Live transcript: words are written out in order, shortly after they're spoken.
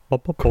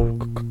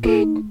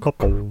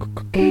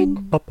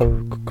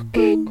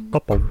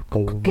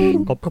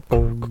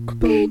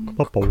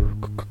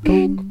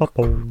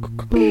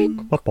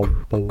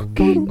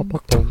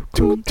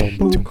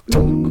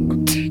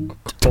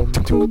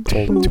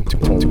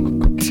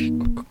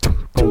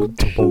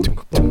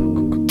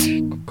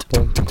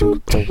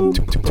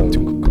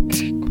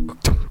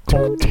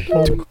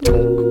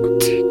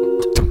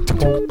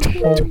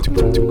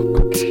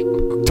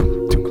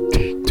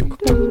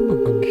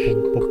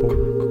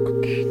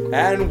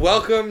And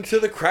welcome to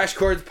the Crash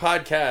Chords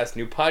Podcast.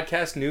 New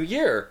podcast, new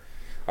year.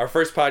 Our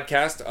first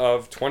podcast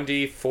of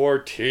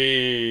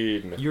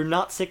 2014. You're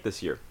not sick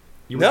this year.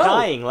 You were No.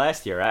 dying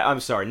last year. I'm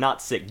sorry,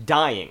 not sick.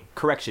 Dying.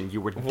 Correction,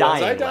 you were I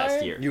dying dying?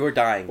 last year. You were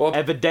dying. Well,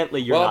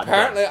 Evidently, you're not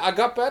apparently I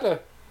got better.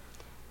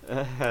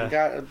 dead. You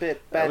got a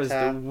bit That better. was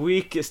the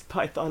weakest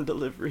Python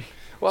delivery.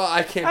 Well,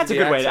 I can't That's do a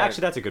the good way. accent.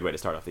 Actually, that's a good way to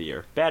start off the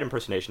year. Bad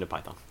impersonation of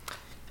Python.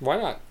 Why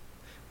not?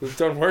 We've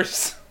done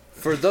worse.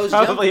 For those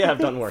Probably have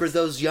done worse. For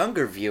those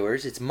younger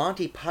viewers, it's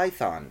Monty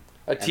Python.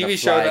 A and TV the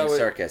show that Flying was...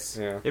 Circus.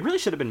 Yeah. It really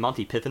should have been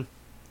Monty Python.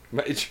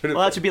 It should have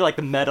Well, that should be like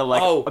the meta,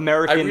 like Oh,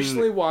 American I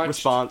recently watched-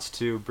 response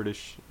to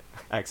British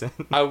accent.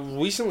 I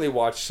recently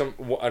watched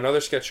another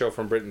sketch show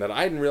from Britain that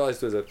I didn't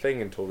realize was a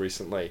thing until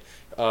recently.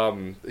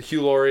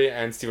 Hugh Laurie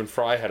and Stephen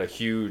Fry had a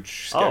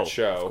huge sketch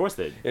show. Of course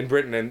they did. In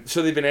Britain, and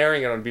so they've been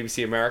airing it on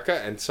BBC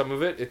America, and some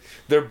of it,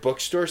 their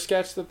bookstore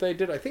sketch that they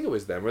did, I think it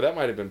was them, or that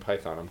might have been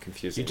Python. I'm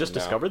confusing. You just them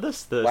now. discovered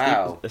this? The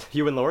Wow.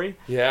 Hugh and Laurie?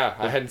 Yeah,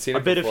 I hadn't seen A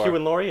it bit before. of Hugh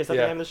and Laurie? Is that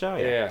Yeah. the name of the show?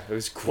 Yeah, it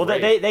was great. Well,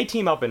 they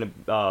team up in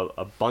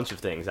a bunch of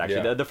things,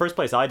 actually. Yeah. The first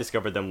place I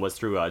discovered them was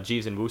through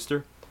Jeeves and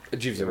Wooster.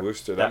 Jeeves and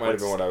Wooster. That That might have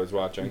been was what I was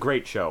watching.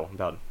 Great show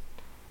about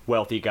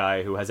wealthy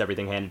guy who has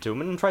everything handed to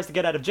him and tries to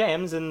get out of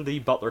jams, and the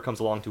butler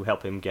comes along to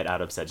help him get out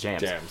of said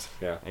jams. Jams.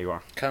 Yeah. There you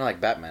are. Kind of like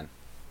Batman.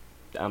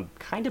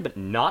 Kind of, but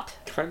not.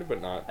 Kind of,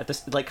 but not. At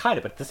this, like, kind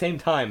of, but at the same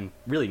time,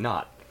 really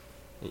not.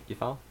 You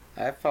follow?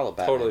 I follow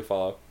Batman. Totally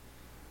follow.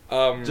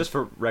 Just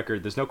for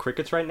record, there's no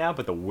crickets right now,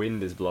 but the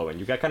wind is blowing.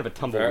 You got kind of a very,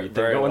 tumbleweed thing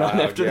very going loud,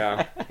 on after yeah.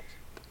 that.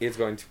 It's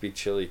going to be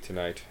chilly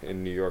tonight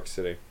in New York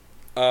City.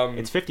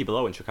 It's 50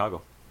 below in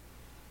Chicago.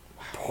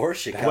 Poor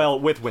Chicago. Well,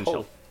 with wind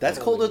chill. That's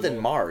colder than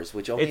Mars,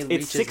 which only It's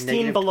reaches 16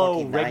 negative below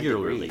 29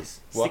 regularly.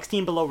 degrees. What?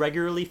 16 below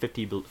regularly,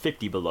 50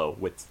 below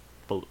with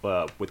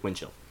wind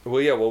chill.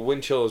 Well, yeah. Well,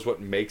 wind chill is what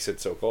makes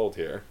it so cold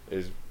here.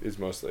 Is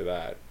mostly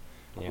that.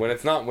 Yeah. When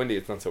it's not windy,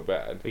 it's not so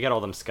bad. We got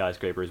all them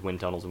skyscrapers, wind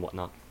tunnels, and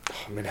whatnot.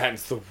 Oh,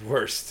 Manhattan's the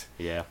worst.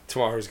 Yeah.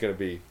 Tomorrow's gonna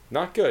be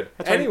not good.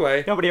 That's why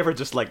Anyway, nobody ever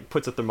just like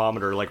puts a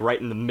thermometer like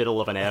right in the middle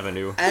of an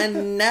avenue.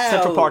 And now,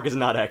 Central Park is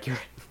not accurate.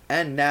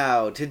 And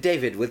now to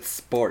David with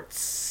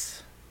sports.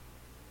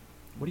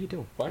 What are you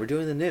doing? What? We're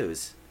doing the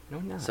news, No,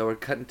 we're not. so we're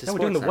cutting to No, we're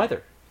sports doing the now.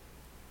 weather.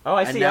 Oh,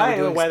 I And see. now I we're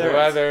the doing weather. the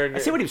weather. I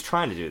see what he was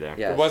trying to do there.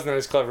 Yeah. It wasn't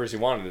as clever as he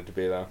wanted it to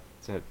be, though.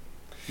 So,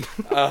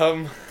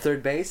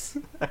 Third base.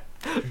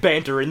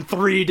 banter in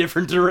 3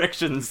 different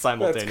directions That's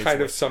simultaneously.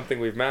 kind of something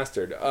we've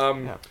mastered.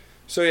 Yeah.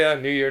 So yeah,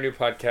 new year, new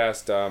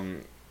podcast.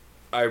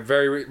 By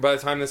the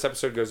time this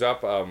episode goes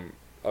up,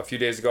 a few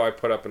days ago, I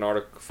put up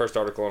an first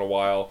article in a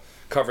while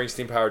covering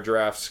Steam Powered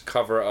Giraffe's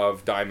cover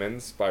of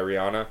Diamonds by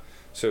Rihanna.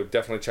 So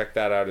definitely check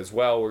that out as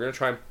well. We're gonna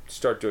try and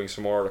start doing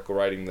some more article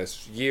writing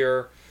this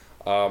year,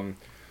 and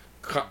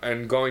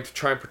going to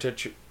try and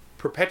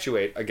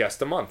perpetuate a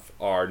guest a month.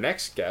 Our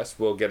next guest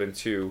we'll get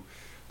into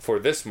for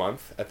this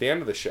month at the end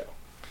of the show.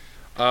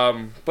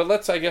 But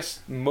let's, I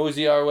guess,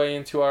 mosey our way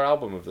into our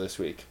album of this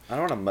week. I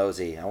don't want to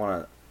mosey. I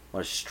want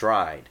to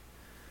stride.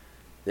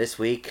 This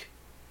week,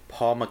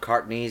 Paul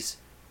McCartney's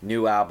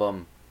new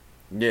album,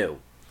 New.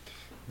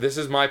 This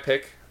is my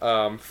pick,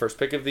 first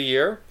pick of the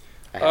year.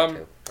 I have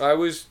to. I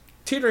was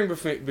teetering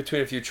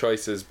between a few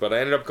choices, but I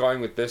ended up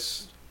going with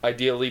this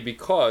ideally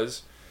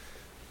because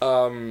it's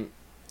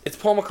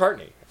Paul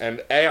McCartney.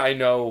 And I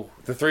know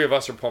the 3 of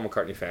us are Paul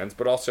McCartney fans,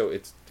 but also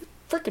it's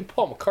freaking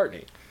Paul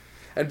McCartney.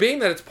 And being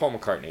that it's Paul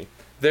McCartney,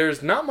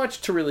 there's not much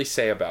to really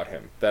say about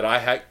him that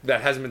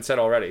that hasn't been said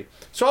already.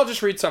 So I'll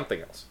just read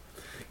something else.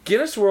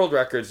 Guinness World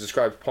Records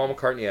describes Paul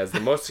McCartney as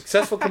the most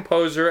successful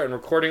composer and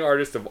recording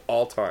artist of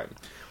all time,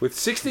 with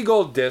 60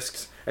 gold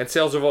discs and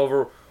sales of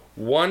over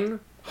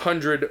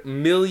 100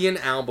 million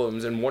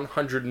albums and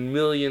 100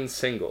 million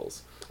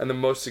singles, and the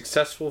most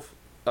successful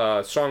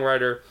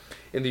songwriter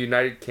in the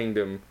United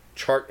Kingdom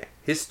chart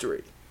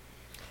history.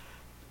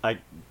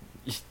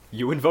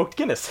 You invoked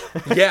Guinness.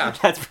 Yeah.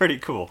 That's pretty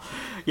cool.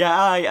 Yeah,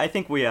 I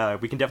think we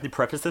can definitely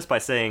preface this by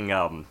saying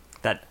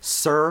that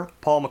Sir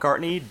Paul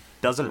McCartney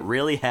doesn't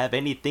really have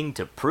anything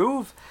to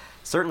prove.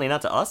 Certainly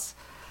not to us.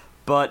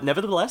 But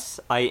nevertheless,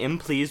 I am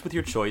pleased with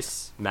your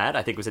choice, Matt.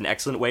 I think it was an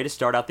excellent way to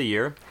start out the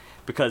year,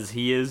 because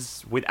he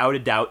is, without a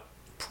doubt,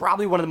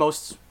 probably one of the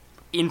most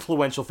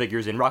influential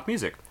figures in rock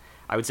music.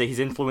 I would say he's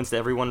influenced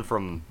everyone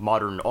from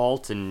modern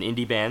alt and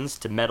indie bands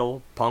to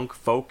metal, punk,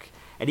 folk,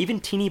 and even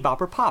teeny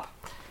bopper pop.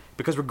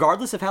 Because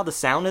regardless of how the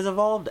sound has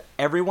evolved,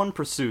 everyone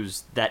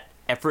pursues that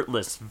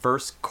effortless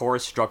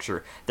verse-chorus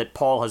structure that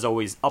Paul has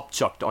always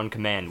upchucked on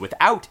command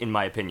without, in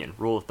my opinion,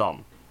 rule of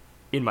thumb,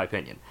 in my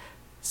opinion,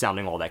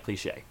 sounding all that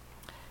cliche.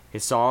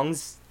 His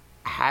songs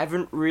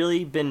haven't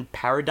really been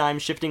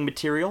paradigm-shifting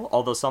material,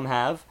 although some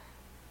have,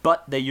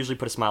 but they usually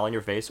put a smile on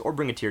your face or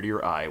bring a tear to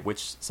your eye,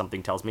 which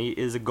something tells me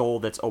is a goal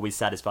that's always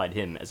satisfied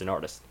him as an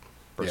artist,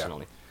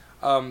 personally.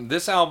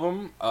 This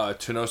album,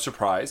 to no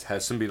surprise,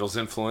 has some Beatles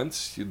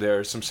influence. There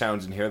are some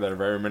sounds in here that are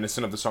very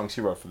reminiscent of the songs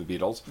he wrote for the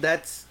Beatles.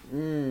 That's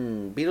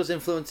Beatles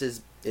influence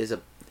is a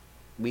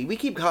we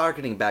keep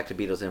harkening back to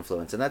Beatles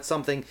influence, and that's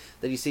something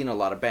that you see in a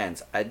lot of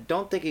bands. I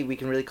don't think we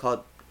can really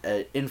call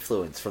it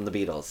influence from the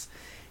Beatles.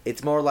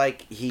 It's more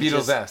like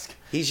Beatles-esque.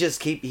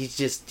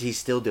 He's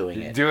still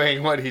doing it.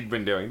 Doing what he'd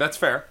been doing. That's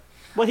fair.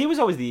 Well, he was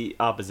always the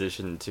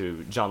opposition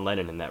to John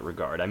Lennon in that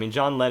regard. I mean,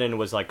 John Lennon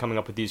was like coming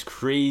up with these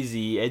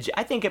crazy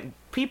I think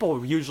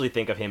people usually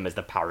think of him as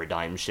the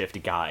paradigm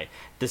shift guy.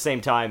 At the same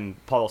time,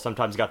 Paul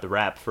sometimes got the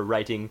rap for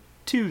writing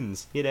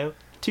tunes,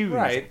 tunes.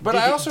 Right, but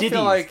I also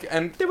feel like...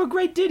 and they were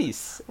great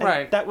ditties.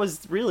 Right. That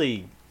was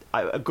really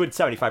a good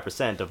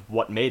 75% of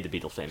what made the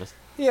Beatles famous.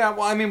 Yeah,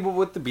 well, I mean,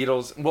 with the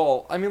Beatles...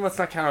 Well, I mean, let's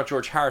not count out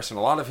George Harrison.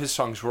 A lot of his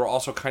songs were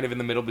also kind of in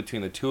the middle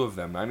between the two of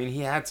them. I mean,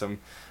 he had some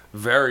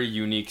very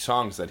unique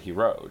songs that he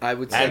wrote. I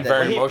would say and that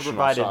very he emotional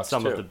provided songs,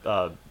 some too. of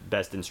the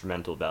best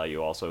instrumental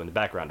value also in the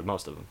background of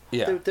most of them.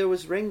 Yeah. There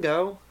was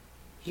Ringo.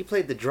 He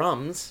played the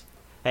drums.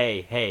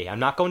 Hey, I'm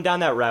not going down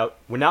that route.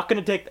 We're not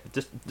going to take...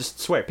 Just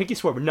swear, pinky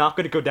swear, we're not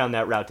going to go down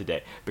that route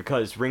today.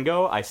 Because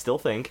Ringo, I still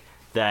think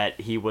that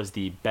he was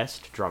the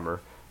best drummer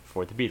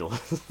for the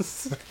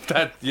Beatles.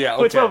 Okay.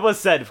 Which was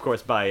said, of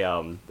course, by...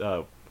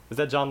 was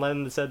that John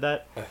Lennon that said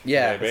that?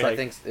 Yeah, Maybe. I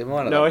think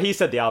one of No, them. he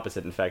said the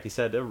opposite, in fact. He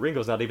said,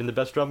 Ringo's not even the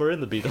best drummer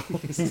in the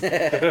Beatles.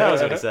 That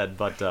was what he said,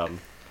 but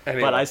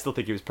Anyway. but I still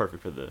think he was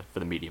perfect for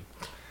the medium.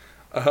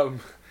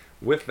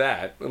 With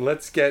that,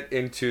 let's get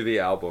into the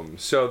album.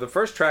 So the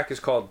first track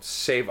is called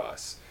Save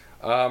Us.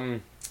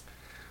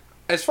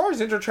 As far as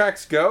intro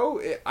tracks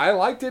go, I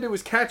liked it. It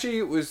was catchy.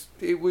 It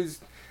was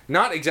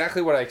not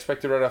exactly what I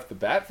expected right off the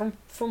bat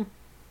from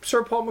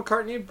Sir Paul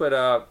McCartney,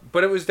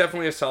 but it was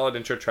definitely a solid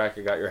intro track.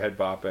 It got your head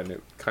bopping.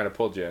 It kind of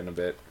pulled you in a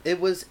bit.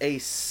 It was a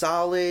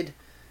solid,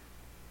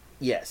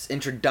 yes,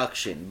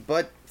 introduction,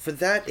 but for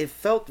that, it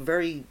felt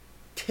very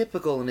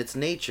typical in its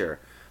nature.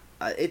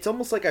 It's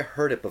almost like I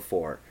heard it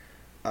before.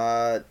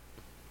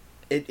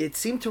 It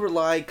seemed to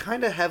rely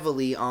kind of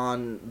heavily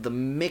on the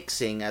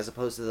mixing as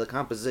opposed to the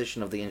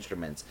composition of the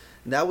instruments.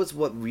 And that was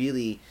what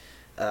really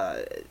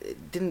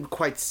it didn't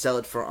quite sell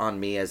it on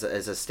me as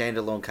a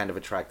standalone kind of a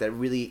track. That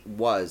really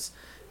was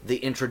the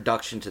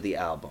introduction to the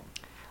album.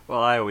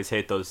 Well, I always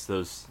hate those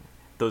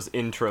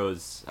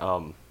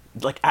intros,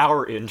 like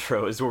our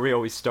intros, where we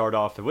always start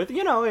off with,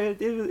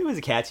 it was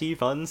a catchy,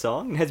 fun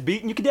song, it has beat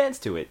and you can dance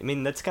to it. I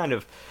mean,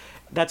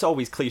 that's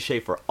always cliche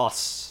for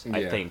us, I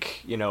Yeah.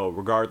 think,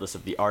 regardless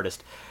of the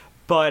artist.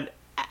 But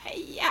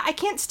I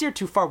can't steer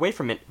too far away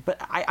from it, but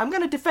I'm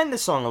going to defend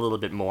this song a little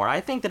bit more.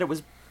 I think that it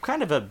was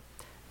kind of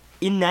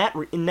in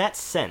that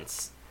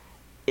sense,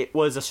 it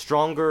was a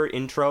stronger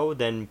intro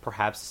than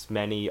perhaps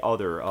many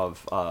other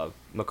of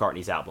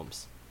McCartney's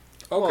albums.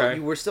 Okay. Well,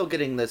 you were still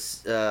getting this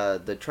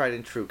the tried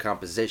and true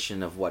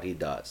composition of what he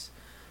does.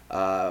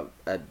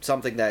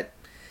 Something that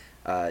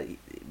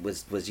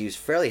was used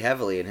fairly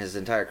heavily in his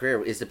entire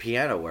career is the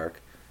piano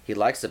work. He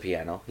likes the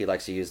piano. He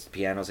likes to use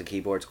pianos and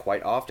keyboards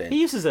quite often. He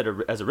uses it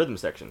as a rhythm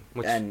section,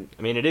 which, And-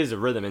 I mean, it is a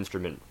rhythm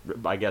instrument,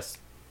 I guess.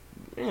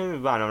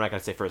 I'm not going to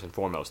say first and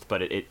foremost,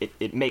 but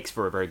it makes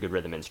for a very good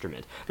rhythm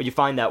instrument. But you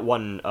find that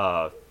one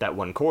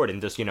chord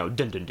and just, dun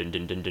dun dun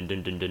dun dun dun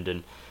dun dun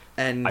dun.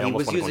 And I he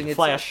almost was want to go using into it.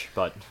 Flash,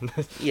 but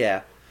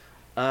Yeah.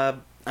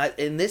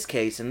 In this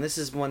case, and this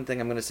is one thing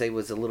I'm going to say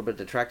was a little bit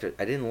detractor,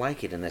 I didn't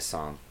like it in this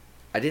song.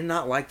 I did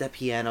not like that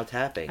piano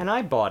tapping. and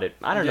I bought it.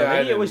 I don't know. Yeah, I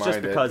Maybe it didn't was just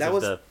mind it. because That of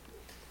was- the.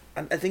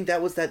 I think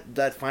that was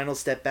that final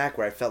step back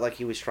where I felt like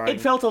he was trying...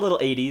 It felt a little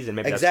 80s, and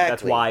maybe that's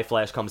Exactly. why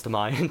Flash comes to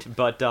mind.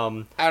 But I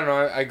don't know.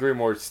 I agree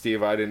more with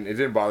Steve. It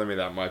didn't bother me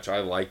that much. I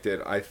liked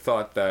it. I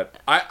thought that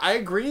I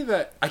agree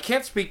that I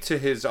can't speak to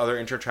his other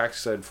intro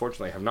tracks.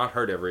 Unfortunately, I have not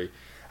heard every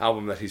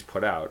album that he's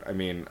put out. I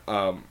mean,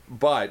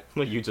 but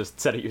well, you just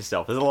said it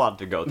yourself. There's a lot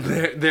to go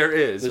through. there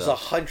is. There's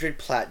 100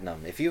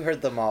 platinum. If you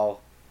heard them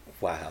all,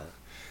 wow.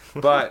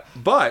 but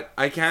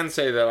I can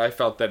say that I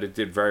felt that it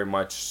did very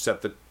much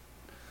set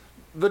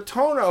the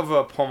tone of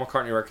a Paul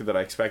McCartney record that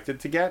I expected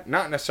to get.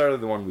 Not necessarily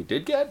the one we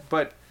did get,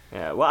 but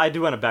Yeah, well, I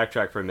do want to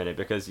backtrack for a minute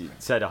because you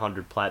said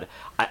 100 plat.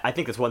 I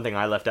think that's one thing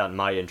I left out in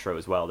my intro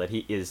as well, that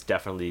he is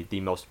definitely the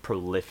most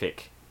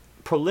prolific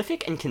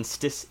and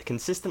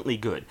consistently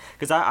good.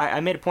 Because I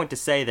made a point to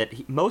say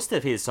that most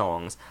of his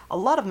songs, a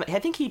lot of them, I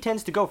think he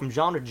tends to go from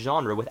genre to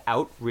genre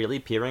without really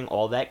appearing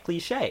all that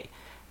cliche.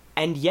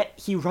 And yet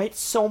he writes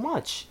so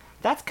much.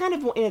 That's kind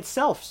of in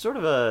itself sort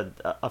of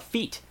a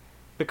feat.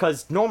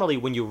 Because normally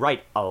when you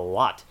write a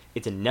lot,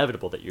 it's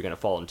inevitable that you're going to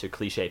fall into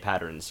cliche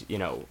patterns,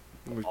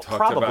 we've talked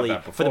probably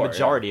about that before, for the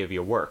majority of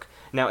your work.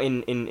 Now,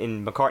 in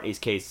McCartney's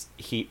case,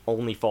 he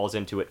only falls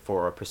into it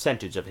for a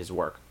percentage of his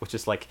work, which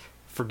is,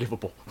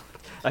 forgivable.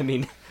 I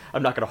mean,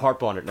 I'm not going to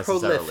harp on it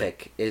necessarily.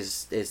 Prolific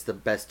is the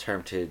best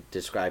term to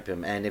describe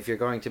him. And if you're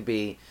going to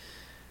be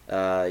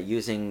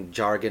using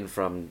jargon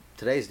from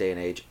today's day and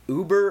age,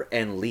 Uber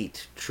and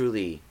Leet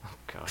truly,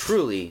 God.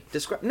 truly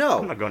describe. I'm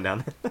No, not going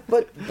down there.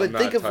 but I'm think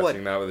not of what.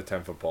 touching that with a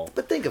 10-foot pole.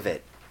 But think of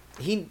it.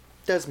 He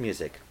does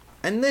music,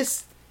 and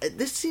this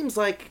seems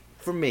like,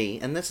 for me,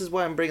 and this is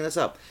why I'm bringing this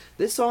up.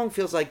 This song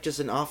feels like just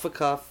an off the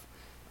cuff.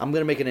 I'm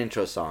gonna make an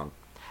intro song.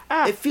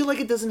 I feel like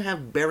it doesn't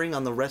have bearing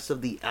on the rest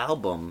of the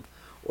album,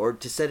 or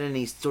to set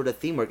any sort of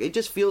theme work. It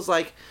just feels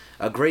like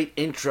a great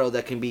intro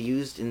that can be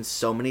used in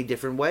so many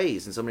different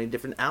ways, in so many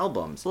different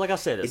albums. So like I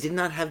said, It did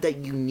not have that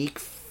unique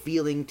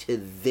feeling to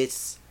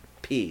this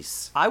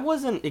piece. I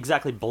wasn't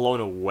exactly blown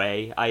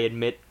away, I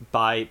admit,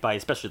 by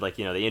especially like,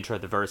 you know, the intro,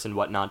 the verse, and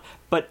whatnot.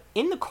 But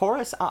in the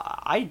chorus,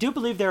 I do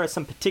believe there are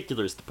some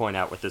particulars to point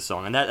out with this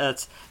song, and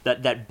that's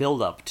that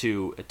build up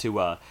to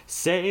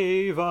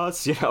save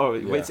us. You know,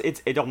 Yeah.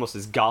 it almost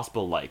is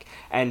gospel like,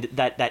 and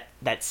that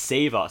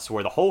save us,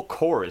 where the whole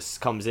chorus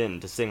comes in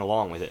to sing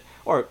along with it,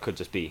 or it could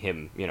just be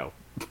him, you know,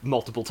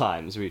 multiple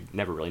times. We've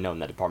never really known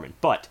that department,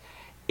 but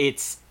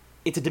it's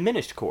a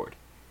diminished chord.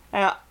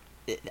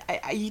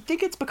 I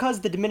think it's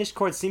because the diminished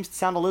chord seems to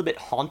sound a little bit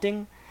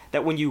haunting.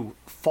 That when you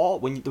fall,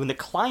 when the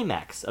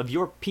climax of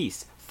your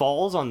piece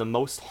falls on the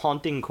most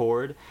haunting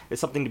chord, there's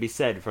something to be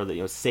said for the,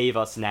 you know, save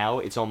us now.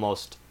 It's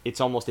almost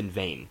in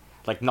vain.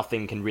 Like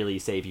nothing can really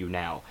save you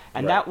now.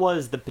 And Right. that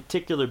was the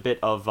particular bit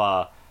of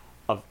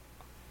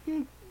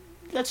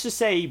let's just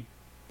say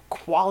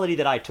quality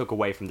that I took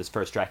away from this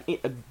first track,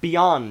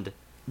 beyond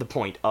the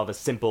point of a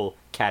simple,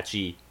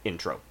 catchy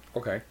intro.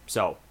 Okay.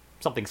 So,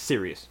 something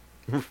serious,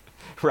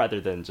 rather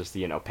than just,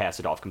 you know, pass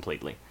it off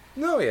completely.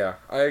 No, yeah,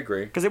 I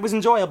agree. Because it was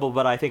enjoyable,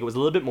 but I think it was a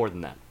little bit more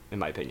than that, in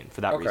my opinion,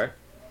 for that Okay. reason.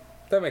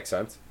 That makes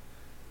sense.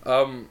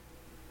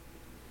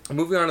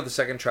 Moving on to the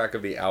second track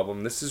of the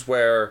album, this is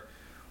where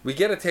we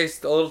get a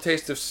little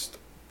taste of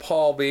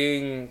Paul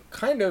being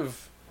kind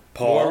of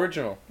Paul? more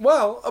original.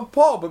 Well,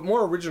 Paul, but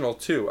more original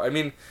too. I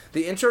mean,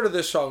 the intro to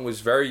this song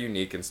was very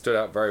unique and stood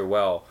out very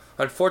well.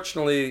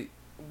 Unfortunately,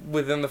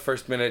 within the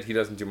first minute, he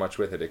doesn't do much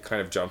with it. It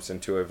kind of jumps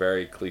into a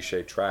very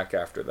cliche track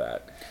after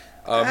that.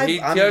 I'm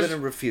going to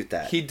refute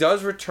that. He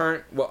does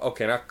return. Well,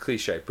 okay, not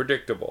cliche,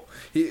 predictable.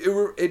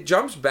 It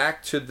jumps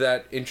back to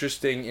that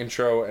interesting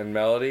intro and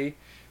melody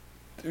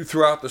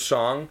throughout the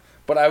song,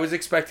 but I was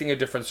expecting a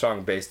different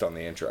song based on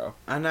the intro.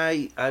 And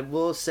I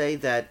will say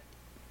that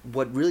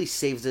what really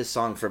saves this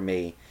song for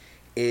me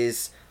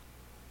is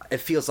it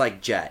feels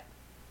like Jet.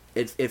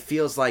 It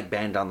feels like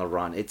Band on the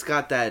Run. It's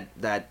got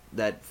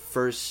that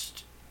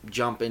first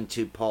jump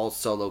into Paul's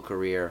solo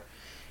career.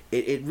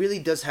 It really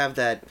does have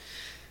that,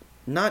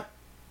 not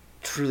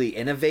truly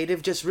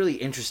innovative, just really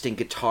interesting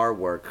guitar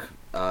work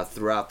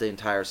throughout the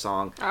entire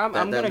song. I'm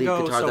that going to lead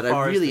go guitar so that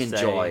far I really as to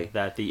enjoy. say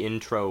that the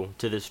intro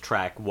to this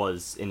track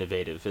was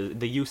innovative.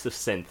 The use of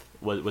synth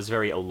was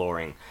very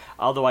alluring.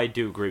 Although I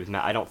do agree with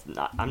Matt.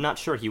 I'm not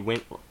sure he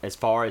went as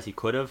far as he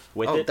could have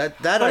with Oh, it.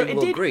 that But I it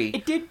will did, agree.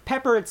 It did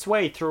pepper its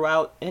way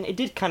throughout, and it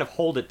did kind of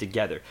hold it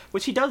together,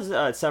 which he does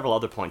at several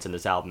other points in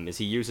this album. Is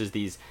he uses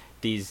these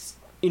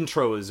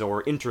intros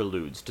or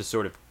interludes to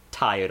sort of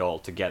tie it all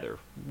together,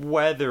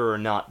 whether or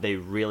not they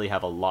really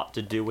have a lot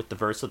to do with the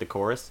verse or the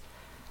chorus.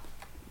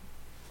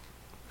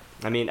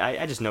 I mean,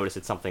 I just noticed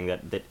it's something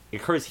that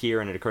occurs here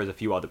and it occurs a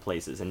few other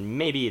places, and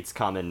maybe it's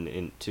common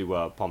into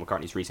Paul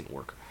McCartney's recent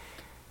work.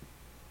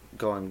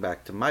 Going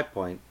back to my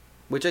point,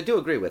 which I do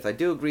agree with. I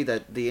do agree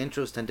that the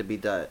intros tend to be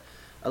a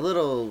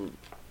little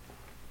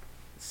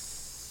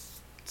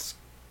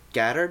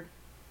scattered,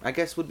 I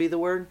guess would be the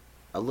word.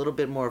 A little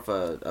bit more of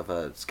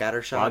a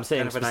scattershot. Well, I'm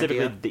saying kind of an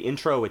specifically idea. the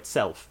intro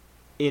itself,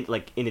 in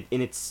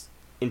its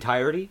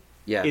entirety,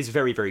 Yeah. is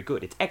very, very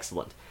good. It's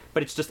excellent,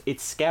 but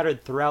it's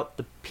scattered throughout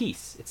the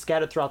piece. It's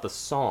scattered throughout the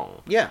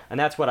song. Yeah. And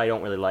that's what I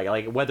don't really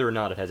like whether or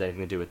not it has anything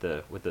to do with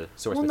the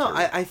source Well, no,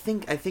 material. I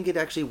think it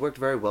actually worked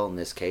very well in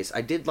this case. I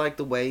did like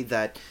the way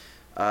that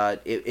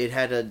it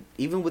had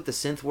even with the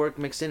synth work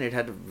mixed in, it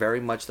had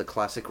very much the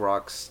classic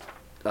rock's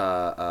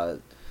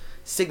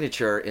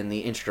signature in the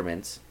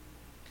instruments.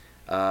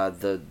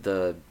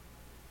 The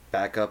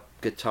backup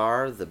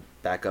guitar, the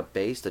backup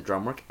bass, the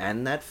drum work,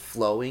 and that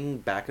flowing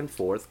back and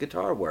forth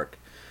guitar work.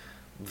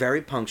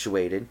 Very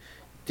punctuated.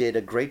 Did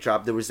a great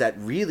job. There was that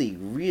really,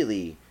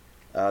 really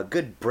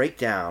good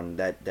breakdown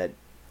that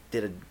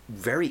did a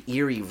very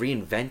eerie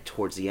reinvent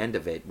towards the end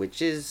of it,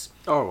 which is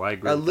Oh, I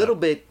agree. a with little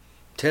that. bit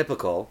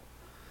typical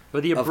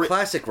But the of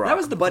classic rock. That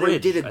was the but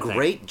bridge, it did a I think.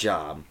 great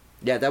job.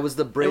 Yeah, that was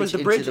the bridge, was the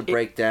into bridge. the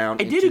breakdown,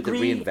 I did into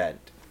agree- the reinvent.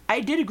 I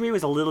did agree it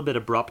was a little bit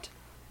abrupt,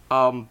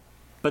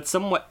 but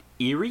somewhat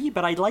eerie.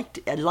 But I liked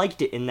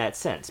it in that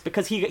sense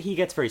because he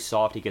gets very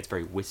soft. He gets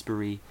very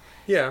whispery.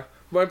 Yeah,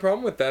 my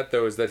problem with that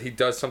though is that he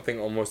does something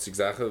almost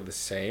exactly the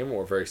same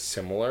or very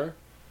similar,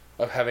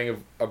 of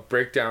having a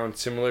breakdown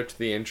similar to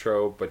the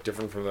intro but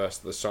different from the rest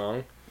of the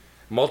song.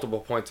 multiple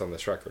points on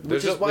this record.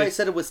 Which is why I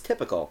said it was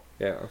typical.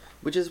 Yeah.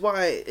 Which is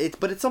why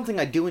but it's something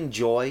I do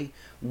enjoy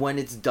when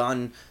it's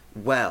done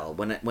well,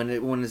 when it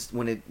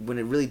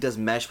really does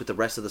mesh with the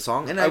rest of the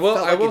song, and I felt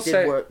like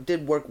it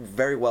did work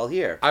very well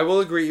here. I will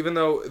agree, even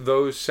though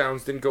those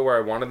sounds didn't go where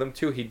I wanted them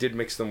to, he did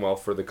mix them well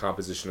for the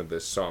composition of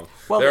this song.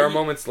 Well, there are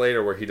moments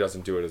later where he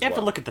doesn't do it as well. You have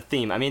to look at the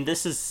theme. I mean,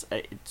 this is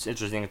it's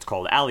interesting. It's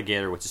called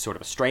Alligator, which is sort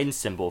of a strange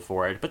symbol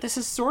for it, but this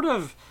is sort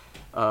of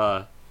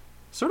a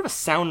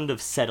sound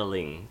of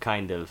settling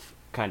kind of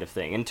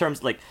thing in terms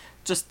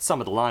just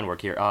some of the line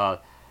work here.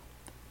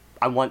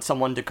 I want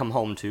someone to come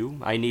home to.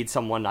 I need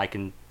somewhere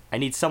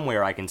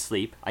I can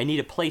sleep. I need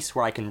a place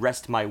where I can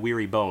rest my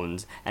weary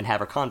bones and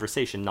have a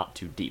conversation not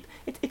too deep.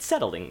 It's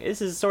settling.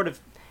 This is sort of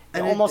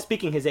almost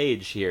speaking his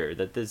age here.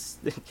 That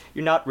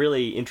you're not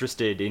really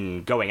interested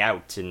in going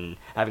out and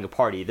having a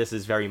party. This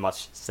is very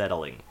much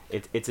settling.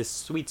 It's a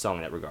sweet song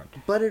in that regard.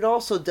 But it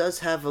also does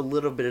have a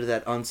little bit of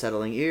that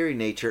unsettling, eerie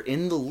nature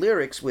in the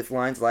lyrics with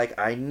lines like,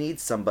 I need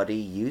somebody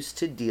used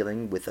to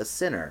dealing with a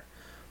sinner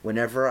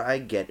whenever I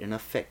get in a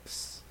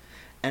fix.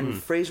 And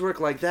phrasework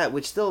like that,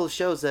 which still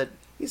shows that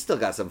he's still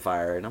got some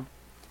fire in him.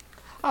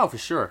 Oh, for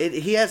sure.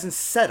 He hasn't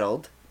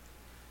settled,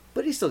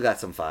 but he's still got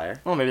some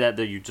fire. Well, maybe that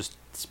you just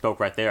spoke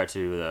right there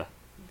to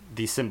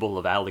the symbol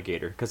of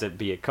alligator, because it'd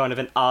be a kind of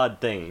an odd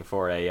thing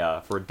for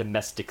a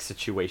domestic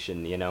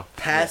situation, you know.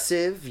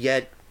 Passive,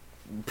 yet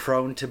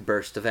prone to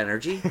burst of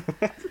energy.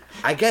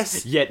 I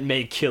guess. Yet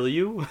may kill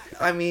you.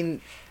 I mean,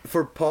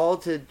 for Paul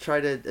to try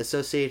to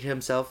associate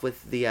himself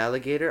with the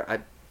alligator,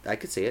 I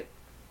could see it.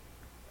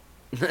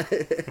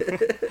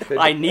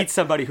 I need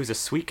somebody who's a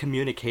sweet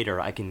communicator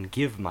I can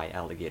give my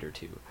alligator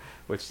to,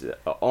 which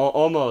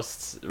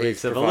almost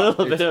reeks of a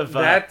little bit of...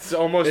 that's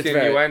almost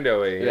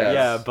innuendo-y. Yes.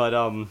 Yeah,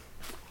 but...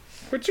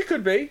 Which it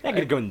could be. I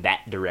could go in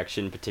that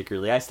direction,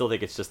 particularly. I still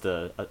think it's just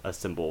a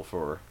symbol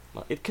for...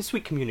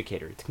 sweet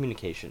communicator. It's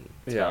communication.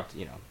 It's about,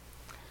 you know...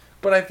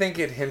 But I think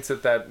it hints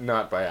at that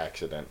not by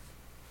accident.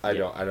 I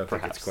don't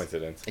think it's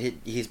coincidence.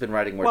 He's been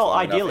writing words. Well, long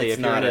ideally,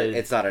 enough.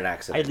 It's not an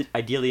accident.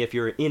 Ideally, if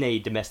you're in a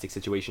domestic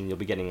situation, you'll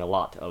be getting a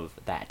lot of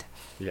that.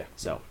 Yeah.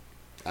 So,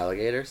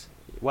 alligators.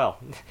 Well,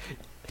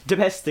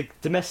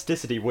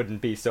 domesticity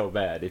wouldn't be so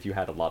bad if you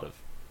had a lot of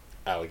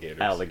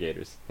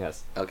alligators.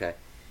 Yes. Okay.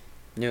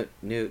 New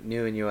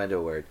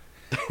innuendo word.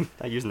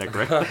 I'm using that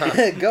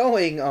correctly.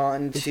 Going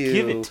on to...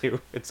 Give it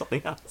to. It's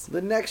something else.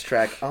 The next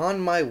track, On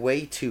My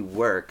Way to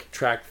Work.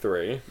 Track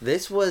 3.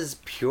 This was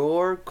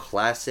pure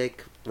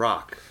classic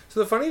rock. So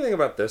the funny thing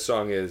about this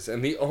song is,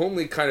 and the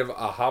only kind of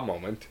aha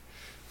moment,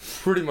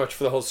 pretty much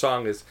for the whole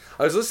song, is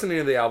I was listening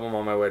to the album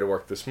on my way to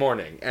work this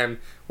morning, and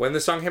when the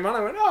song came on,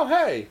 I went, oh,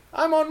 hey,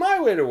 I'm on my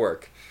way to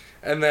work.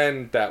 And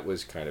then that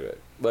was kind of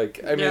it.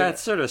 Yeah,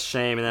 it's sort of a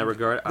shame in that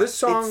regard. This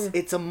song...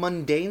 It's a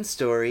mundane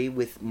story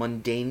with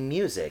mundane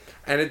music.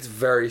 And it's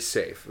very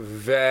safe.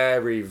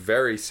 Very,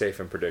 very safe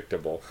and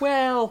predictable.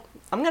 Well,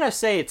 I'm going to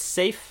say it's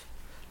safe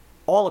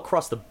all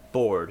across the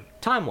board,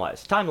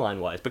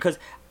 timeline-wise, because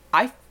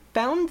I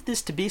found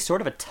this to be sort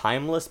of a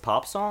timeless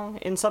pop song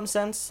in some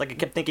sense. I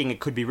kept thinking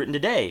it could be written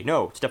today.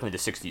 No, it's definitely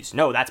the 60s.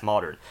 No, that's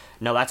modern.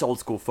 No, that's old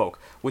school folk,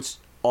 which...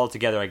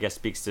 altogether, I guess,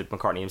 speaks to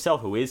McCartney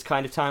himself, who is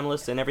kind of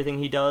timeless in everything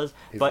he does.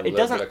 But it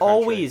doesn't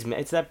always...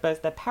 It's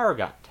that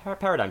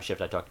paradigm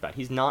shift I talked about.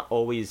 He's not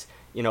always,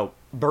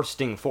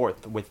 bursting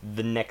forth with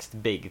the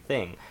next big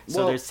thing.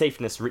 So there's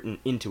safeness written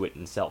into it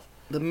himself.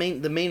 The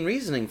main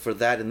reasoning for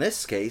that in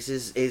this case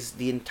is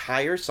the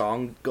entire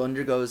song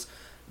undergoes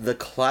the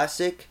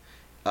classic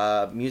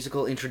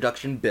musical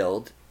introduction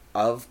build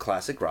of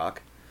classic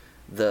rock.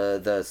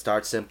 The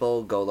start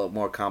simple, go a little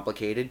more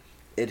complicated.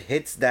 It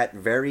hits that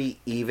very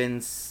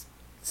even,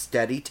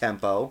 steady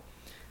tempo,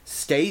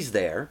 stays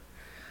there.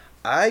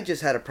 I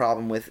just had a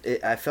problem with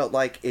it. I felt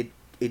like it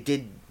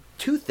did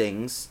two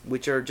things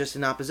which are just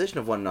in opposition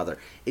of one another.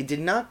 It did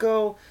not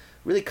go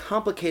really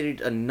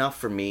complicated enough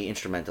for me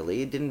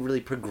instrumentally. It didn't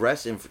really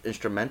progress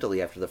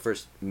instrumentally after the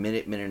first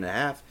minute and a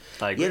half.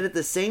 I agree. Yet at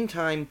the same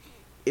time,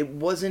 it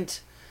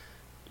wasn't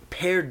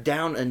pared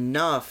down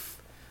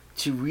enough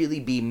to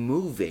really be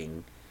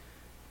moving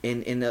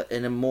in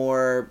a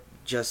more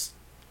just...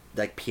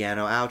 like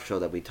piano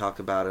outro that we talked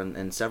about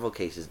in several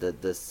cases,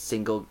 the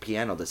single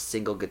piano, the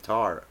single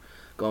guitar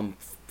going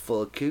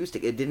full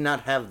acoustic. It did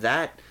not have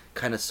that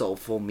kind of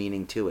soulful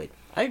meaning to it.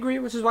 I agree,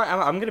 which is why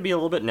I'm going to be a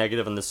little bit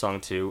negative on this song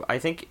too. I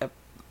think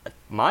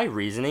my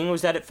reasoning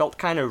was that it felt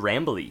kind of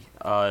rambly.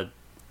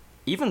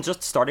 Even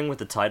just starting with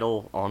the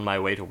title, On My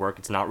Way to Work,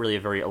 it's not really a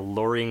very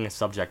alluring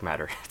subject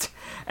matter.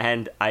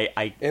 And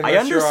I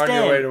understand... you're on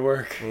your way to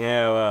work.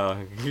 Yeah, well,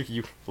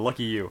 you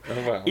lucky you.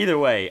 Oh, well. Either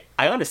way,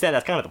 I understand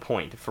that's kind of the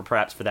point, for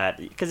that,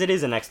 because it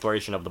is an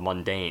exploration of the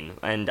mundane,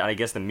 and I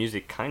guess the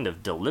music kind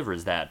of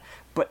delivers that.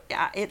 But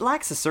it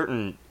lacks a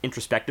certain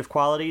introspective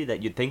quality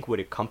that you'd think would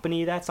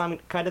accompany that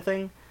kind of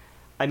thing.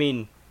 I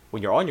mean,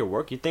 when you're on your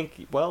work, you'd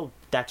think, well,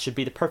 that should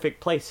be the perfect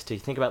place to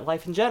think about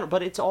life in general,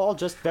 but it's all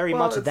just very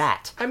much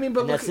that. I mean,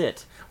 but that's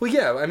it. Well,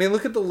 yeah, I mean,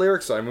 look at the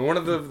lyrics. I mean, one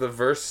of the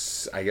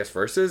verses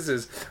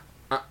is,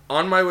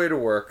 on my way to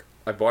work,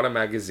 I bought a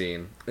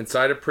magazine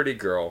inside a pretty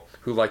girl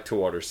who liked to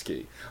water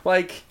ski.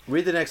 Like,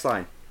 Read the next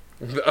line.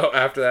 oh,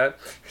 after that,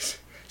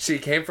 she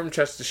came from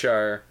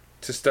Chestershire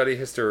to study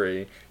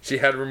history. She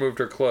had removed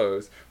her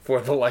clothes for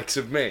the likes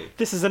of me.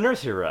 This is a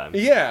nursery rhyme.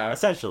 Yeah.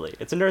 Essentially.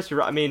 It's a nursery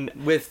rhyme. I mean,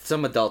 With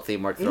some adult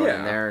theme work thrown Yeah.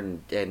 in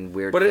there and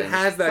weird But it things.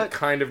 has that But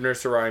kind of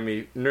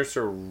nursery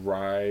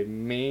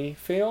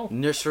feel.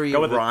 nursery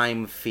Go with it.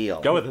 rhyme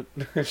feel. go with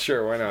it.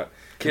 Sure, why not?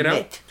 You know?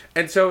 Commit.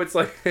 And so it's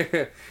like,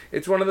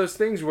 it's one of those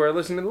things where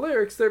listening to the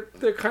lyrics, they're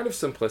kind of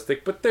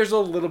simplistic, but there's a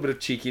little bit of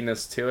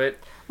cheekiness to it.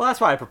 Well, that's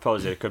why I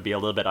propose it could be a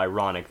little bit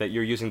ironic that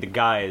you're using the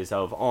guise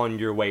of on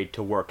your way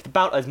to work. It's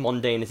about as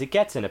mundane as it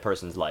gets in a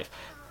person's life.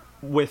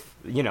 With,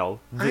 you know,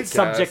 I the guess.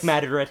 subject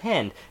matter at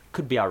hand.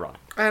 Could be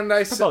ironic. And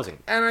I Proposing.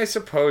 and I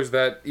suppose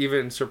that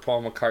even Sir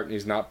Paul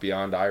McCartney's not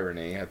beyond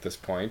irony at this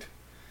point.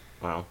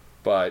 Well,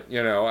 But,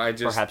 you know, I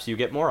just... perhaps you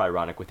get more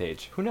ironic with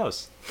age. Who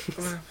knows?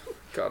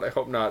 God, I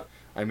hope not.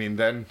 I mean,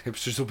 then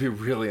hipsters will be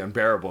really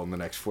unbearable in the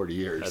next 40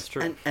 years. That's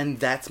true. And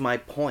that's my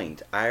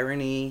point.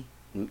 Irony,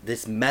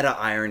 this meta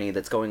irony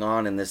that's going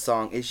on in this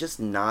song is just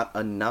not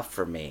enough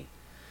for me.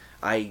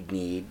 I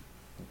need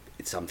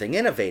something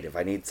innovative.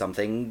 I need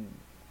something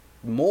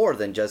more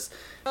than just.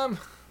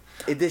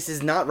 This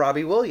is not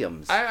Robbie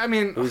Williams. I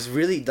mean... Who's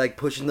really like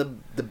pushing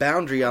the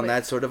boundary on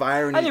that sort of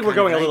irony. I think we're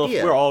kind going of a little.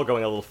 idea. We're all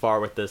going a little far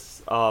with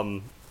this.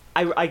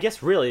 I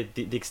guess really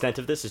the extent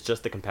of this is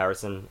just the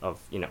comparison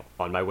of, you know,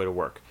 on my way to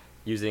work,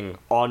 using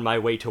on my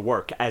way to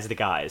work as the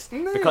guise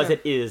because Yeah.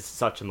 it is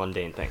such a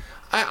mundane thing.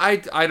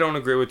 I don't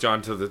agree with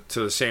John to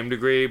the same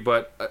degree,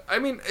 but I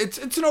mean it's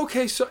an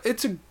okay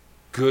it's a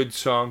good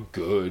song,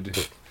 good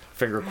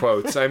finger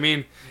quotes. I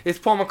mean, it's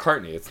Paul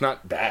McCartney. It's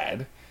not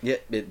bad, Yeah,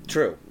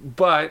 true.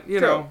 but you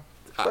True. know,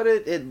 But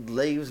it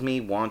leaves me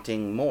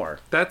wanting more.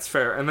 that's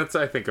fair, and that's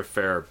I think a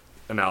fair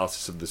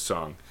analysis of the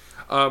song.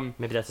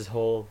 Maybe that's his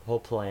whole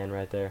plan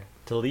right there.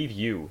 To leave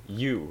you,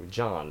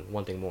 John,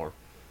 wanting more.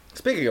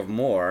 Speaking of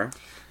more,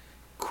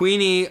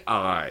 Queenie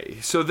Eye.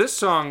 So this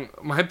song,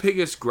 my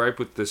biggest gripe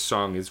with this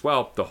song is,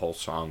 well, the whole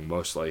song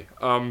mostly.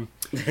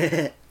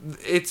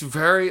 It's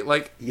very,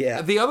 like,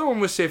 Yeah. the other one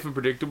was safe and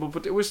predictable,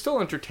 but it was still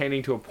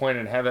entertaining to a point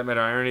and had that meta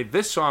irony.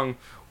 This song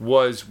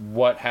was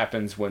what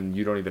happens when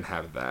you don't even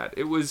have that.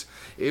 It was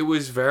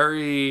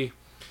very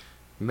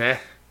meh.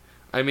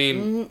 I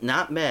mean,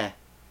 not meh.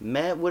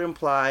 Meh would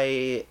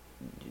imply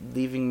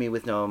leaving me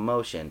with no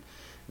emotion.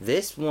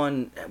 This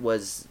one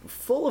was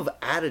full of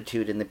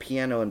attitude in the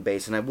piano and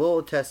bass, and I will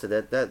attest to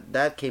that.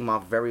 That came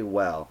off very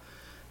well,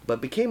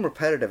 but became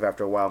repetitive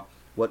after a while.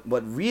 What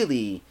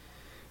really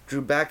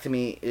drew back to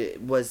me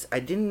was I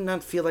did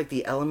not feel like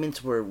the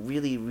elements were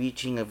really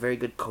reaching a very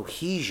good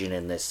cohesion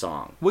in this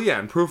song. well, yeah,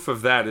 and proof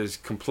of that is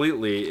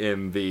completely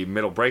in the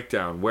middle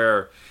breakdown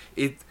where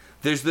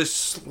there's this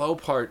slow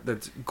part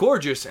that's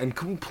gorgeous and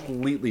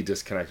completely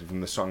disconnected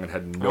from the song and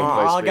had no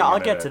place being I'll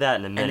in get it. to that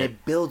in a And minute.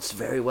 it builds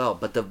very well,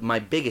 but my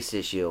biggest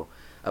issue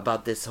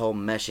about this whole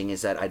meshing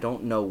is that I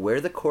don't know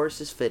where the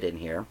choruses fit in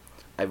here.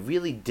 I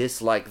really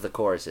dislike the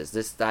choruses.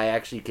 This I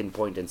actually can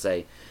point and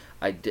say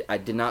I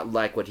did not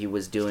like what he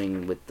was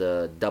doing with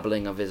the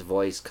doubling of his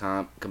voice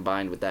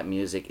combined with that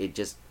music. It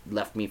just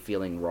left me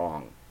feeling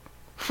wrong.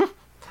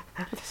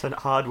 It's an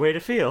odd way to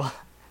feel.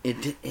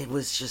 It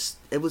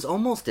was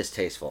almost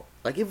distasteful.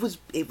 Like it was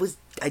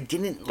I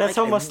didn't That's like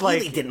almost I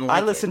really like didn't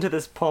like I listened it. to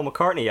this Paul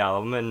McCartney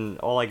album and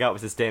all I got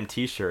was this damn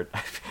T-shirt.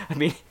 I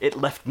mean, it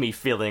left me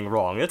feeling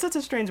wrong. That's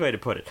a strange way to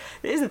put it.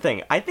 Here's the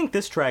thing. I think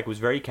this track was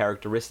very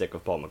characteristic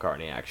of Paul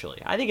McCartney.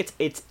 Actually, I think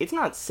it's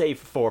not safe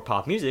for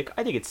pop music.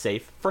 I think it's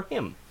safe for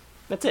him.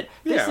 That's it.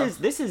 Yeah.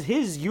 This is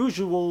his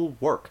usual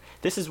work.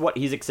 This is what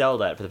he's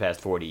excelled at for the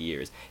past 40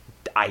 years.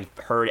 I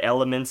heard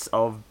elements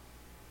of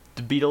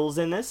the Beatles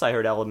in this. I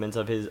heard elements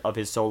of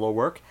his solo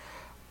work.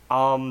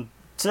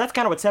 So that's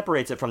kind of what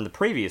separates it from the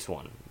previous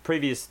one.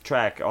 Previous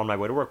track, On My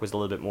Way to Work, was a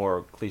little bit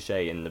more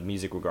cliche in the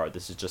music regard.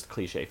 This is just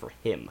cliche for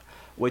him,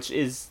 which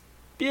is,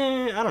 I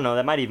don't know,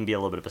 that might even be a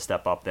little bit of a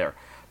step up there.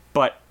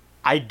 But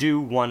I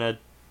do want to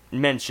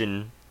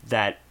mention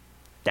that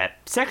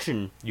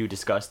section you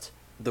discussed,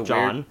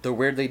 John, The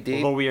weirdly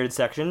deep. the weird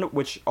section,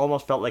 which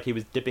almost felt like he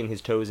was dipping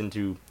his toes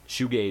into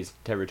shoegaze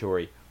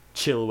territory,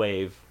 chill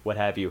wave, what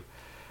have you.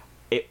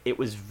 It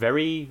was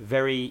very,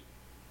 very...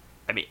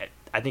 I mean,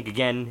 I think,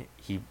 again,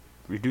 he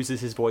reduces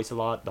his voice a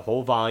lot. The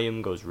whole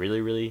volume goes really,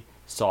 really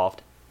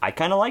soft. I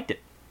kind of liked it.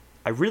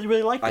 I really,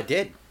 really liked it. I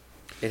did.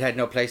 It had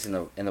no place in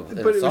the But song.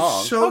 it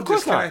was so Of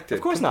course not. disconnected.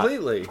 Of course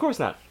completely. not. Of course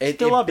not. It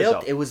Still loved built-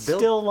 it, though. it was built-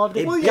 Still loved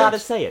it. Well, You gotta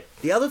yes. say it.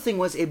 The other thing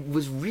was it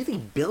was really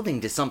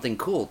building to something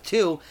cool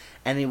too,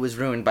 and it was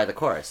ruined by the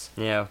chorus.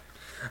 Yeah.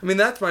 I mean,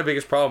 that's my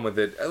biggest problem with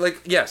it.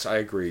 Like, yes, I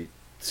agree,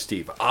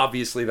 Steve.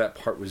 Obviously, that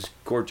part was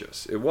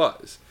gorgeous. It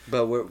was.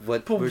 But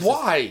But where's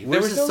why? The, There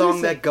where's was the no song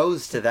reason. that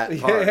goes to that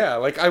Yeah, part? yeah.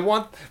 Like, I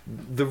want...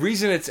 The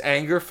reason it's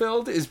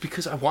anger-filled is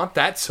because I want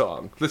that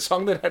song. The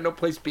song that had no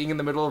place being in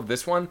the middle of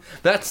this one,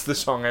 that's the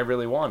song I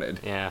really wanted.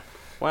 Yeah.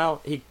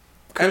 Well, he...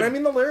 And I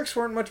mean, the lyrics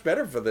weren't much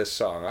better for this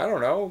song. I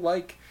don't know.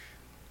 Like,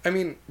 I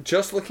mean,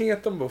 just looking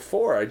at them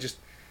before,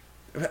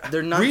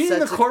 They're Reading the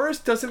nonsensical. chorus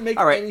doesn't make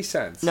All right. any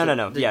sense. No.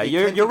 Yeah, they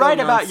you're tend to go right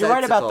about the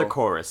nonsensical.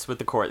 chorus with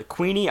the chorus.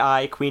 Queenie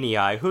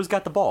eye, who's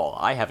got the ball?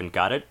 I haven't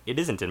got it. It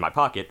isn't in my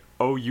pocket.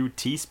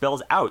 O-U-T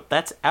spells out.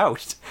 That's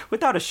out.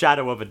 Without a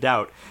shadow of a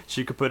doubt,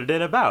 she could put it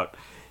in about.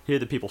 Hear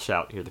the people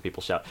shout. Hear the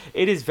people shout.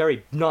 It is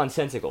very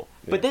nonsensical.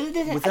 But this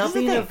is Without the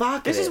being thing.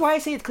 evocative. This is why I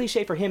say it's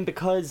cliche for him,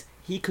 because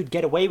he could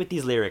get away with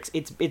these lyrics.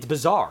 It's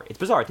bizarre. It's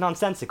bizarre. It's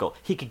nonsensical.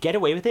 He could get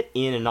away with it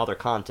in another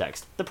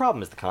context. The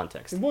problem is the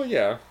context. Well,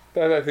 yeah.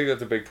 I think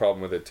that's a big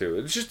problem with it, too.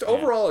 It's just,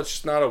 overall, it's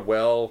just not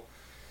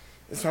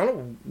it's not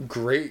a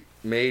great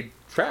made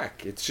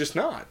track. It's just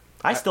not.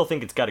 I still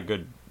think it's got a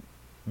good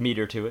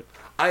meter to it.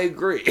 I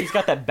agree. He's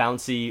got that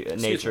bouncy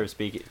nature of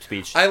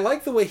speech. I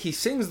like the way he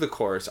sings the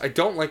chorus. I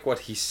don't like what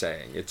he's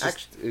saying. It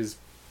just is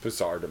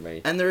bizarre to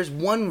me. And there's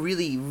one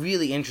really,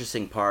 really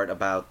interesting part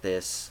about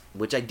this,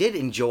 which I did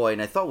enjoy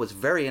and I thought was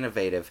very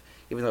innovative,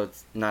 even though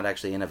it's not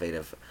actually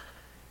innovative.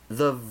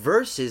 The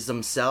verses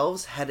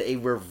themselves had a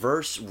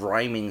reverse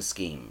rhyming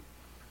scheme.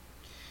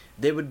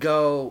 They would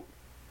go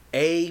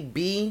A,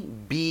 B,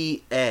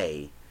 B,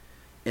 A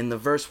in the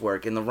verse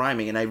work, in the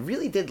rhyming, and I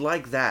really did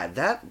like that.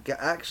 That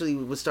actually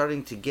was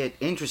starting to get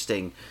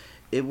interesting.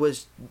 It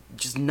was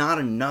just not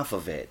enough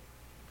of it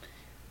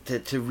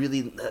to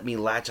really let me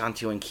latch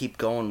onto and keep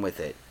going with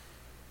it.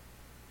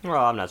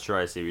 Well, I'm not sure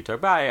I see what you're talking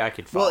about. I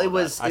could follow Well, it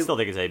was- that. I still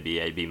think it's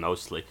A-B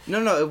mostly.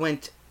 No, it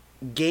went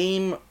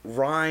game,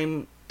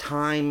 rhyme,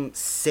 time,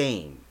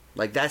 same.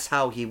 Like, that's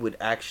how he would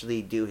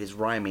actually do his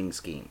rhyming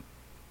scheme.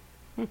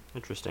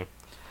 Interesting.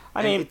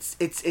 I And mean,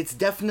 it's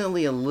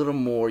definitely a little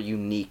more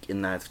unique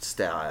in that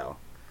style.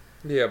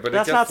 Yeah, but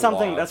that's it not gets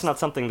something. lost. That's not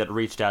something that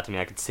reached out to me.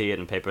 I could see it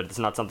in paper. It's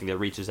not something that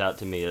reaches out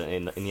to me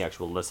in the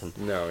actual listen.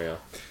 No, yeah.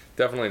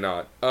 Definitely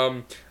not.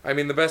 I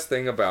mean, the best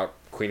thing about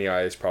Queenie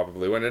Eye is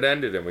probably when it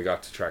ended and we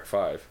got to track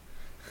 5.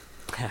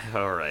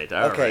 All right.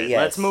 Okay, yes.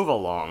 Let's move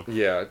along.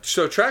 Yeah.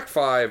 So track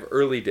 5,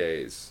 Early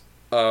Days,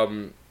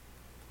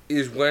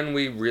 is when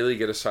we really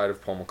get a side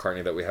of Paul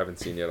McCartney that we haven't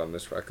seen yet on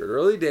this record.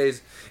 Early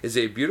Days is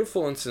a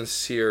beautiful and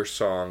sincere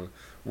song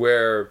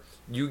where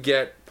you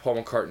get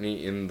Paul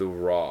McCartney in the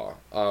raw.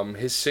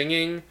 His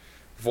singing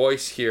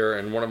voice here,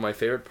 and one of my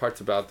favorite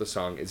parts about the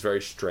song, is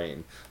very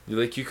strained.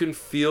 Like, you can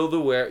feel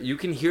you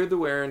can hear the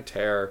wear and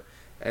tear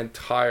and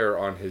tire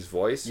on his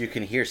voice. You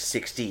can hear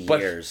 60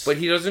 years. But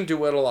he doesn't do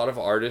what a lot of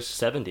artists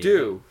 70.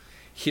 do.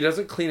 He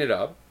doesn't clean it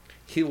up.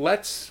 He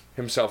lets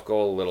himself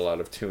go a little out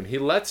of tune. He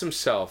lets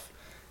himself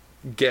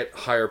get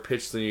higher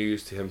pitch than you're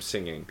used to him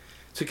singing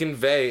to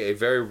convey a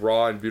very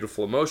raw and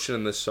beautiful emotion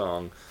in this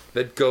song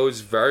that goes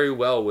very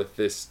well with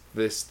this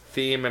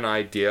theme and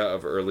idea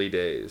of Early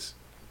Days.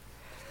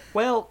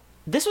 Well,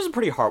 this was a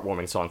pretty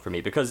heartwarming song for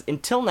me because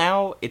until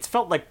now, it's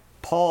felt like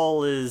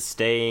Paul is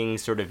staying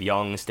sort of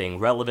young, staying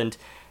relevant.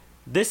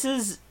 This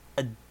is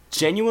a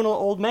genuine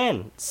old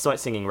man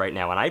singing right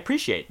now, and I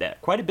appreciate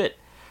that quite a bit.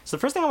 So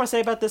the first thing I want to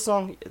say about this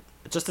song,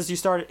 just as you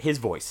started, his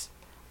voice.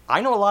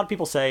 I know a lot of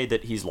people say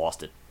that he's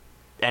lost it.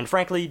 And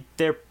frankly,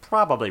 they're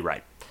probably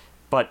right.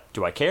 But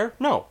do I care?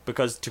 No,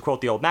 because to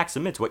quote the old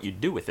maxim, it's what you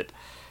do with it.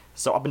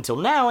 So up until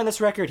now in this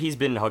record, he's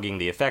been hugging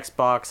the effects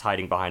box,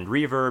 hiding behind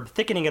reverb,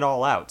 thickening it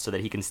all out so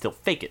that he can still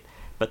fake it.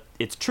 But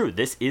it's true,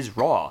 this is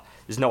raw.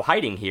 There's no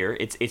hiding here.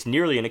 It's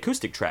nearly an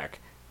acoustic track.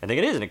 I think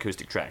it is an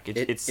acoustic track. It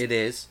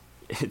is.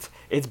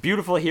 It's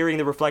beautiful hearing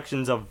the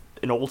reflections of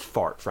an old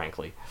fart,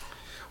 frankly.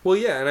 Well,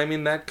 yeah, and I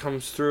mean, that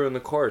comes through in the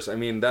chorus. I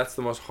mean, that's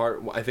the most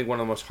I think one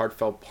of the most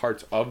heartfelt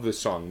parts of the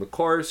song. The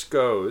chorus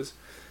goes,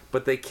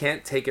 "But they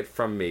can't take it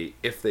from me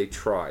if they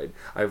tried.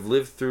 I've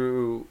lived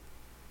through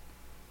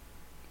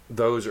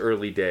those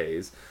early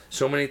days.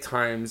 So many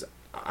times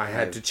I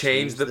had to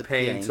change the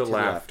pain to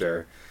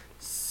laughter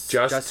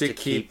just to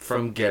keep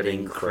from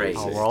getting crazy."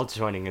 Oh, we're all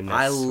joining in this.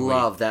 I Sweet.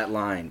 love that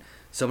line.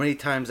 So many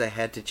times I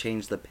had to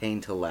change the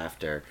pain to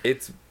laughter.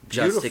 It's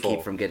just beautiful to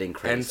keep from getting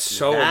crazy. and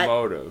so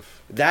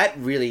emotive. That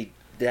really,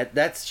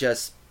 that's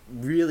just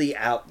really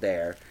out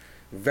there.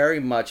 Very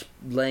much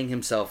laying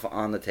himself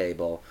on the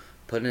table,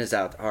 putting his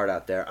heart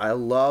out there. I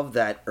love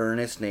that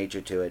earnest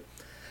nature to it.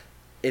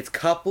 It's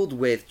coupled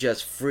with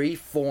just free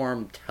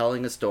form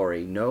telling a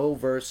story. No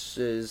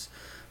verses,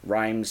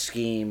 rhyme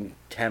scheme,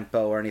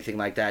 tempo, or anything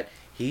like that.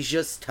 He's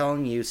just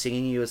telling you,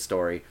 singing you a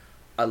story.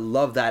 I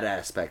love that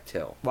aspect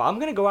too. Well, I'm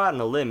going to go out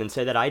on a limb and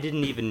say that I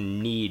didn't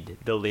even need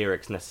the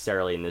lyrics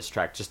necessarily in this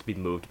track just to be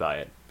moved by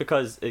it.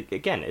 Because,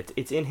 again,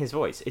 it's in his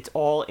voice. It's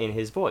all in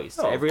his voice.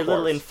 Oh, of Every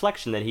little course.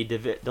 inflection that he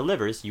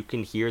delivers, you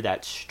can hear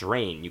that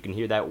strain. You can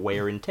hear that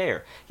wear and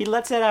tear. He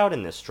lets it out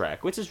in this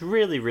track, which is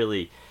really,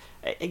 really...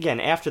 Again,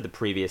 after the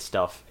previous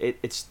stuff,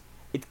 it's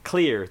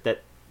clear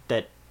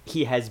that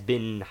he has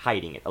been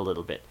hiding it a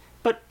little bit.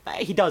 But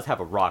he does have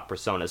a rock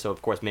persona, so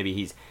of course maybe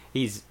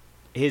he's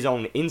his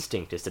own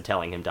instinct is to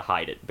telling him to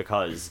hide it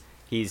because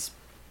he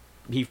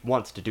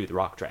wants to do the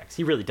rock tracks.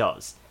 He really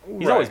does.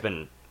 He's Right. always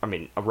been,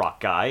 a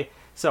rock guy.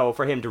 So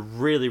for him to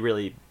really,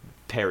 really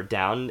pare it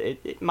down,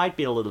 it might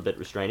be a little bit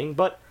restraining,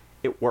 but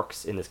it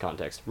works in this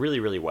context really,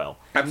 really well.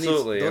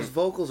 Absolutely. Those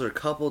vocals are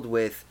coupled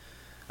with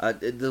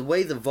The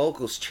way the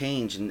vocals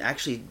change and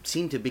actually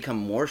seem to become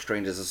more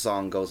strange as the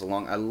song goes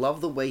along. I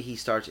love the way he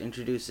starts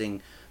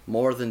introducing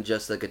more than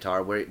just the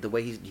guitar, where the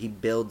way he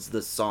builds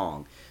the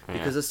song,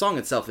 because the song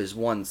itself is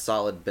one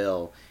solid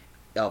bill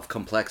of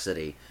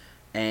complexity,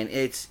 and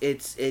it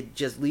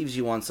just leaves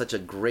you on such a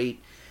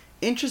great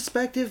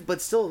introspective but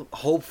still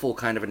hopeful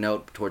kind of a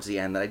note towards the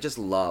end that I just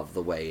love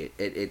the way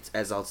it's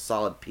as a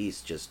solid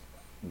piece just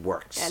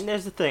works. And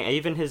there's the thing,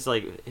 even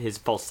his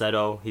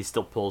falsetto, he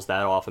still pulls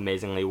that off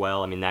amazingly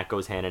well. I mean, that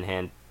goes hand in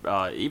hand.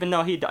 Even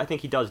though I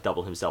think he does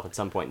double himself at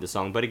some point in the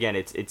song, but again,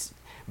 it's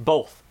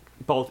both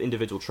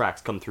individual tracks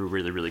come through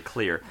really, really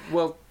clear.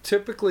 Well,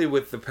 typically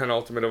with the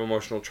penultimate of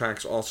emotional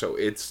tracks, also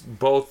it's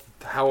both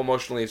how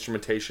emotional the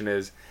instrumentation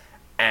is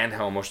and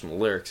how emotional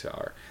the lyrics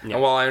are. Yeah.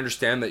 And while I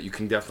understand that you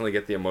can definitely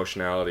get the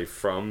emotionality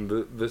from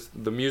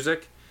the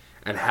music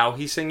and how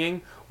he's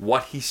singing,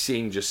 what he's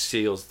singing just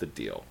seals the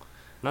deal.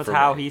 That's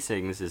how he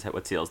sings is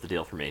what seals the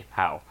deal for me.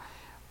 How.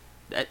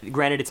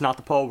 Granted, it's not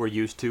the Paul we're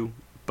used to,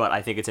 but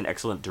I think it's an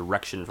excellent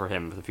direction for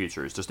him for the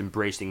future. It's just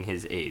embracing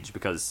his age,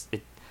 because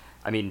it's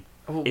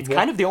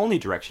kind of the only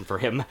direction for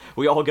him.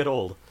 We all get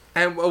old.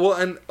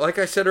 And like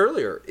I said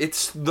earlier,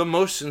 it's the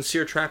most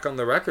sincere track on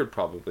the record,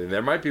 probably.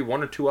 There might be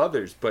one or two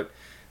others, but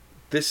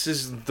this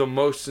is the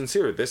most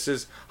sincere. This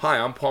is, hi,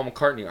 I'm Paul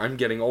McCartney. I'm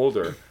getting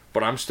older,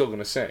 but I'm still going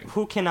to sing.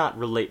 Who cannot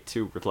relate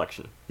to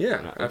Reflection?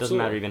 Yeah, It doesn't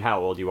matter even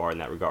how old you are in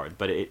that regard,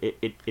 but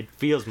it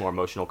feels more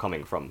emotional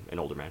coming from an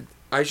older man.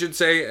 I should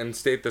say and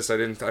state this,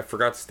 I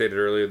forgot to state it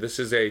earlier, this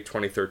is a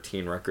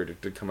 2013 record.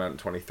 It did come out in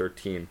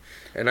 2013.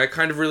 And I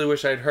kind of really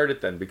wish I'd heard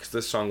it then, because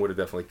this song would have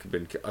definitely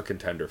been a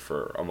contender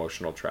for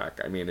emotional track.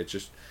 I mean,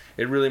 it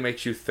really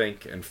makes you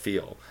think and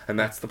feel. And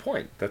that's the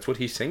point. That's what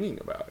he's singing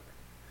about.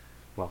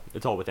 Well,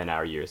 it's all within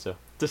our year, so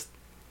just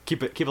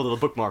keep a little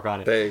bookmark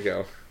on it. There you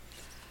go.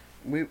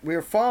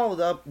 We're followed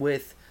up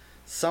with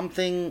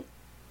something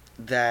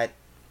that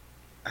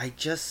I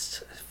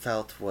just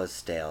felt was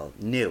stale.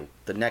 New.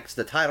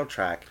 The title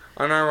track.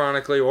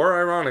 Unironically or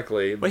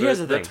ironically, but here's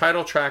the thing. The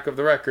title track of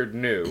the record,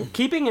 New.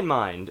 Keeping in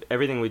mind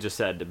everything we just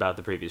said about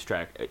the previous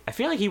track, I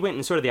feel like he went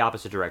in sort of the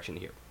opposite direction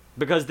here.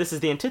 Because this is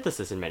the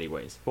antithesis in many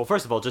ways. Well,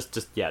 first of all,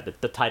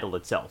 the title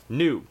itself.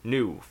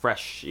 New,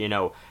 fresh,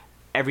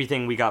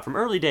 everything we got from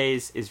early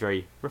days is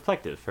very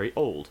reflective, very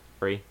old,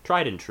 very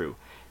tried and true.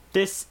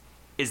 This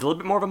is a little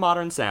bit more of a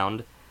modern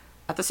sound.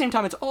 At the same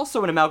time, it's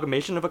also an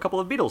amalgamation of a couple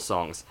of Beatles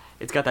songs.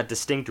 It's got that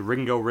distinct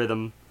Ringo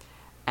rhythm,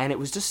 and it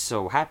was just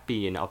so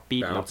happy and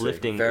upbeat and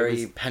uplifting.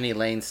 Very Penny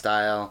Lane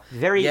style.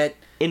 Very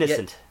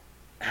innocent.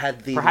 Yet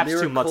had the perhaps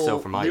too much so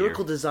for my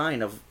lyrical ear.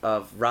 Design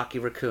of Rocky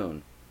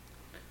Raccoon.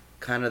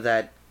 Kind of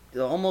that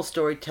almost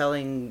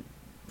storytelling,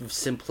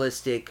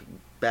 simplistic,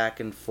 back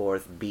and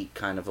forth beat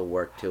kind of a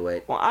work to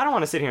it. Well, I don't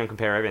want to sit here and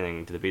compare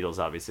everything to the Beatles,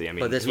 obviously. I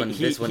mean, but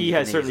he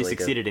has certainly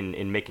succeeded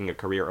in making a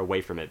career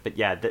away from it. But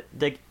yeah,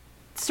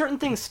 certain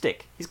things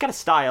stick. He's got a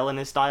style, and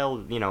his style,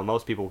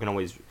 most people can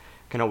always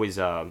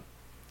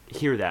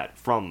hear that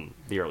from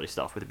the early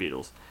stuff with the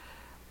Beatles.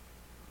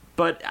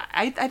 But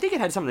I think it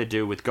had something to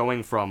do with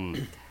going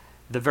from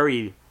the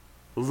very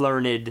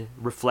learned,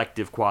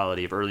 reflective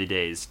quality of early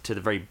days to the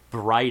very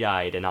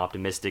bright-eyed and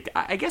optimistic.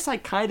 I guess I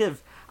kind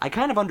of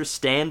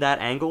understand that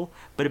angle,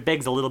 but it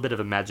begs a little bit of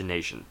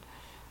imagination.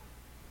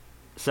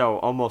 So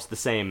almost the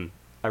same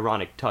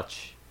ironic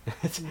touch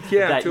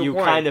that you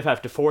kind of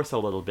have to force a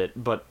little bit,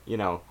 but,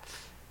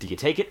 do you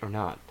take it or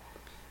not?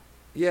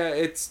 Yeah,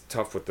 it's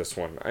tough with this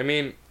one. I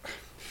mean,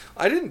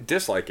 I didn't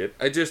dislike it.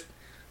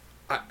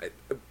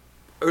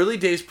 Early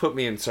days put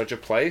me in such a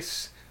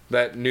place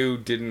that New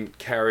didn't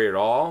carry at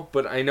all,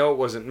 but I know it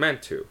wasn't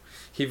meant to.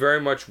 He very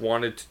much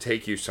wanted to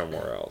take you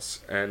somewhere else.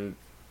 And,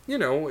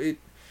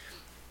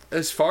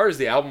 as far as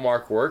the album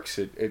arc works,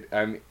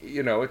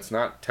 it's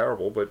not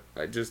terrible, but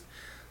I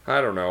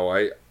don't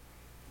know.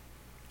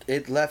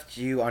 It left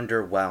you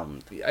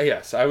underwhelmed.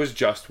 Yes, I was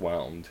just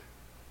whelmed.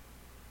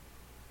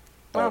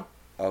 Well.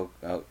 Oh,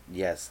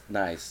 yes,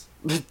 nice.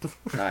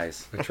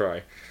 Nice. I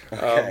try.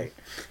 Okay.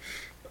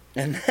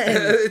 And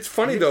then, it's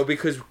funny, though,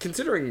 because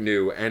considering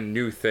New and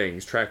New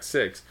Things, track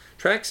 6,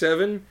 track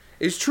 7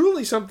 is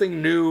truly something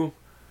new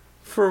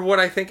for what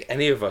I think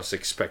any of us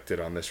expected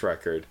on this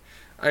record.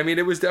 I mean,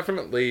 it was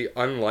definitely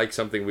unlike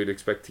something we'd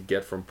expect to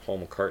get from Paul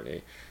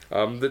McCartney.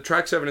 The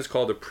track 7 is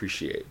called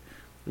Appreciate.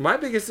 My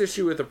biggest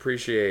issue with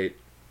Appreciate,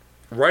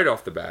 right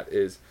off the bat,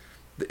 is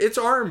it's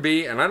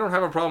R&B, and I don't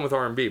have a problem with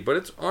R&B, but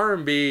it's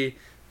R&B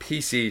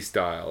PC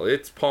style.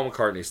 It's Paul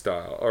McCartney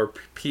style, or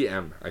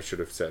PM, I should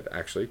have said,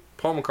 actually.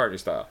 Paul McCartney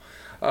style.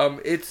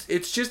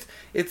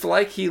 It's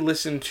like he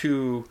listened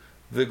to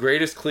the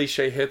greatest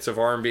cliche hits of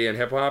R&B and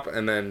hip-hop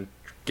and then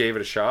gave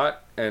it a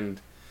shot, and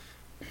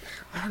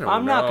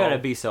I'm not going to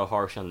be so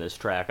harsh on this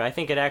track. I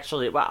think it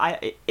actually,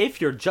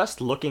 if you're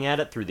just looking at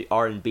it through the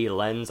R&B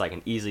lens, I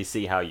can easily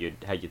see how you'd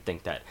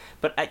think that.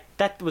 But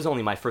that was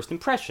only my first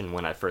impression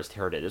when I first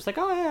heard it. It was like,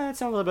 oh yeah, it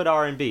sounds a little bit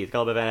R&B. It's got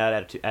a little bit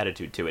of an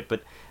attitude to it.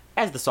 But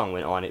as the song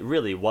went on, it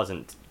really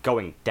wasn't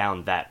going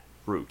down that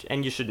route,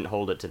 and you shouldn't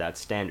hold it to that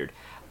standard.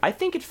 I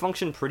think it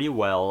functioned pretty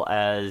well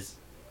as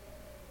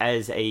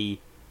as a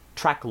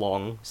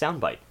track-long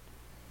soundbite.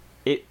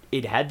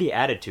 It had the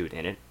attitude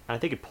in it, and I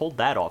think it pulled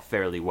that off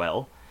fairly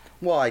well.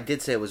 Well, I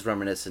did say it was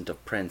reminiscent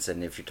of Prince,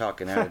 and if you're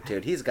talking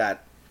attitude, he's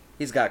got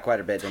quite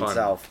a bit Ton.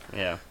 himself.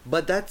 Yeah.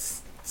 But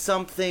that's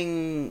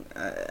something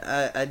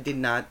I did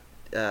not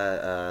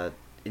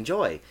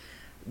enjoy.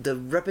 The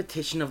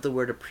repetition of the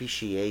word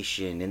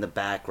appreciation in the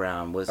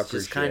background was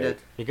just kind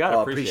of... You gotta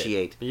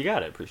appreciate. You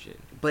gotta appreciate.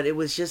 But it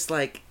was just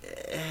like,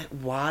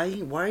 why?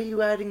 Why are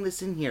you adding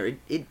this in here?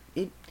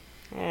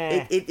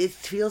 It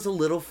feels a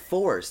little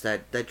forced,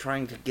 that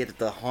trying to get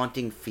the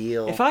haunting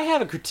feel. If I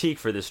have a critique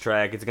for this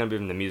track, it's going to be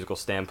from the musical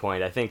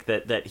standpoint. I think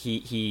that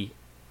he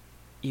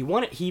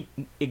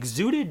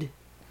exuded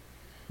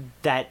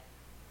that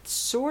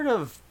sort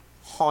of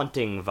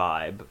haunting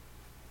vibe,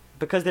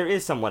 because there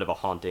is somewhat of a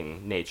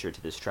haunting nature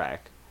to this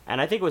track. And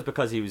I think it was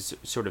because he was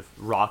sort of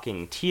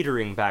rocking,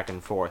 teetering back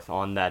and forth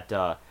on that,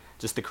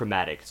 just the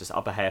chromatic, just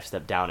up a half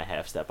step, down a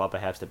half step, up a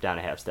half step, down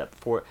a half step.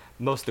 For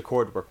most of the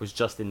chord work was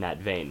just in that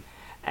vein.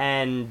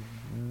 And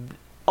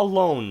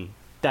alone,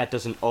 that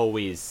doesn't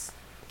always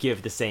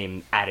give the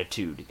same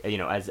attitude,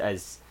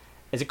 as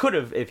it could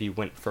have if he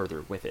went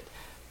further with it.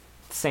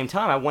 At the same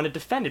time, I want to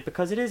defend it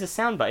because it is a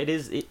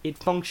soundbite. It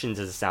functions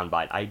as a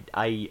soundbite.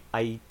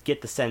 I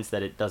get the sense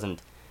that it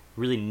doesn't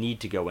really need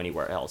to go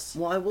anywhere else.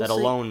 Well, I will that say,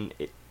 alone,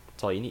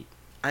 it's all you need.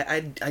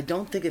 I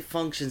don't think it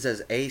functions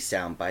as a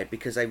soundbite,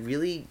 because I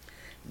really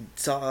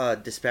saw a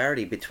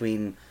disparity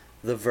between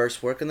the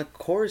verse work and the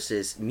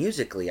choruses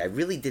musically. I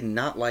really did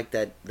not like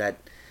that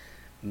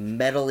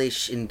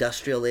metal-ish,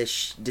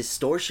 industrial-ish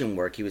distortion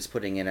work he was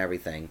putting in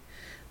everything.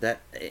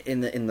 That in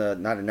the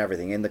not in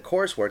everything, in the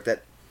chorus work,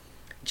 that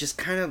just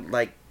kind of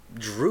like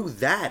drew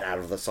that out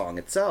of the song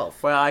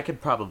itself. Well, I could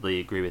probably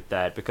agree with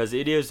that, because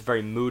it is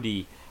very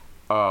moody,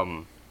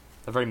 a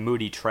very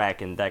moody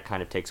track, and that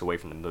kind of takes away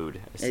from the mood.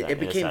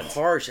 It became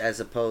harsh as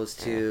opposed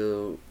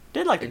to...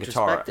 Did like the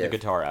guitar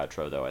introspective.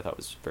 outro though. I thought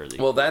was fairly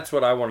Well, that's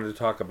what I wanted to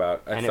talk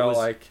about. I and felt it was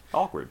like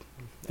awkward,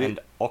 and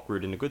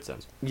awkward in a good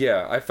sense.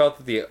 yeah, I felt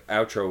that the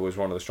outro was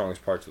one of the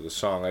strongest parts of the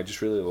song. I just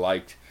really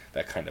liked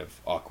that kind of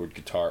awkward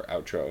guitar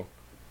outro.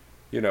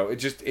 It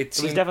It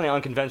seemed, was definitely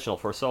unconventional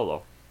for a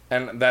solo.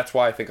 and that's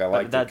why I think I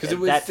liked it, because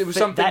it was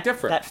something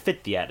different. That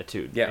fit the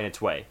attitude in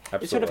its way.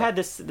 Absolutely. It sort of had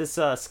this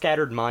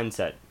scattered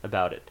mindset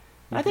about it.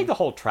 I think the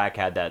whole track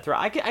had that.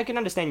 I can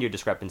understand your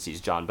discrepancies,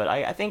 John, but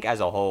I think as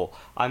a whole,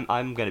 I'm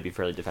going to be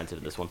fairly defensive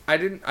of this one. I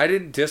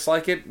didn't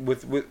dislike it.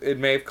 With it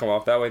may have come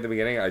off that way at the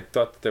beginning. I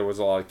thought that there was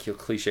a lot of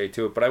cliche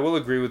to it, but I will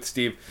agree with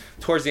Steve.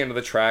 Towards the end of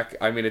the track,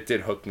 I mean, it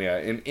did hook me.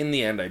 In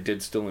the end, I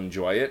did still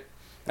enjoy it,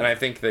 and I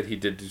think that he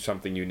did do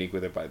something unique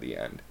with it by the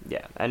end.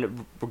 Yeah,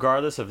 and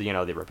regardless of the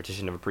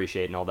repetition of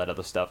appreciate and all that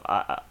other stuff,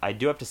 I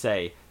do have to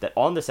say that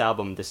on this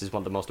album, this is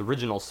one of the most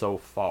original so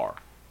far.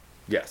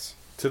 Yes.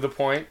 To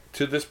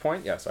this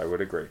point, yes, I would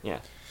agree. Yeah.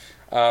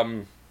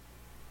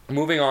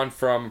 Moving on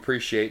from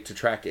Appreciate to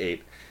track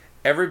 8,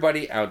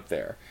 Everybody Out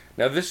There.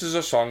 Now, this is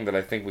a song that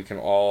I think we can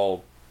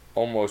all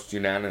almost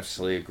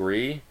unanimously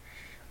agree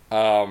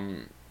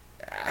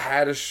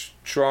had a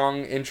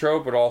strong intro,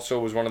 but also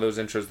was one of those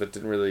intros that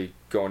didn't really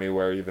go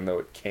anywhere, even though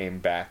it came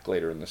back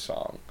later in the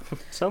song.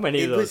 So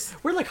many of those.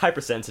 We're like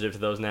hypersensitive to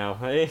those now.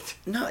 Right?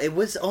 No, it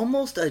was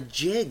almost a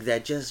jig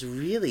that just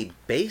really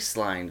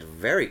baselined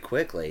very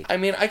quickly. I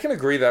mean, I can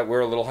agree that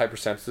we're a little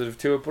hypersensitive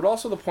to it, but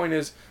also the point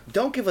is,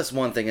 don't give us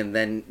one thing and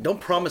then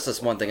don't promise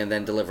us one thing and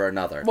then deliver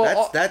another.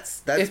 Well,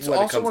 that's it's what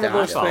also it comes one of down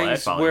those to.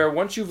 things where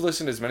once you've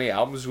listened to as many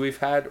albums as we've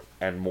had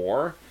and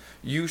more,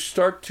 you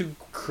start to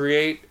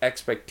create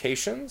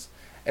expectations.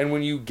 And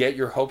when you get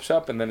your hopes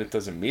up and then it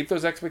doesn't meet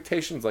those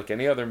expectations like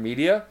any other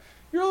media,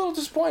 you're a little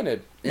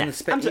disappointed. I'm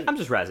just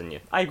razzing you.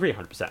 I agree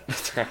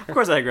 100%. Of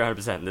course I agree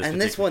 100% in this And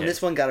this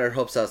one got our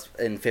hopes up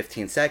in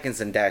 15 seconds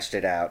and dashed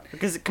it out.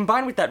 Because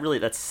combined with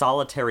that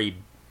solitary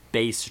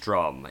bass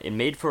drum, it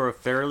made for a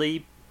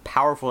fairly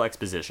powerful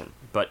exposition.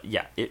 But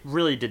yeah, it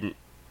really didn't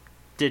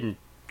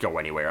go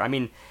anywhere. I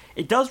mean,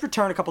 it does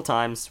return a couple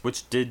times,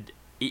 which did,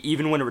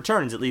 even when it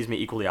returns, it leaves me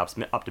equally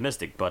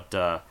optimistic. But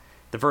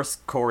the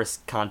verse-chorus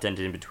content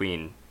in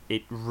between,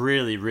 it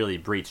really, really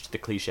breached the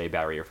cliche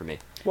barrier for me.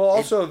 Well,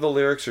 also, the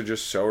lyrics are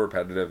just so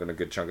repetitive in a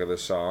good chunk of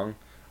this song.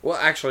 Well,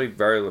 actually,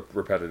 very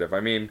repetitive. I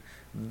mean,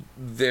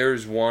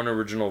 there's one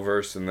original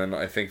verse, and then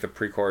I think the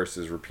pre-chorus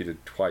is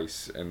repeated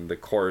twice, and the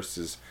chorus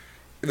is,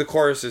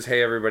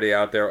 hey, everybody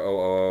out there,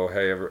 oh,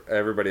 hey,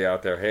 everybody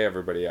out there, hey,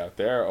 everybody out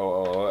there,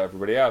 oh,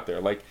 everybody out there.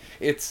 Like,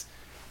 it's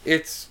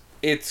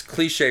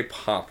cliche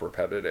pop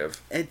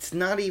repetitive. It's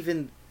not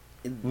even...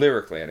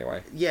 lyrically,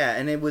 anyway. Yeah,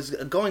 and it was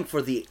going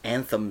for the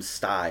anthem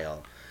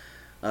style,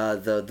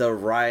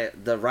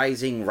 the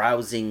rising,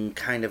 rousing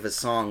kind of a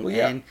song. Well,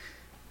 yeah. And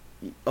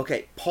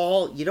okay,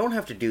 Paul, you don't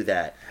have to do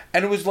that.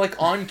 And it was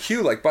like on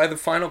cue. Like by the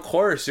final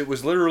chorus, it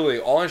was literally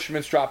all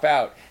instruments drop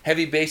out,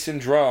 heavy bass and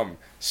drum,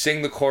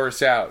 sing the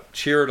chorus out,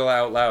 cheer it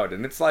out loud.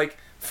 And it's like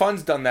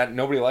Fun's done that.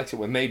 Nobody likes it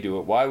when they do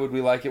it. Why would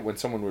we like it when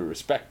someone we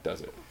respect does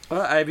it?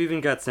 Well, I've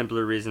even got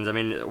simpler reasons. I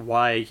mean,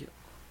 why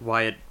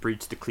it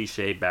breached the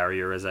cliche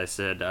barrier, as I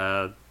said.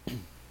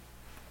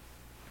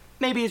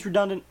 maybe it's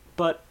redundant,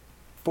 but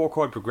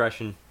 4-chord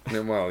progression,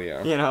 Well,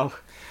 yeah. you know,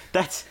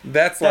 that's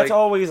That's like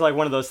always like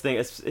one of those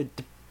things.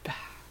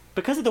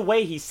 Because of the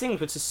way he sings,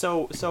 which is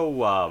so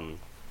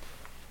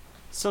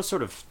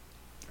sort of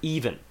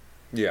even.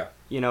 yeah.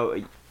 You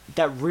know,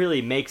 that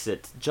really makes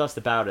it just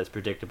about as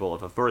predictable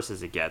of a verse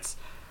as it gets.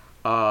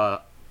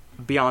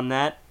 Beyond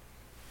that,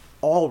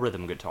 all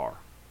rhythm guitar,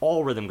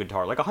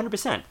 like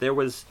 100%. There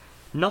was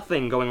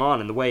nothing going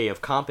on in the way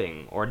of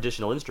comping or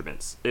additional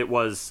instruments. It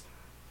was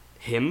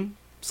him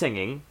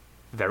singing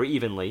very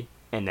evenly,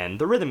 and then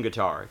the rhythm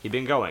guitar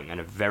keeping going, and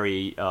a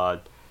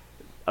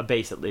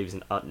bass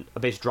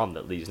drum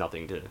that leaves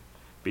nothing to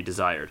be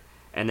desired.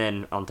 And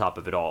then on top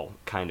of it all,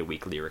 kind of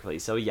weak lyrically.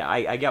 So yeah,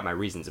 I got my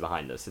reasons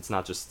behind this. It's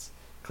not just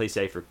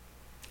cliche for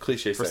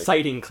sake.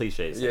 citing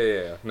cliches.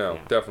 Yeah. No, Yeah.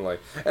 definitely.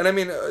 And I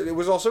mean, it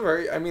was also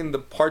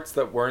the parts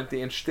that weren't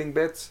the interesting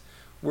bits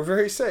were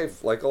very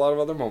safe, like a lot of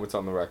other moments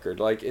on the record.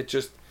 Like, it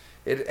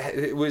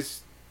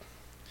was...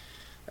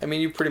 I mean,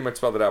 you pretty much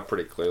spelled it out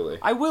pretty clearly.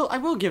 I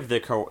will give the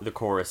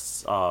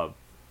chorus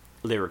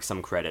lyrics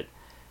some credit.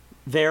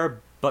 There,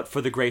 but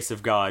for the grace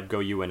of God, go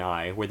you and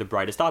I. We're the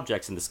brightest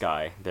objects in the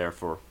sky.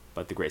 Therefore,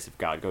 but the grace of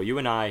God, go you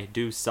and I.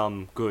 Do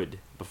some good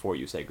before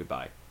you say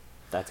goodbye.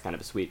 That's kind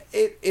of a sweet.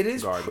 It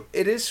is Garb.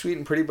 it is sweet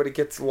and pretty, but it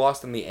gets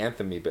lost in the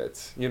anthem-y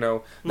bits. You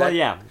know. Well,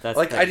 yeah, that's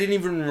like the- I didn't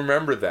even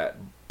remember that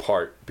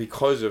part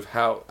because of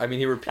how. I mean,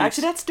 he repeats.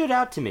 Actually, that stood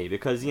out to me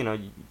because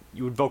you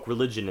invoke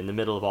religion in the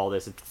middle of all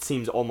this. It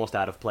seems almost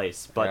out of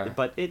place, but Yeah.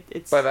 but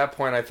it's By that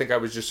point, I think I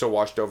was just so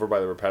washed over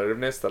by the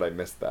repetitiveness that I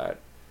missed that,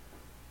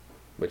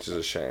 which is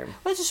a shame.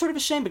 Well, it's just sort of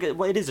a shame because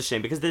it is a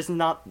shame because it's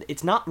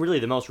not really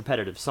the most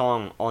repetitive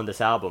song on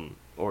this album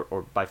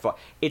or by far.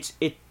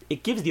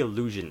 It gives the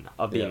illusion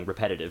of being Yeah.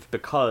 repetitive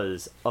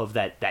because of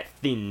that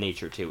thin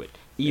nature to it.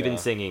 Even Yeah.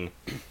 singing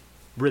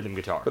rhythm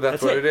guitar. But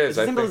that's what it is. It's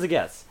as I simple think- as it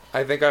gets.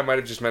 I think I might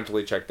have just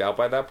mentally checked out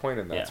by that point,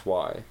 and that's Yeah.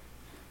 why.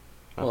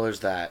 Well,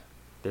 there's that.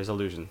 There's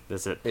illusion.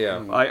 That's it.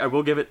 Yeah. I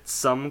will give it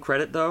some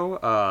credit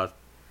though.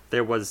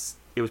 It was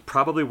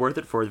probably worth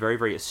it for a very,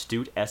 very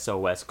astute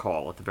SOS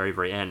call at the very,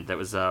 very end that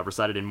was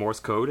recited in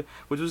Morse code,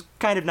 which was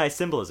kind of nice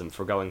symbolism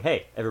for going,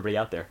 hey, everybody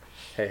out there.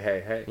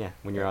 Hey. Yeah,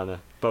 when you're on a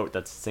boat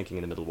that's sinking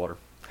in the middle of water.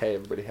 Hey,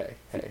 everybody,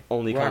 hey.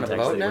 Only We're on a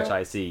context boat in now? which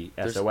I see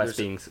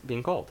SOS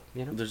being called.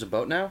 You know? There's a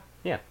boat now?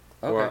 Yeah.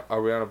 Okay. Or,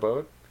 are we on a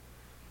boat?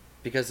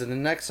 Because in the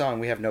next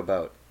song, we have no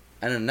boat.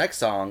 And in the next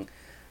song,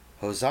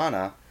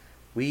 Hosanna,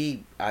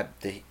 the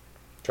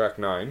Track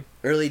 9.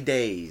 early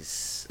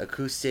days,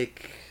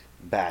 acoustic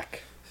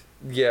back.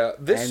 Yeah,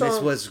 this song...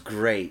 This was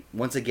great.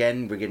 Once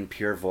again, we're getting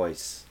pure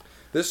voice.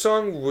 This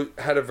song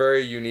had a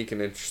very unique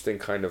and interesting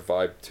kind of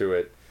vibe to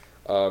it.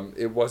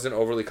 It wasn't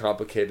overly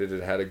complicated.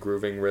 It had a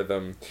grooving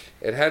rhythm.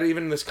 It had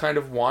even this kind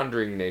of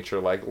wandering nature,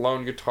 like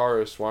lone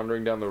guitarist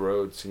wandering down the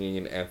road singing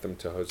an anthem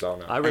to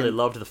Hosanna. I really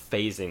loved the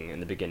phasing in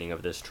the beginning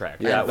of this track.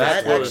 Yeah,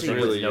 that was actually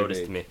really was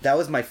noticed unique. to me. That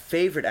was my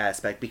favorite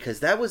aspect because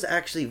that was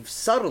actually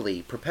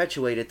subtly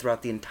perpetuated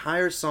throughout the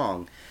entire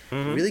song.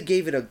 Mm-hmm. It really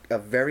gave it a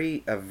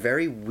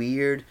very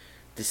weird,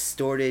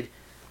 distorted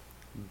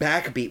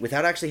backbeat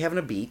without actually having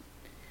a beat,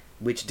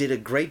 which did a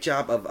great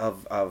job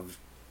of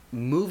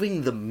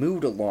moving the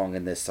mood along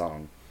in this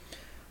song.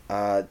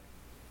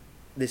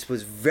 This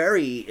was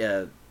very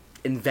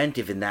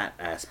inventive in that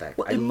aspect.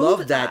 Well, I it love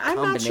moved- that I'm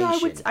combination. not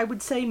sure I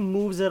would say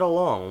moves it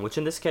along, which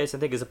in this case I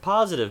think is a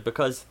positive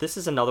because this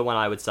is another one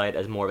I would cite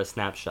as more of a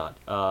snapshot.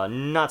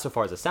 Not so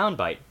far as a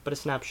soundbite, but a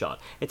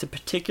snapshot. It's a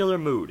particular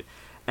mood.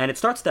 And it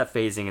starts that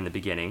phasing in the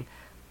beginning,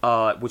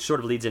 which sort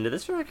of leads into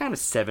this very kind of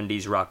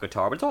 70s rock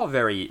guitar, but it's all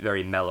very,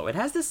 very mellow. It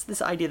has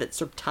this idea that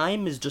sort of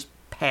time is just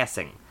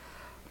passing.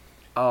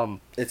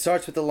 It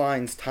starts with the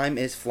lines, "Time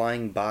is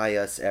flying by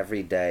us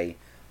every day.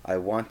 I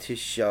want to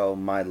show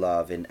my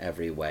love in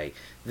every way."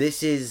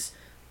 This is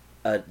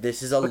a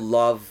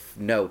love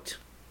note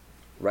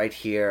right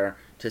here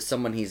to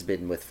someone he's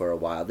been with for a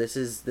while. This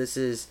is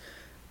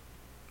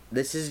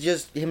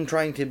just him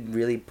trying to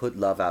really put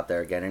love out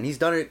there again, and he's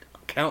done it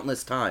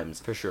countless times.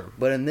 For sure.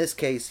 But in this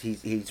case,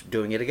 he's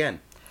doing it again.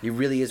 He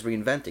really is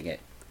reinventing it.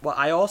 Well,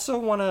 I also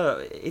want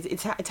to...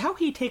 It's how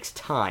he takes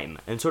time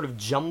and sort of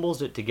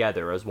jumbles it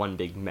together as one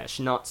big mesh,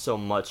 not so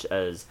much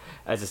as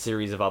a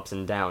series of ups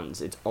and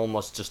downs. It's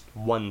almost just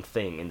one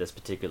thing in this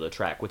particular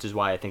track, which is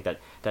why I think that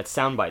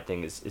soundbite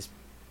thing is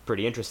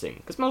pretty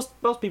interesting. Because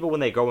most people, when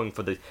they're going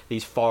for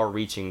these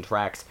far-reaching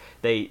tracks,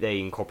 they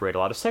incorporate a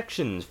lot of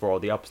sections for all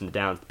the ups and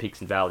downs, the peaks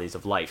and valleys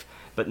of life.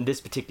 But in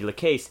this particular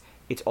case,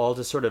 it's all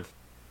just sort of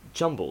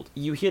jumbled.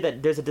 You hear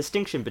that there's a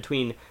distinction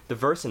between the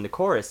verse and the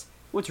chorus,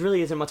 which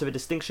really isn't much of a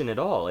distinction at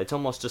all. It's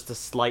almost just a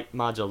slight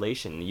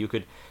modulation. You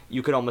could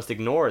almost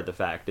ignore the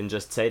fact and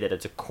just say that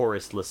it's a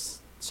chorusless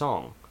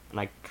song. And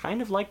I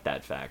kind of like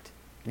that fact.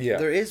 Yeah.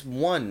 There is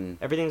one...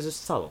 Everything's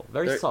just subtle,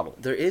 very subtle.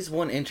 There is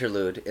one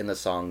interlude in the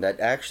song that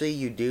actually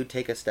you do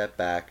take a step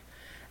back,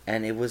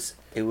 and it was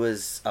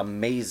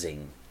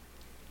amazing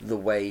the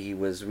way he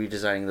was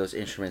redesigning those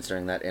instruments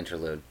during that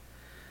interlude.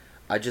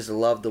 I just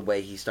loved the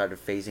way he started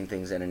phasing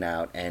things in and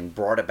out and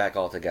brought it back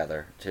all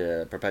together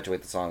to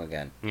perpetuate the song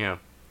again. Yeah.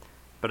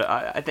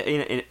 But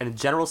in a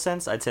general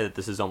sense, I'd say that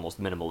this is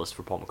almost minimalist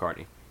for Paul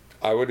McCartney.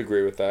 I would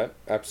agree with that.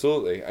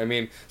 Absolutely. I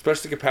mean,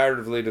 especially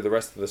comparatively to the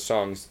rest of the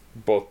songs,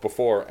 both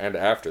before and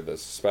after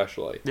this,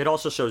 especially. It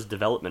also shows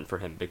development for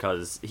him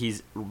because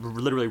he's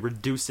literally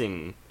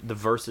reducing the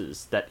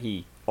verses that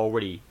he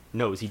already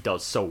knows he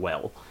does so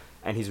well,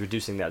 and he's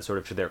reducing that sort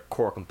of to their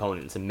core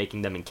components and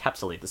making them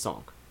encapsulate the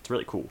song. It's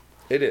really cool.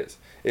 It is.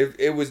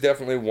 It was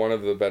definitely one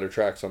of the better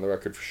tracks on the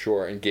record for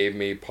sure, and gave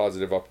me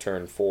positive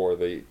upturn for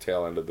the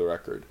tail end of the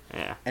record.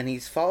 Yeah. And he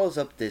follows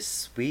up this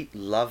sweet,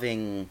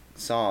 loving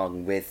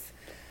song with...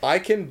 I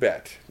Can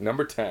Bet,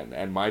 number 10,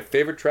 and my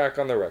favorite track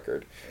on the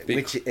record.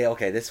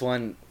 This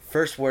one,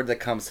 first word that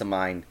comes to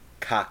mind,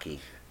 cocky.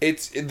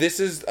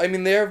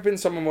 There have been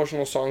some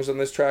emotional songs on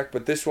this track,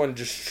 but this one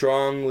just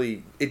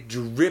strongly, it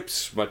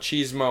drips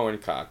machismo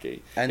and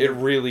cocky. And it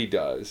really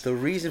does. The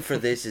reason for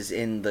this is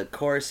in the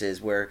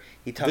choruses where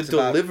he talks the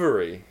about...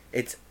 delivery.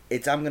 It's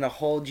I'm going to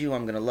hold you,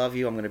 I'm going to love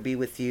you, I'm going to be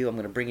with you, I'm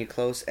going to bring you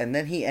close. And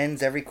then he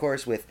ends every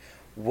chorus with,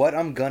 what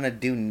I'm going to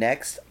do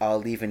next, I'll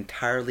leave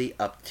entirely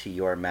up to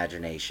your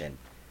imagination.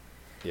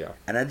 Yeah.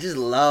 And I just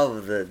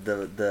love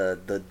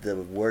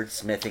the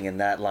wordsmithing in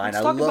that line.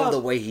 I love the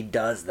way he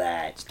does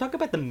that. Let's talk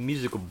about the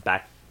musical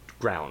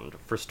background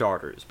for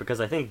starters, because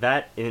I think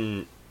that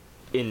in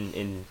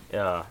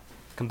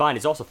combined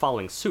is also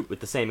following suit with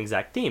the same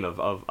exact theme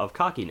of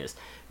cockiness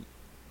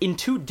in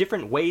two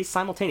different ways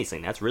simultaneously,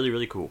 and that's really,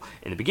 really cool.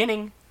 In the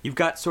beginning, you've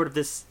got sort of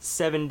this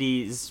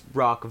 70s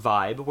rock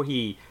vibe where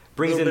he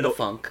brings in the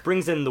funk,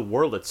 brings in the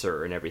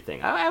Wurlitzer and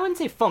everything. I wouldn't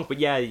say funk, but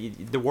yeah,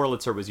 the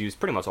Wurlitzer was used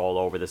pretty much all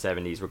over the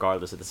 70s,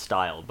 regardless of the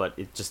style. But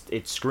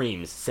it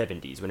screams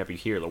 70s whenever you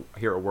hear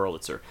a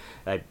Wurlitzer.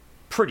 I'm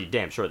pretty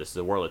damn sure this is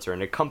a Wurlitzer,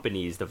 and it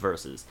accompanies the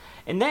verses.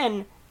 And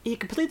then he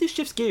completely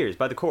shifts gears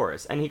by the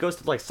chorus, and he goes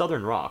to like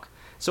Southern rock.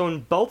 So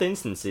in both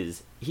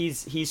instances,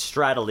 he's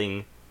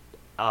straddling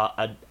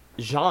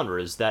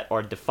genres that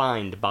are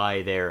defined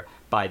by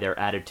their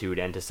attitude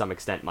and to some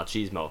extent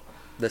machismo.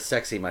 The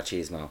sexy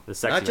machismo.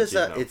 Not just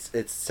machismo.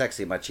 It's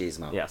sexy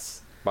machismo.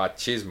 Yes.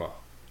 Machismo.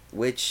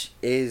 Which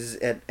is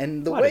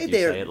and the Why way did you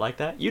they're say it like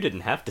that? You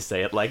didn't have to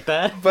say it like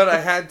that. But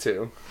I had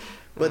to.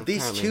 But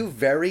these two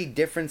very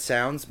different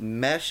sounds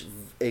mesh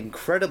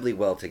incredibly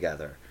well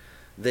together.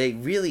 They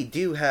really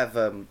do have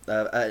an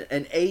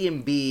A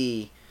and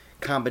B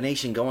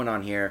combination going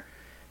on here.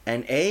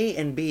 And A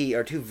and B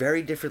are two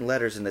very different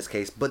letters in this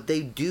case, but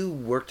they do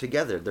work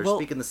together. They're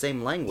speaking the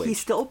same language. He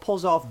still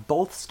pulls off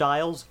both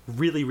styles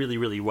really, really,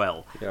 really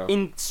well. Yeah.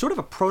 In sort of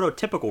a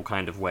prototypical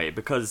kind of way,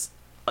 because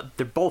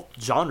they're both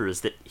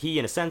genres that he,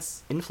 in a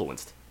sense,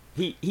 influenced.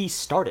 He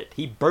started.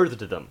 He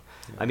birthed them.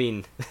 Yeah. I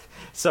mean,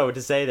 so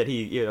to say that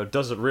he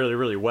does it really,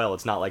 really well,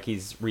 it's not like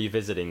he's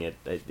revisiting it.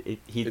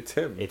 It's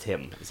him. It's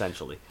him,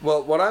 essentially.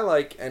 Well, what I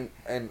like, and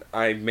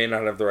I may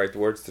not have the right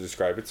words to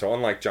describe it, so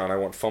unlike John, I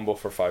won't fumble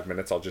for 5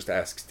 minutes, I'll just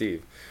ask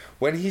Steve.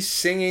 When he's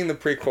singing the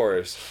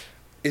pre-chorus,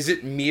 is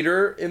it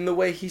meter in the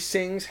way he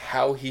sings,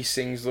 how he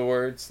sings the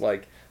words,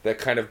 like that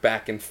kind of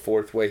back and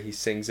forth way he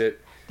sings it?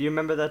 Do you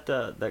remember that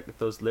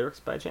those lyrics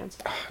by chance?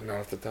 Not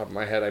off the top of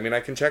my head. I mean, I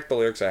can check the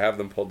lyrics, I have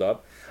them pulled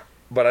up.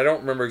 But I don't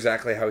remember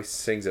exactly how he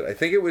sings it. I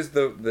think it was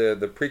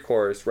the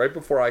pre-chorus, right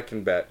before I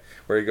Can Bet,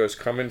 where he goes,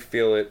 come and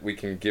feel it, we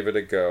can give it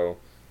a go.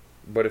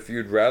 But if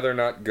you'd rather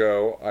not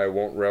go, I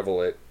won't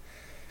revel it.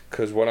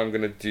 Because what I'm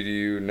going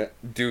to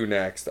do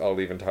next, I'll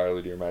leave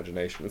entirely to your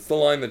imagination. It's the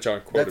line that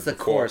John quoted That's the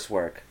before. chorus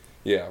work.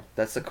 Yeah.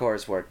 That's the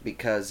chorus work,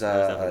 because...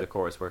 That's definitely the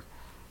chorus work.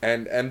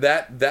 And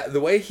that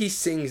the way he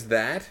sings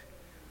that,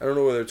 I don't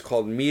know whether it's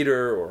called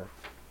meter or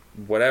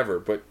whatever,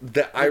 but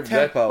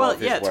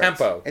tempo.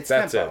 Tempo. It's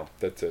That's tempo.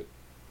 That's it.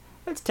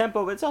 It's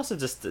tempo, but it's also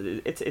just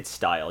it's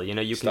style. You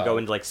can Style. go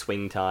into like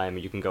swing time, or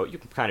you can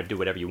kind of do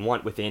whatever you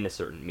want within a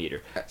certain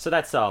meter. So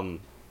that's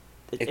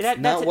It's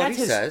not what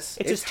he says.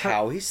 It's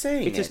how he's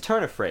saying it. It's his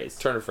turn of phrase.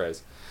 Turn of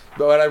phrase.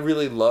 But what I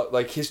really love,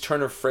 like his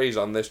turn of phrase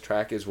on this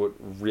track, is what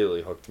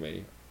really hooked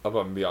me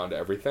above and beyond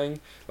everything.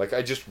 Like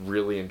I just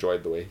really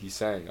enjoyed the way he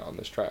sang on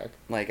this track.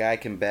 Like I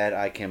can bet,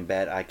 I can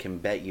bet, I can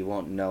bet you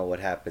won't know what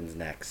happens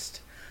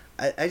next.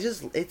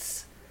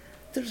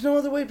 There's no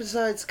other way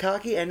besides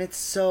cocky, and it's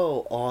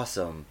so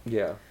awesome.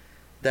 Yeah.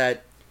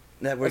 That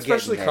we're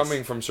especially getting this.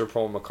 coming from Sir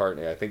Paul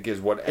McCartney, I think is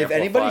what amplifies If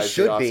anybody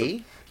should the awesome.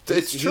 be,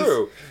 It's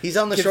true. He's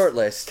on the short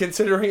list.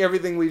 Considering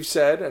everything we've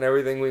said and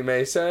everything we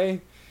may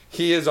say,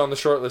 he is on the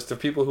short list of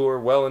people who are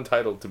well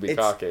entitled to be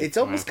cocky. It's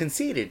almost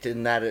conceited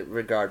in that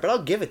regard, but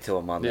I'll give it to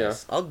him on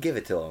this. I'll give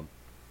it to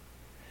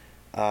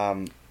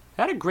him.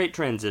 Had a great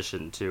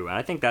transition too, and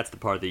I think that's the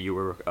part that you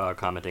were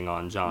commenting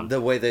on, John.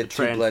 The way the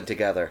two blend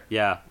together.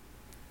 Yeah.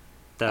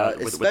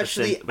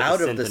 Especially out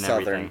of the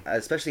southern, everything.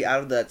 especially out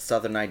of that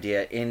southern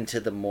idea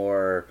into the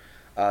more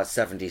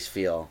 70s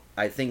feel.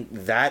 I think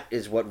that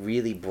is what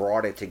really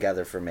brought it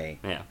together for me.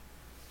 Yeah.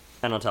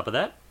 And on top of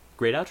that,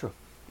 great outro.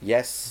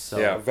 Yes.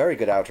 Very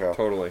good outro.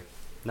 Totally.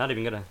 Not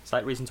even gonna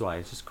cite reasons why.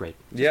 It's just great.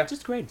 Yeah. It's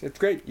just great. It's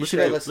great. You should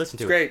go listen to it.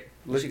 It's great.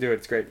 Listen to it.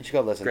 It's great. You should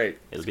go listen. Great.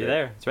 It'll be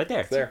there. It's right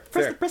there. It's there.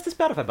 Press the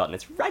Spotify button.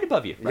 It's right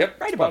above you.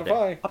 Yep. Right above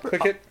Spotify. there.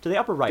 Click it. To the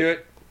upper right. Do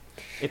it.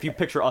 If you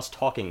picture us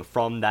talking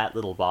from that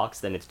little box,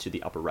 then it's to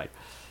the upper right.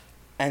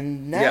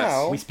 And now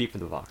Yes. We speak from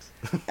the box.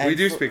 and We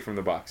do for- speak from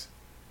the box.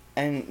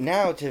 And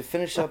now to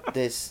finish up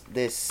this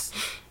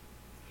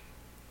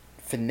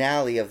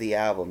finale of the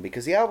album,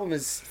 because the album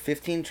is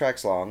 15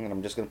 tracks long, and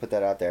I'm just going to put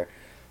that out there,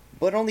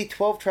 but only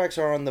 12 tracks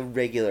are on the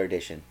regular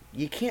edition.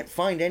 You can't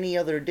find any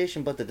other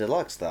edition but the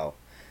deluxe, though.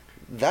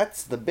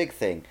 That's the big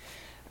thing.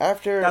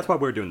 After That's why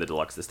we're doing the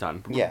deluxe this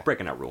time. We're Yeah.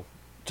 breaking our rule.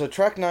 so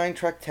track 9,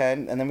 track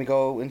 10, and then we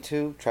go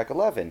into track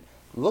 11.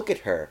 Look at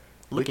Her,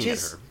 Looking which at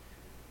is her.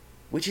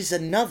 which is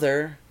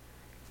another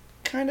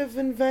kind of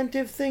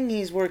inventive thing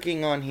he's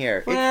working on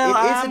here. Well,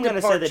 it is I'm a going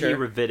to say that he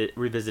departure.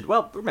 revisit.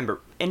 Well, remember,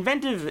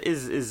 inventive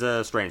is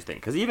a strange thing,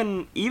 because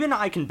even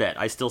I can bet,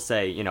 I still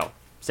say,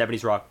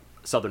 70s rock,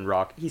 southern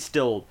rock, he's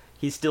still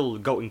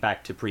going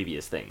back to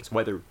previous things,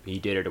 whether he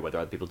did it or whether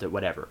other people did,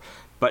 whatever.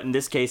 But in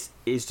this case,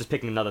 he's just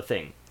picking another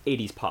thing,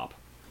 80s pop.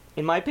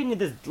 In my opinion,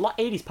 this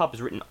 80s pop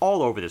is written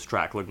all over this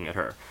track, Looking at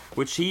Her,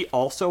 which he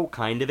also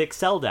kind of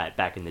excelled at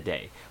back in the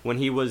day when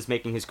he was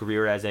making his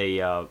career as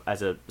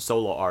a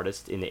solo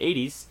artist in the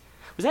 80s.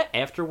 Was that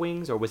after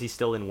Wings, or was he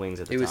still in Wings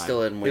at the He time? was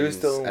still in He Wings was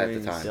still in at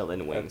Wings. the time. Still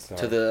in Wings.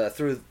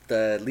 Through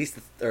at least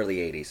the early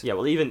 80s. Yeah,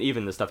 well,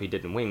 even the stuff he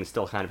did in Wings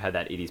still kind of had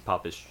that 80s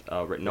popish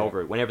written Yeah.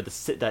 over it. Whenever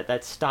that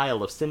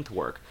style of synth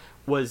work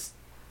was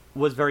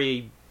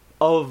very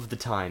of the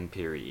time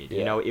period.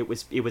 Yeah. It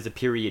was a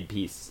period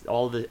piece.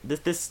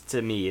 This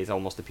to me is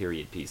almost a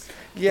period piece.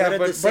 Yeah, But at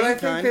but the same I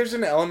think time- there's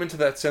an element to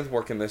that synth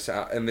work in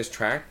this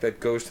track that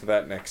goes to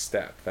that next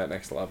step, that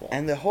next level.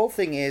 And the whole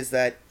thing is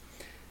that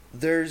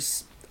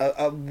there's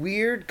a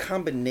weird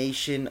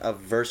combination of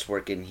verse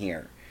work in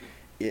here.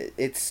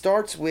 It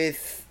starts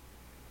with,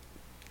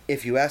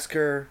 if you ask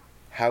her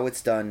how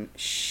it's done,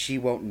 she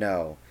won't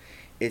know.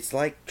 It's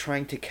like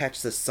trying to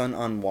catch the sun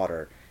on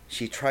water.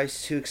 She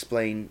tries to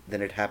explain,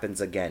 then it happens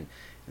again.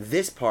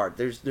 This part,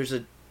 there's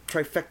a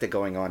trifecta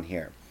going on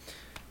here.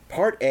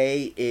 Part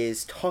A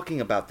is talking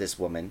about this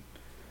woman.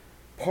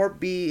 Part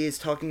B is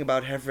talking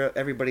about how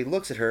everybody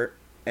looks at her,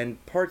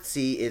 and part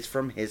C is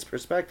from his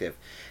perspective.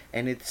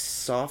 And it's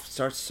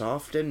starts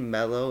soft and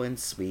mellow and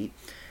sweet,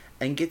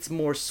 and gets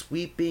more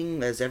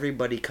sweeping as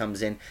everybody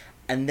comes in,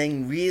 and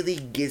then really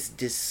gets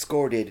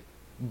discorded.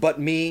 But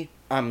me,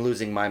 I'm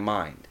losing my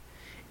mind.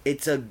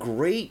 It's a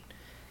great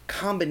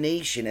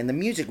combination, and the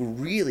music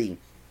really,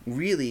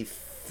 really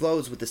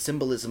flows with the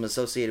symbolism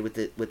associated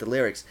with the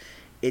lyrics.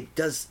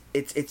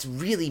 It's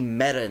really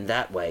meta in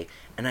that way,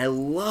 and I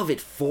love it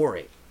for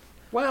it.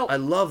 Well, I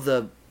love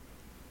the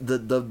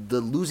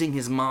losing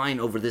his mind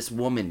over this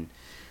woman,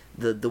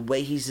 the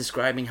way he's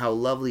describing how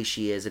lovely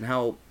she is and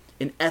how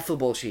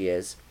ineffable she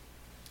is,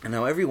 and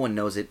how everyone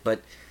knows it,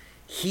 but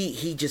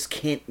he just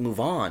can't move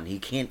on. He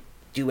can't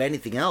do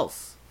anything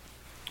else.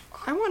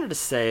 I wanted to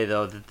say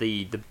though that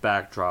the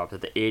backdrop that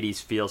the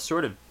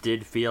 80s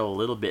did feel a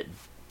little bit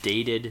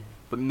dated,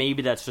 but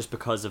maybe that's just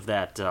because of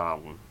that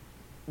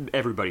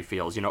everybody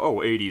feels,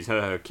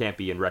 80s can't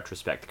be in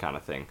retrospect kind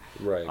of thing.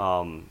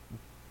 Right.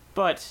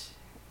 But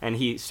and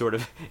he sort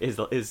of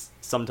is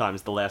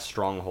sometimes the last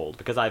stronghold,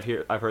 because I've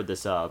heard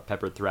this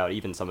peppered throughout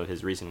even some of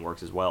his recent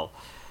works as well.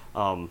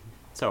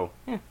 So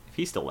if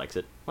he still likes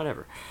it,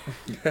 whatever.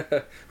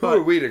 Who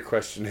are we to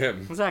question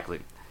him?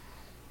 Exactly.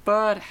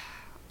 But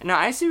now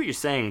I see what you're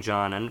saying,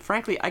 John, and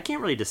frankly, I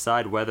can't really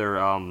decide whether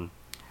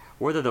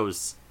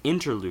those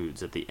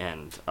interludes at the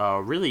end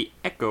really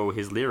echo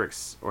his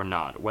lyrics or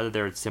not, whether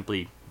they're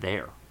simply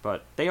there.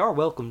 But they are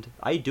welcomed.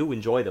 I do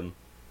enjoy them.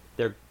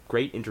 They're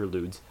great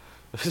interludes.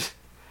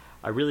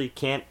 I really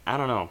can't. I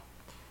don't know.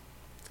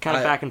 It's kind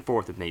of back and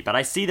forth with me, but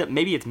I see that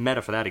maybe it's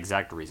meta for that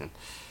exact reason.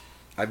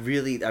 I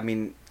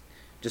mean,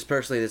 just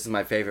personally, this is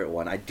my favorite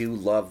one. I do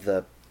love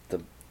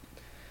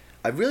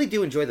I really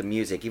do enjoy the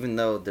music, even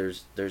though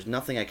there's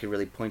nothing I could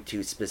really point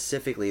to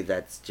specifically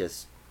that's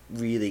just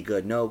really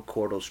good. No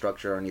chordal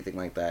structure or anything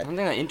like I that. don't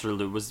think that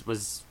interlude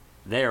was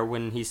there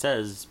when he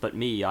says, "But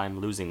me, I'm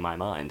losing my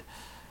mind."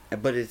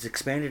 But it's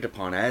expanded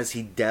upon as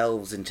he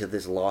delves into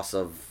this loss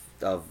of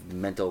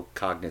mental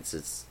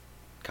cognates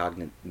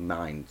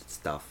mind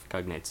stuff.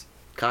 Cognates.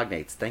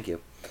 Thank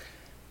you.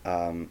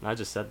 I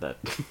just said that.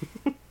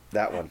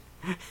 That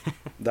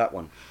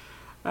one.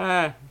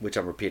 Which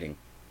I'm repeating.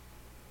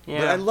 Yeah.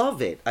 But I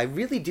love it. I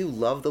really do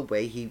love the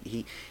way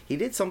he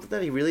did something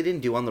that he really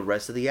didn't do on the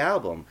rest of the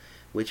album,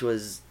 which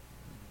was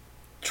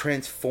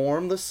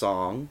transform the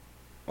song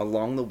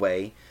along the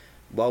way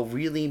while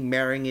really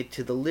marrying it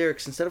to the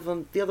lyrics instead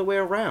of the other way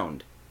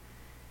around.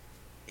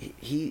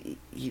 He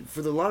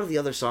for a lot of the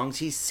other songs,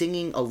 he's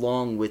singing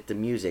along with the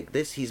music.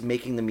 This, he's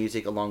making the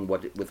music along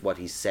with what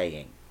he's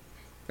saying.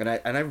 And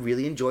I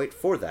really enjoy it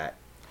for that.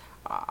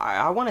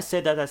 I want to say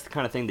that that's the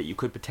kind of thing that you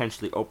could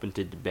potentially open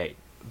to debate.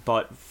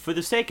 But for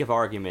the sake of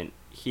argument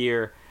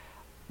here,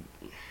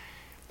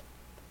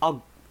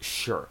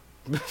 sure.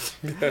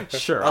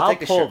 Sure, I'll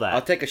take a pull sure. that.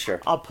 I'll take a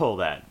sure. I'll pull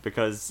that,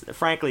 because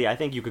frankly, I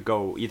think you could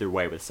go either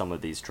way with some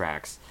of these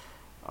tracks.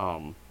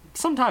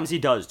 Sometimes he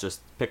does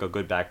just pick a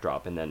good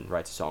backdrop and then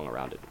writes a song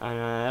around it.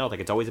 I don't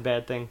think it's always a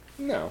bad thing,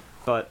 No.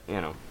 but,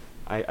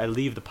 I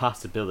leave the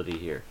possibility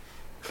here.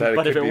 That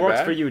But if could it be works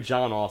bad? for you,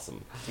 John,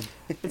 awesome.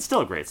 It's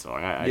still a great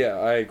song. Yeah,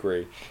 I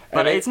agree.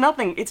 But And it's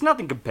nothing. It's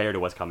nothing compared to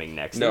what's coming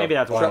next. No. Maybe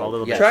that's why I'm a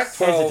little bit Track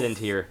 12 hesitant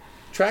here.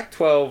 Track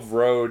 12,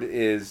 Road,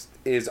 is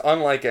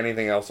unlike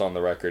anything else on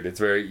the record. It's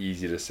very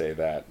easy to say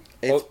that.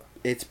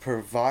 It's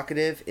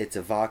provocative, it's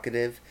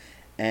evocative,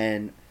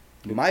 and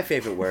my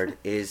favorite word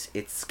is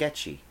it's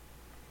sketchy.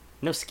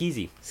 No,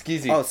 skeezy.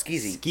 Skeezy. Oh,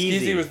 skeezy.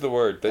 Skeezy was the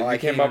word that Oh, I you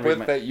can't came up even with read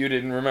my- that you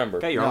didn't remember.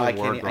 Got your No, own I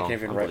word can't wrong.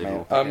 even write my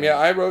own. Unbelievable. Yeah,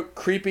 I wrote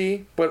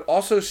creepy, but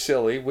also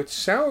silly, which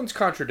sounds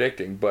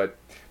contradicting, but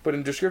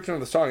in description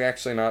of the song,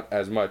 actually not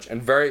as much,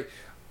 and very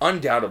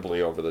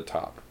undoubtedly over the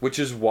top, which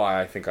is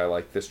why I think I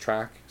like this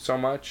track so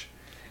much.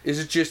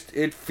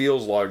 It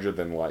feels larger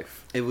than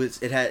life.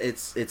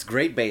 It's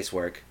great bass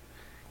work,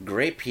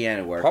 great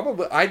piano work.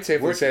 Probably, I'd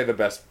safely Work- say the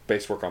best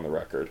bass work on the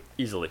record.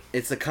 Easily.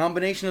 It's the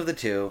combination of the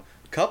two,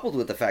 coupled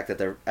with the fact that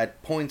they're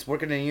at points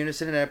working in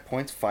unison and at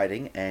points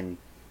fighting. And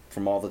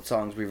from all the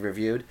songs we've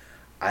reviewed,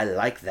 I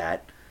like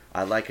that.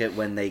 I like it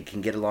when they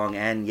can get along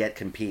and yet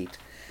compete.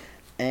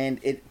 And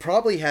it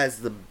probably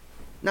has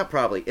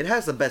it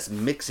has the best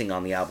mixing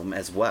on the album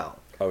as well.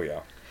 Oh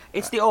yeah.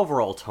 It's the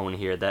overall tone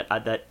here that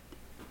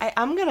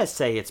I'm gonna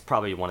say it's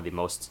probably one of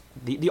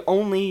the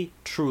only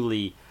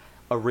truly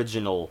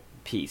original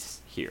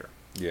piece here,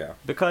 Yeah.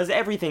 because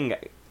everything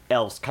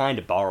else kind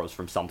of borrows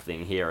from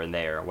something here and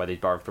there, whether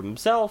he's borrowed from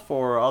himself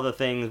or other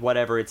things,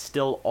 whatever. It's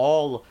still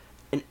all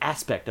an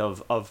aspect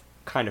of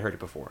kind of heard it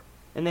before.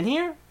 And then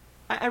here,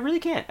 I really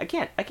can't. I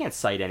can't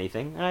cite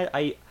anything. And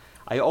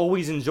I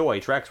always enjoy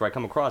tracks where I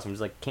come across and I'm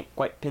just like can't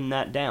quite pin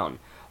that down.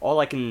 All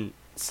I can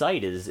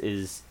cite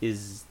is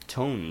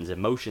tones,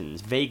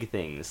 emotions, vague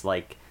things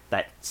like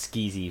that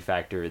skeezy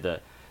factor,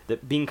 the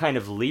being kind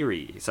of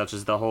leery, such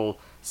as the whole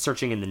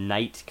searching in the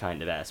night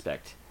kind of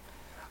aspect.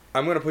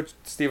 I'm going to put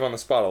Steve on the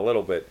spot a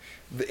little bit.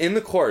 In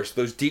the chorus,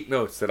 those deep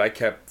notes that I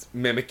kept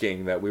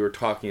mimicking that we were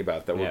talking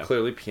about that were Yeah.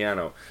 clearly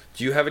piano.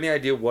 Do you have any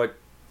idea what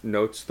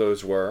notes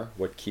those were?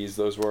 What keys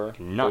those were?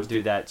 Not Those do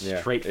deep- that Yeah,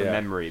 straight from yeah.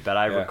 memory, but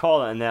I Yeah.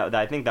 recall, and that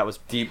I think that was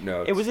Deep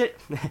notes. it was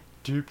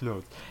deep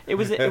notes. It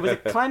was a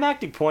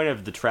climactic point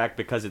of the track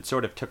because it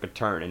sort of took a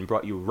turn and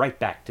brought you right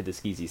back to the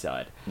skeezy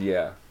side.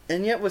 Yeah.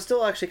 And yet was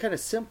still actually kind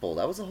of simple.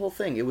 That was the whole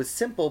thing. It was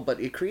simple,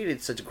 but it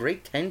created such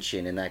great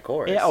tension in that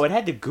chorus. Yeah, it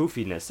had the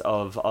goofiness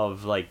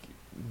of like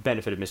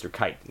Benefit of Mr.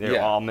 Kite. There,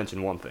 Yeah. I'll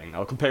mention one thing.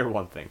 I'll compare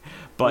one thing,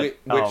 but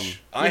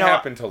Which I you know,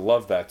 happen to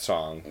love that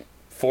song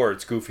for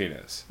its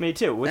goofiness. Me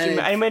too. Which And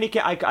I mean,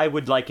 I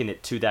would liken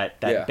it to that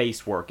Yeah.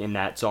 bass work in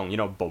that song. You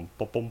know, boom,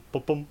 boom, boom,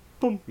 boom, boom,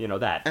 boom. You know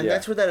that. And Yeah.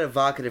 that's where that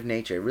evocative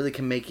nature really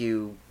can make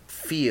you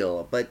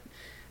feel. But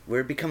where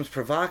it becomes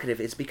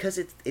provocative is because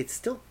it's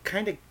still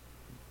kind of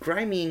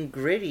grimy and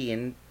gritty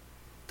and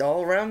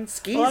all around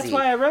skeezy. Well, that's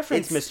why I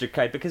referenced It's- Mr.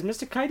 Kite, because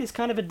Mr. Kite is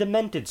kind of a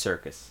demented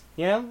circus.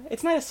 You know,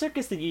 it's not a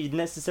circus that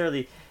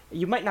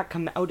you might not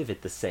come out of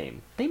it the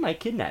same. They might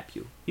kidnap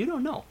you. You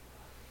don't know.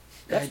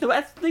 At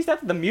least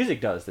that's what the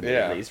music does to me,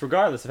 Yeah. at least,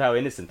 regardless of how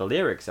innocent the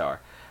lyrics are.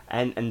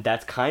 And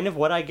that's kind of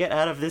what I get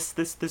out of this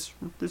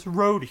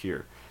road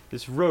here.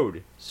 This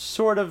road,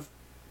 sort of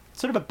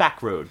a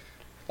back road.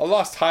 A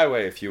lost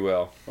highway, if you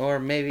will. Or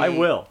maybe I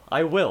will.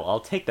 I'll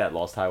take that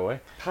lost highway.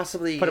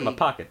 possibly Put it in my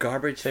pocket.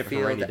 Garbage Save it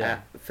for a rainy day.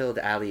 filled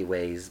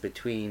alleyways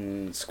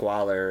between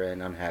squalor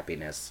and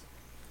unhappiness.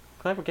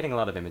 Glad we're getting a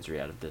lot of imagery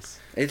out of this.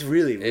 It's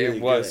really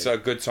It was good. a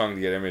good song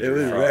to get imagery It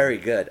was from. very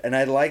good, and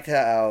I liked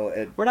how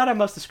We're not our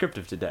most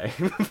descriptive today,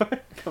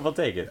 but we'll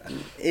take it.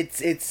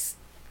 it's.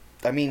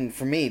 I mean,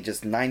 for me,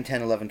 just 9,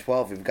 10, 11,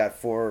 12, we've got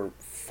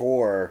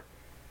four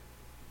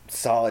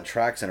solid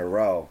tracks in a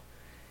row.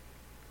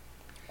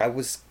 I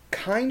was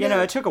kind of... You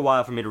know, it took a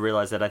while for me to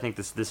realize that I think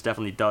this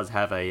definitely does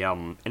have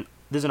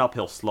there's an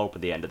uphill slope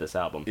at the end of this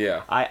album.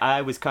 Yeah.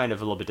 I was kind of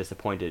a little bit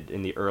disappointed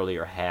in the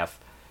earlier half,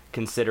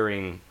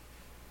 considering...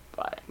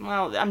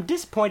 Well, I'm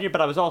disappointed,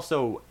 but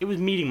it was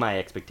meeting my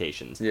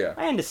expectations. Yeah.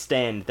 I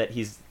understand that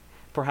he's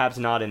perhaps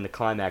not in the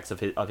climax of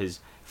his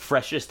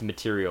freshest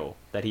material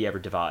that he ever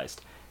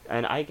devised.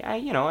 And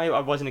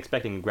I wasn't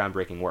expecting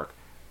groundbreaking work.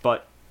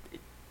 But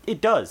it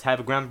does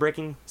have a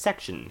groundbreaking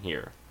section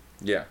here.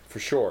 Yeah, for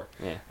sure.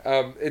 Yeah.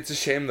 It's a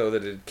shame though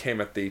that it came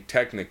at the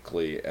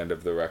technically end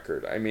of the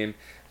record. I mean,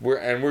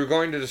 we're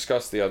going to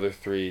discuss the other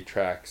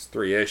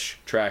three-ish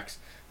tracks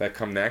that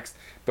come next.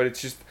 But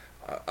it's just,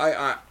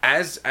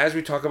 as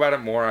we talk about it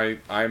more,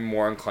 I'm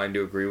more inclined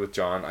to agree with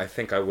John. I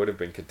think I would have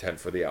been content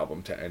for the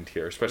album to end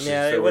here, especially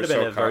Yeah, if it there would was have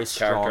been so a very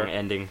strong character.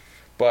 ending.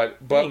 But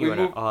Ending we you on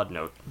an move. odd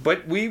note.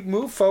 But we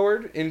move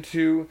forward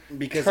into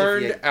Because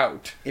Turned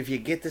Out. If you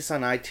get this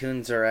on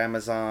iTunes or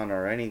Amazon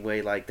or any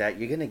way like that,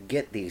 you're going to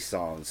get these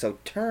songs. So,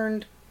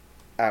 Turned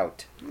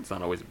Out. It's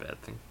not always a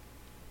bad thing.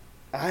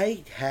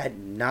 I had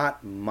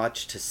not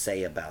much to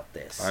say about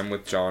this. I'm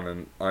with John,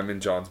 and I'm in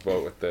John's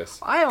boat with this.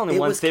 I only It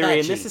one was theory,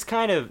 and catchy. this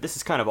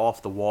is kind of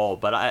off the wall.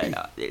 But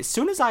as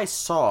soon as I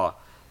saw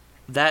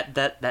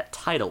that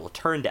title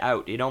Turned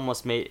Out,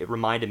 it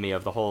reminded me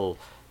of the whole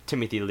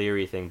Timothy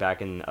Leary thing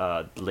back in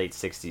the late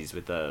 '60s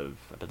with I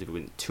believe it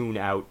was Tune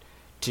Out,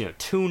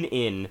 tune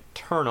in,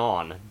 turn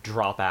on,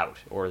 drop out,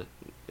 or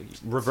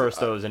reverse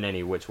those in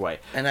any which way.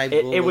 And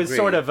it was agree.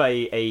 sort of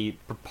a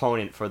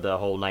proponent for the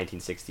whole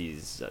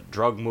 1960s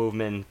drug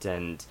movement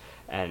and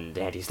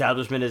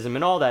anti-establishmentism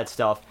and all that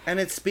stuff. And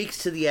it speaks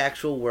to the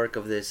actual work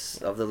of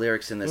the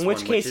lyrics in this In which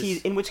one, case which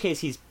is, in which case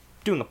he's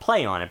doing a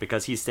play on it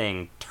because he's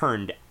saying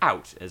turned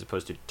out as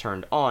opposed to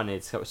turned on.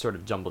 It's sort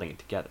of jumbling it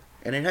together.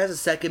 and it has a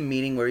second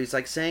meaning where he's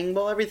like saying,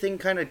 well, everything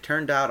kind of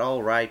turned out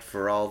all right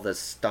for all the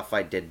stuff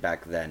I did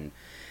back then.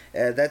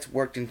 That's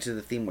worked into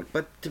the theme work,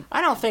 but I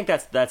don't think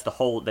that's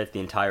the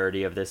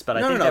entirety of this, but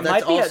I think no, that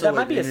that's might be also that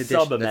might be a an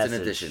sub addition. That's message.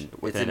 an addition.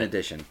 It's within an it.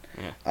 addition.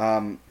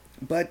 Yeah.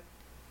 But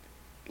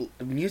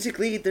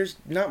musically, there's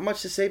not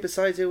much to say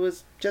besides it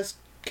was just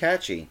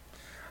catchy.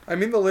 I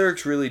mean, the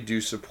lyrics really do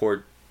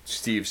support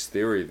Steve's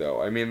theory,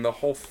 though. I mean, the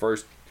whole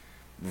first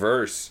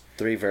verse,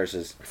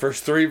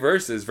 first three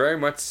verses, very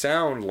much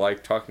sound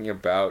like talking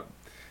about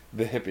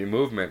the hippie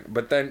movement.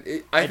 But then,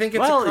 I think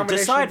it's a combination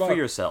decide of for both.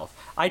 yourself.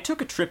 I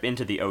took a trip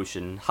into the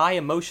ocean. High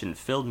emotion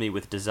filled me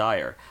with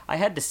desire. I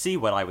had to see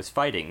what I was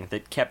fighting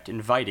that kept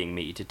inviting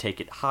me to take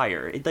it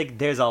higher.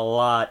 There's a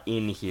lot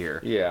in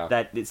here. Yeah.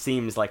 That it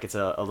seems like it's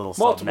a little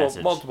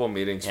sub-message. Multiple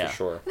meanings Yeah. for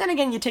sure. And then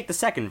again, you take the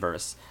second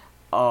verse.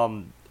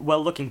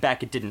 Well, looking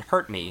back, it didn't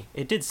hurt me.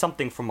 It did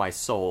something for my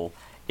soul.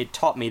 It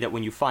taught me that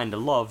when you find a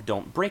love,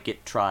 don't break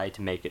it, try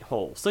to make it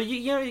whole. So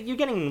you're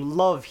getting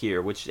love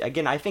here, which,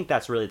 again, I think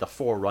that's really the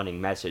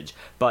forerunning message.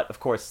 But, of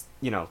course,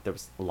 there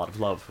was a lot of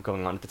love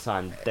going on at the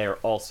time there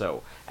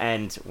also.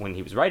 And when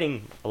he was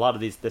writing a lot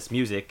of this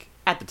music,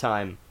 at the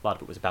time, a lot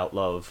of it was about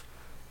love.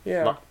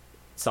 Yeah.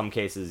 Some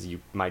cases,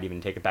 you might even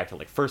take it back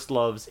to, first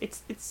loves.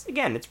 It's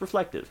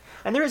reflective.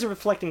 And there is a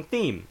reflecting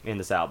theme in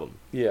this album.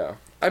 Yeah.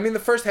 I mean, the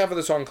first half of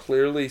the song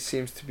clearly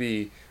seems to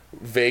be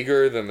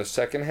vaguer than the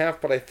second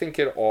half, but I think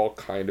it all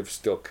kind of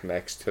still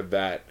connects to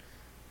that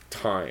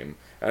time.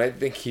 And I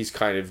think he's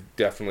kind of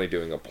definitely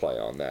doing a play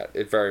on that.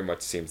 It very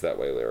much seems that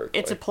way lyrically.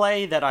 It's a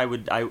play that I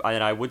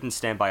wouldn't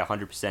stand by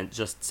 100%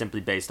 just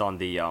simply based on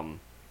the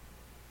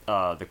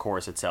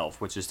chorus itself,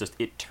 which is just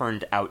it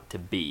turned out to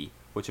be,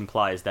 which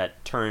implies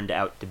that turned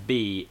out to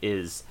be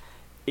is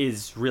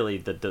really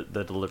the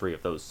delivery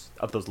of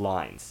those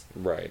lines.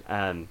 Right.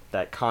 And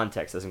that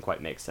context doesn't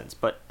quite make sense.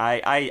 But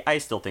I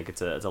still think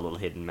it's a little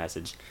hidden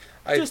message.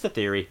 Just a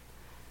theory.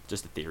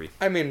 Just a theory.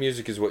 I mean,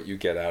 music is what you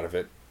get out of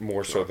it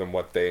more so than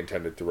what they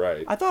intended to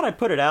write. I thought I'd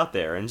put it out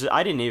there, and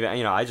I didn't even,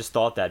 I just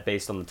thought that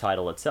based on the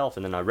title itself,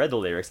 and then I read the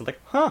lyrics, and I'm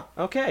like, huh,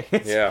 okay.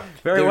 Yeah.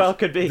 Very well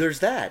could be. There's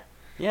that.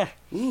 Yeah.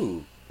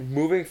 Ooh.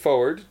 Moving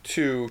forward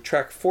to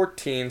track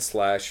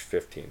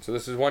 14/15. So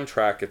this is one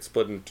track. It's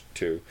split into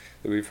two.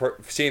 We've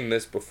seen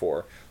this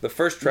before. The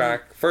first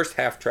track, first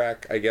half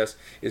track, I guess,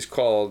 is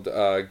called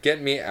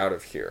 "Get Me Out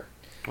of Here."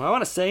 Well, I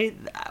want to say,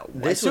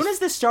 as soon as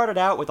this started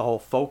out with the whole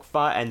folk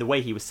fight and the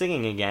way he was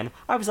singing again,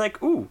 I was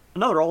like, ooh,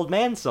 another old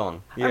man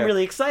song. Yeah. I'm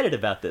really excited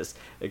about this,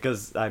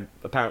 because I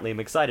apparently am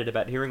excited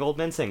about hearing old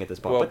men sing at this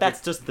point. Well, but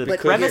that's just the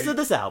but- premise of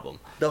this album.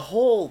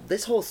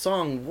 This whole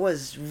song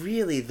was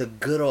really the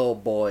good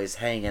old boys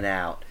hanging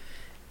out,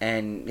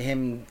 and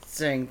him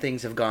saying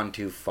things have gone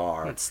too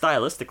far. But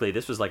stylistically,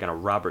 this was like in a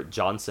Robert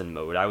Johnson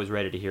mode. I was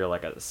ready to hear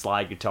like a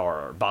slide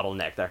guitar or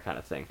bottleneck, that kind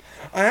of thing.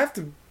 I have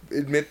to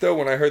admit, though,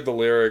 when I heard the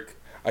lyric,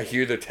 I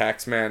hear the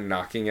tax man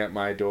knocking at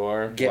my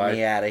door. Get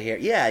me out of here.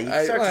 Yeah, you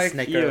start to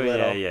snicker a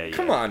little. Yeah.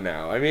 Come on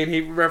now. I mean,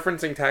 he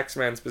referencing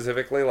Taxman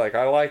specifically,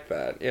 I like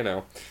that,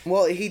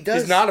 Well, he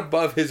does. He's not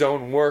above his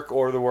own work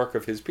or the work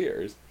of his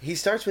peers. He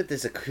starts with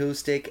this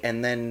acoustic,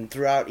 and then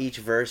throughout each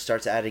verse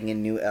starts adding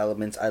in new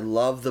elements. I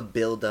love the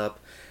build-up.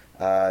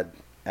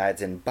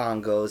 Adds in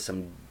bongos,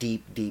 some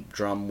deep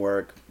drum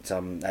work,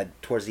 some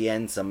towards the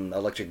end some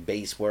electric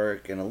bass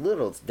work, and a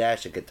little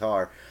dash of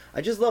guitar.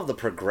 I just love the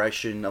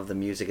progression of the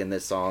music in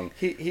this song.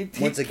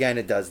 Once again,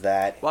 it does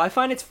that. Well, I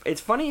find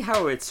it's funny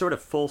how it's sort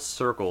of full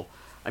circle.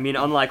 I mean,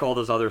 unlike all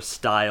those other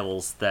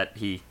styles that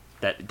he's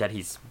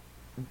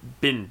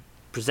been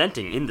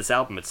presenting in this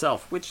album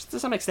itself, which to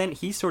some extent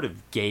he sort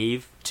of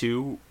gave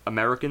to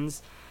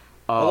Americans,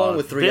 Along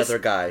with three other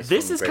guys.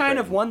 This from is Great kind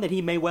of Britain. one that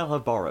he may well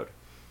have borrowed.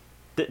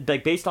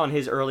 Based on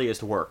his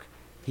earliest work,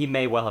 he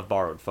may well have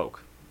borrowed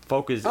folk.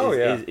 Folk is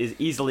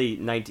easily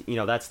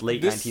that's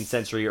late 19th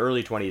century,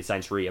 early 20th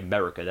century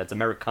America. That's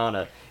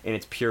Americana in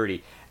its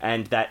purity,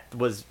 and that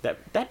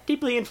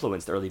deeply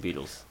influenced early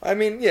Beatles. I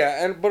mean,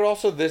 yeah, but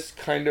also this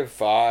kind of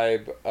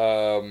vibe,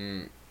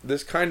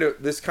 this kind of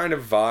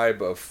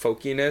vibe of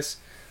folkiness,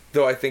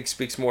 though I think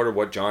speaks more to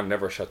what John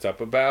never shuts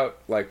up about,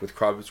 like with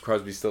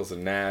Crosby, Stills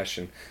and Nash,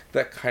 and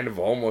that kind of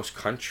almost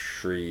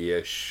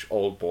country-ish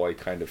old boy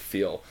kind of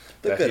feel.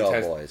 The good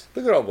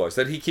old boys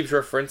that he keeps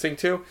referencing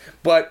to,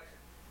 but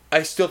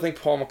I still think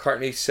Paul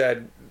McCartney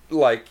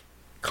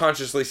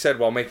consciously said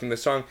while making the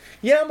song,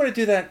 yeah, I'm going to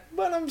do that,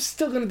 but I'm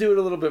still going to do it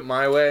a little bit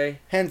my way.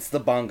 Hence the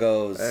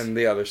bongos. And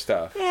the other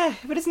stuff. Yeah,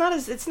 but it's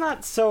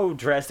not so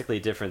drastically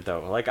different,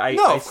 though. I of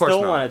course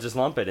still not. want to just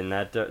lump it in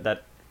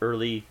that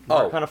early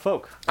kind of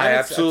folk. I And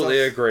absolutely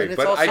it's agree, and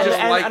but it's I just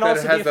also- like and that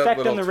also it has the that effect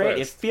little on the radio. It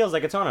twist. feels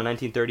like it's on a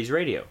 1930s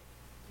radio.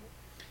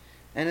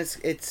 And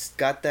it's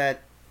got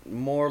that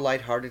more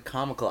lighthearted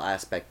comical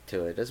aspect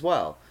to it as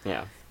well.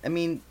 Yeah. I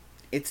mean,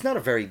 it's not a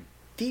very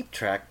deep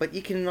track, but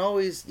you can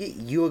always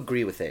you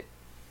agree with it.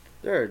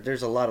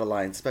 There's a lot of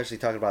lines, especially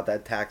talking about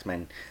that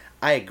taxman.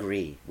 I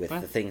agree with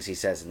the things he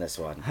says in this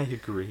one. I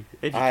agree.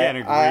 If you can't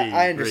agree,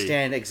 I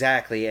understand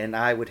exactly, and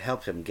I would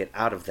help him get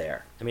out of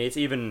there. I mean, it's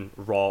even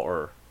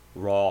raw.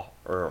 Well,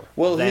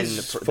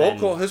 his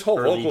whole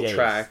vocal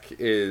track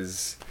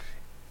is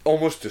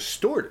almost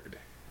distorted.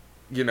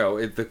 You know,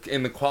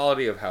 in the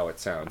quality of how it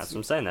sounds. That's what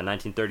I'm saying. That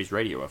 1930s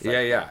radio effect.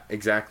 Yeah,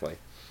 exactly.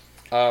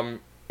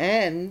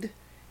 And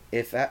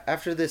if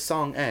after this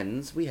song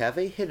ends, we have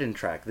a hidden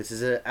track. This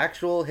is an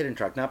actual hidden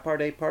track, not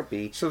part A, part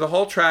B. So the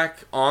whole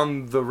track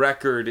on the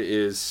record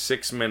is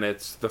 6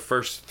 minutes. The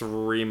first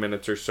 3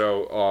 minutes or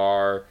so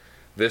are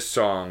this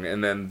song,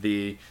 and then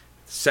the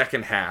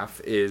second half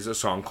is a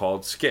song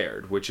called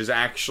Scared, which is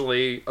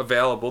actually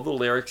available. The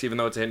lyrics, even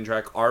though it's a hidden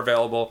track, are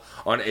available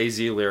on AZ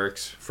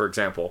Lyrics, for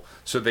example.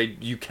 So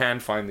you can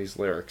find these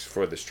lyrics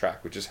for this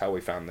track, which is how we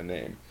found the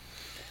name.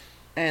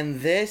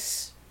 And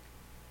this,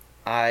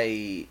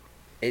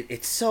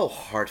 it's so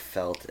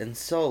heartfelt and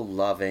so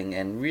loving,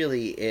 and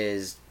really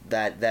is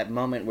that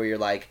moment where you're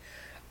like,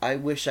 I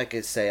wish I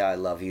could say I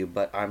love you,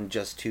 but I'm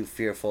just too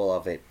fearful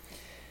of it.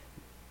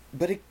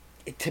 But it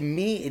to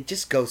me, it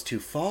just goes too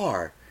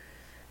far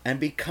and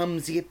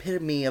becomes the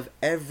epitome of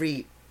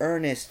every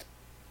earnest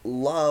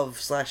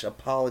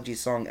love/apology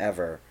song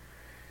ever.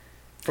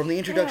 From the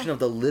introduction of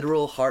the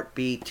literal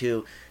heartbeat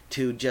to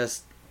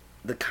just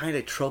the kind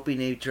of tropey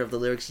nature of the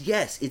lyrics.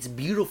 Yes, it's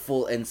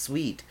beautiful and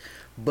sweet,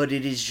 but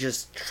it is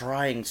just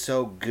trying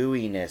so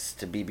gooiness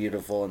to be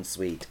beautiful and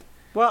sweet.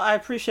 Well, I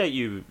appreciate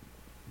you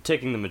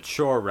taking the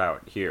mature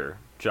route here,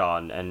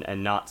 John,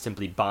 and not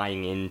simply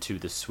buying into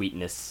the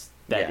sweetness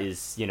that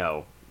is,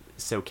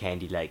 so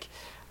candy-like.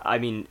 I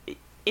mean,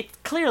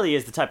 it clearly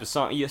is the type of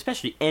song,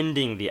 especially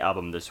ending the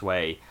album this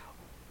way,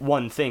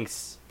 one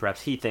thinks,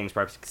 perhaps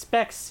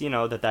expects,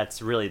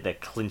 that's really the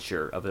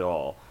clincher of it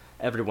all.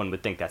 Everyone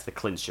would think that's the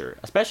clincher,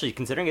 especially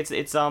considering it's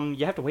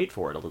you have to wait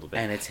for it a little bit.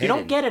 And it's hidden.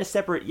 You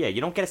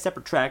don't get a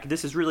separate track.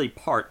 This is really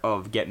part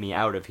of Get Me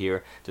Out of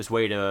Here. Just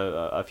wait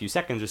a few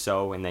seconds or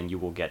so, and then you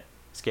will get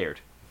Scared.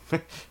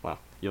 Well,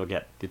 you'll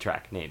get the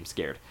track named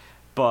Scared.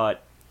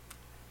 But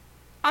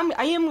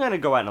I am gonna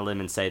go out on a limb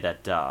and say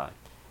that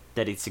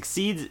it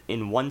succeeds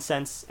in one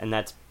sense, and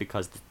that's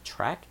because the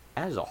track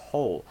as a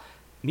whole,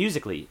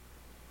 musically,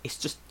 it's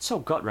just so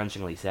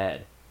gut-wrenchingly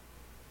sad.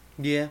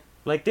 Yeah.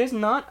 Like, there's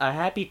not a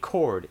happy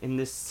chord in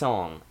this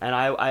song, and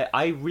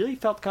I really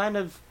felt kind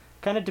of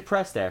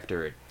depressed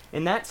after it.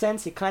 In that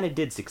sense, it kind of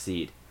did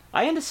succeed.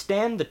 I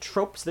understand the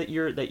tropes that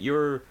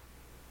you're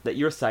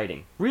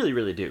citing, really,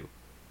 really do,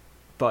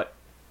 but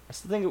I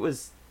still think it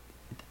was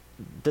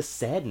the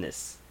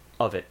sadness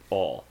of it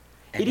all.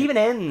 It even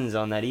ends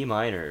on that E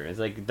minor. It's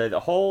like the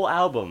whole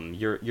album,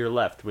 you're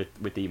left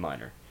with E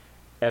minor,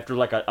 after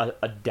like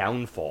a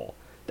downfall.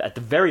 At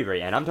the very,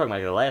 very end, I'm talking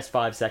like the last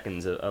 5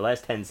 seconds,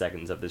 last 10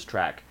 seconds of this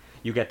track,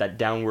 you get that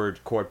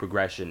downward chord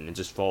progression. It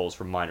just falls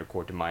from minor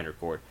chord to minor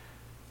chord.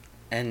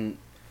 And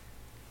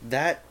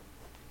that's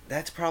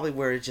probably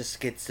where it just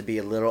gets to be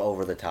a little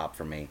over the top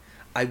for me.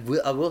 I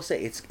will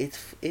say it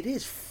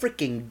is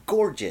freaking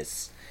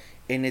gorgeous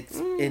in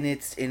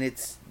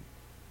its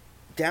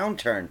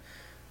downturn.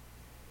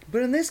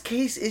 But in this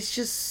case, it's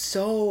just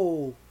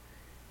so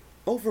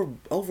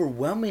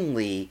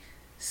overwhelmingly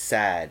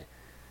sad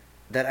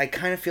that I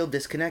kind of feel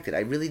disconnected.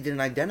 I really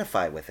didn't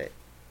identify with it.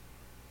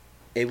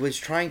 It was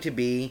trying to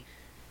be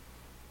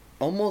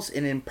almost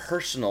an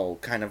impersonal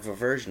kind of a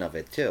version of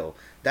it too.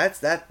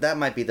 That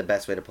might be the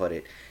best way to put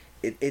it.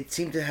 It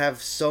seemed to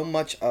have so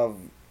much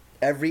of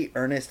every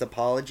earnest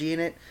apology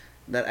in it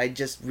that I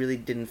just really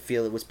didn't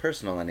feel it was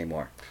personal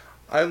anymore.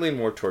 I lean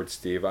more towards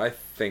Steve. I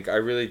think I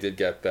really did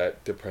get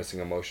that depressing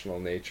emotional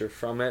nature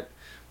from it,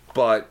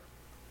 but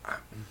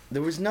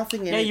there was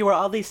nothing in it. Yeah, you were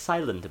oddly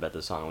silent about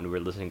the song when we were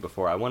listening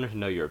before. I wanted to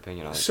know your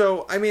opinion on it.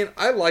 So, I mean,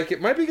 I like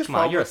it. My biggest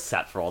problem... you're a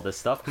sap for all this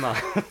stuff. Come on.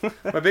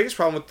 My biggest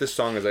problem with this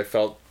song is I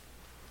felt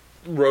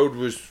Road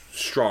was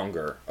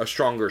a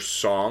stronger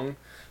song.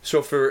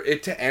 So for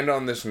it to end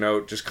on this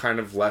note just kind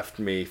of left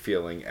me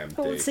feeling empty.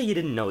 Well, let's say you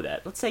didn't know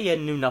that. Let's say you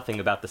knew nothing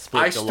about the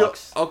Split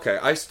Deluxe.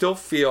 I still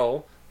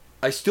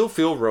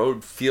feel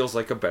Road feels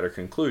like a better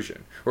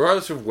conclusion,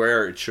 regardless of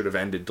where it should have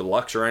ended,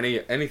 Deluxe or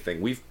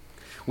anything.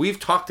 We've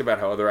talked about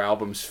how other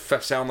albums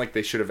sound like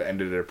they should have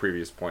ended at a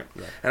previous point,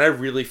 and I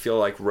really feel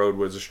like Road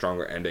was a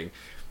stronger ending.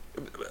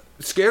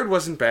 Scared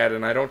wasn't bad,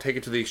 and I don't take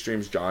it to the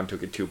extremes John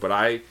took it to, but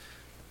I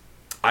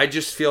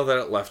just feel that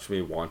it left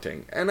me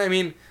wanting, and I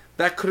mean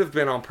that could have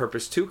been on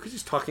purpose too, because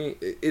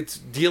it's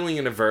dealing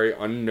in a very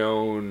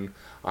unknown,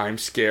 I'm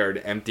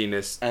scared,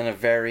 emptiness. And a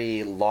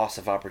very loss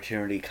of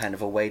opportunity kind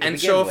of a way to begin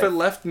with. And so if it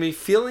left me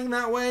feeling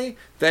that way,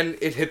 then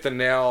it hit the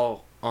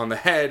nail on the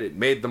head. It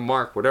made the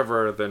mark,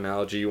 whatever the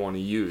analogy you want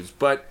to use.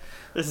 But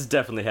This is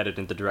definitely headed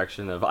in the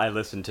direction of I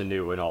listened to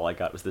New and all I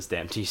got was this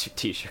damn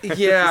t-shirt.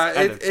 Yeah,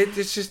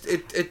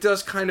 it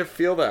does kind of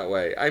feel that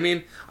way. I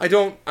mean, I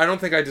don't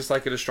think I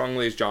dislike it as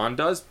strongly as John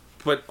does,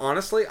 but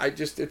honestly,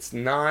 it's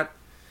not.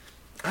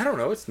 I don't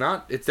know. It's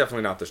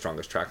definitely not the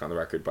strongest track on the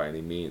record by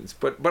any means.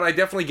 But I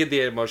definitely get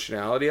the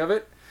emotionality of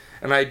it,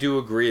 and I do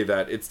agree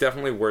that it's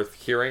definitely worth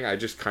hearing. I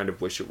just kind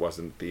of wish it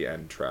wasn't the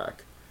end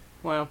track.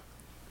 Well,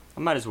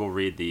 I might as well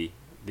read the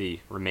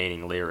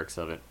remaining lyrics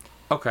of it.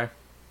 Okay.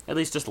 At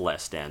least just the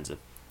last stanza.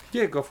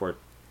 Yeah, go for it.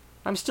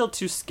 I'm still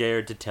too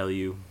scared to tell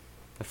you,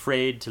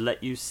 afraid to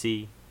let you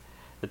see,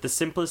 that the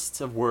simplest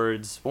of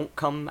words won't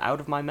come out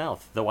of my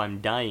mouth, though I'm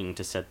dying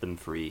to set them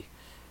free.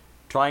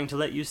 Trying to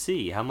let you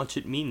see how much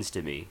it means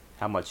to me,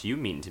 how much you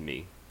mean to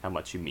me, how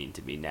much you mean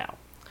to me now.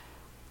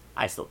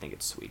 I still think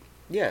it's sweet.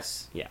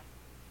 Yes. Yeah.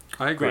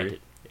 I agree. Granted,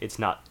 it's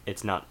not.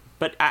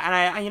 But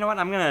I you know what?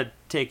 I'm gonna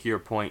take your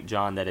point,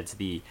 John, that it's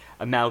the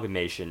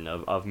amalgamation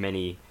of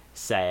many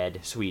sad,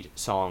 sweet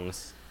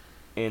songs.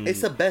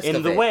 It's the best in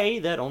of the it. way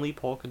that only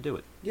Paul could do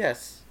it.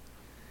 Yes.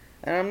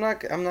 And I'm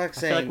not saying. I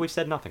feel like we've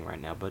said nothing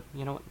right now, but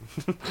you know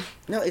what?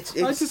 No, it's.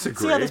 I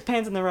disagree. See how this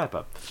pans in the wrap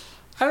up.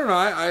 I don't know.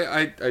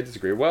 I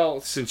disagree.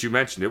 Well, since you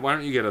mentioned it, why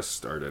don't you get us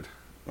started?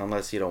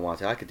 Unless you don't want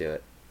to, I could do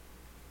it.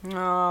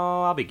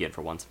 No, I'll begin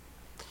for once.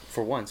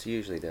 For once, you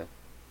usually do.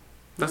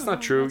 That's No,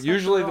 not true. that's not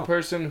Usually true at the all.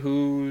 person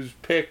whose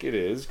pick it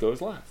is goes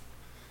last.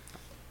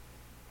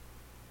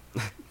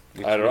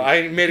 I don't know.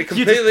 I made a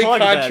completely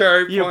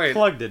contrary You point.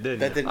 plugged it, didn't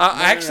That you? didn't-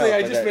 Actually,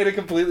 I but just that- made a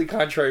completely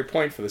contrary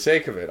point for the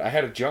sake of it. I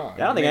had a John.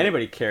 I don't think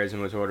anybody cares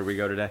in which order we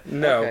go today.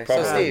 No, Okay,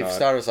 probably so Steve, not.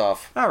 start us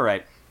off. All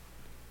right.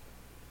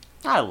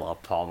 I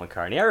love Paul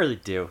McCartney. I really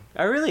do.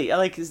 I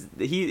like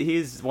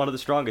he's one of the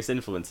strongest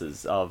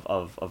influences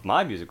of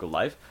my musical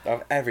life.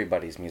 Of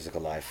everybody's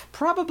musical life.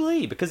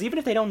 Probably because even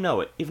if they don't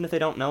know it,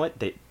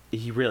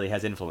 he really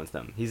has influenced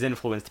them. He's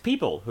influenced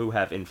people who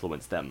have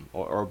influenced them,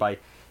 or by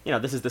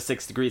this is the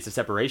 6 degrees of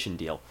separation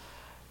deal,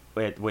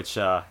 which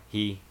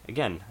he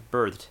again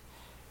birthed.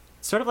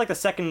 Sort of like the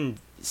second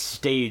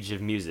stage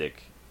of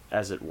music,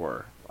 as it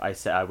were.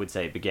 I would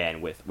say began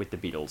with the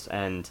Beatles,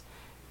 and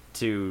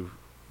to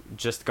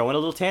just go on a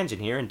little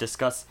tangent here and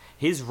discuss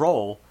his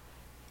role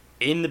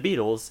in the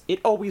Beatles, it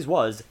always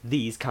was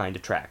these kind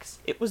of tracks.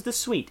 It was the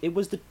sweet, it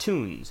was the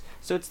tunes.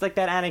 So it's like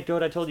that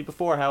anecdote I told you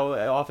before, how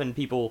often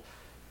people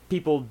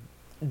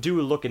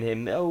do look at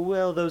him, oh,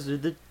 well, those are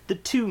the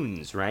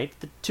tunes, right?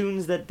 The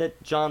tunes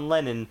that John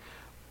Lennon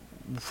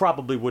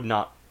probably would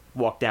not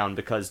walk down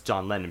because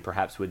John Lennon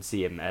perhaps would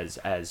see him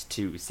as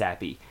too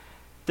sappy.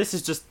 This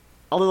is just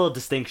a little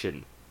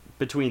distinction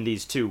between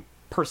these two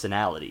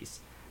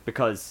personalities,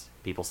 because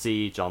people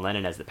see John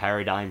Lennon as the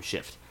paradigm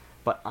shift.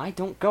 But I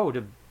don't go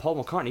to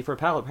Paul McCartney for a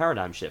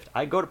paradigm shift.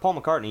 I go to Paul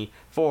McCartney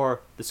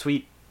for the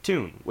sweet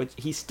tune, which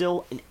he's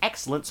still an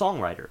excellent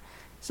songwriter.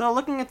 So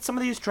looking at some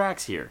of these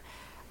tracks here,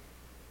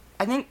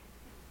 I think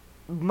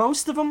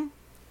most of them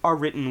are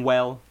written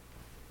well,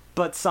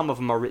 but some of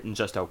them are written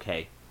just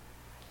okay.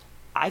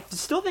 I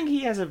still think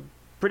he has a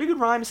pretty good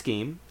rhyme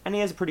scheme, and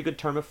he has a pretty good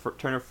turn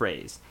of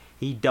phrase.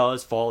 He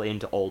does fall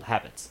into old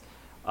habits.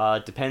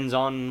 Depends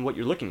on what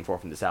you're looking for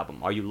from this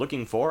album. Are you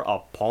looking for a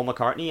Paul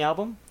McCartney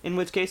album? In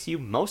which case, you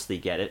mostly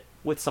get it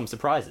with some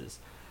surprises.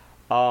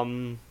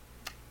 Same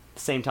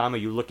time, are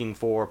you looking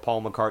for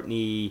Paul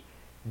McCartney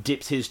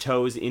dips his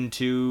toes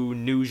into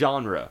new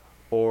genre,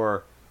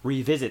 or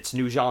revisits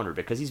new genre,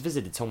 because he's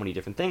visited so many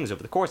different things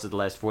over the course of the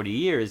last 40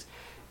 years.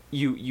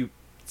 You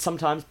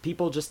sometimes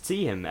people just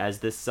see him as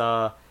this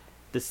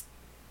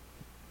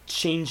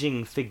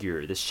changing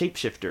figure, this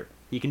shapeshifter.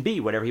 He can be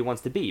whatever he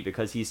wants to be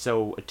because he's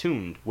so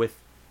attuned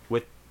with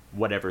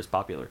whatever's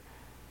popular.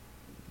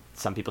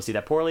 Some people see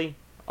that poorly,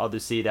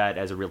 others see that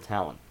as a real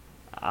talent.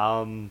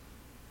 I'm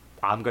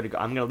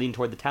gonna lean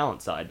toward the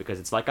talent side, because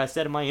it's like I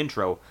said in my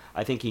intro,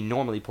 I think he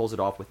normally pulls it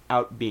off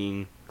without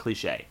being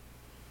cliche.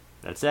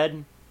 That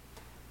said,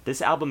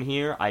 this album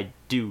here, I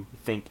do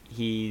think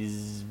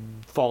he's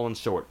fallen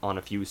short on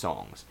a few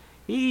songs.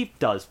 He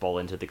does fall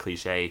into the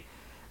cliche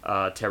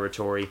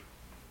territory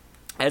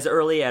as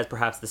early as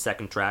perhaps the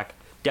second track.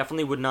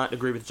 Definitely would not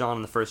agree with John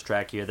on the first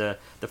track here.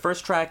 The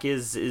first track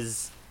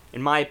is,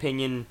 in my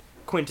opinion,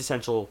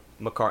 quintessential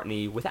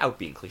McCartney without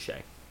being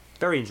cliche.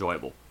 Very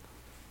enjoyable.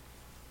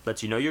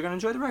 Lets you know you're going to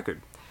enjoy the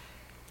record.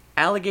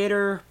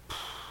 Alligator,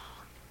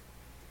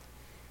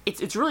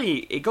 it's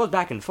really, it goes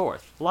back and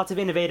forth. Lots of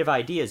innovative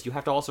ideas. You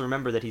have to also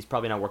remember that he's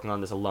probably not working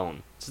on this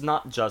alone. It's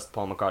not just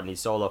Paul McCartney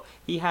solo.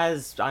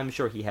 I'm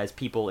sure he has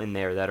people in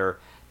there that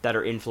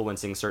are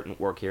influencing certain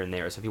work here and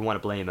there. So if you want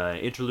to blame an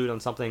interlude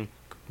on something,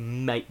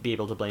 might be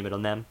able to blame it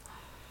on them.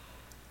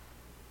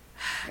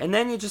 And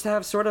then you just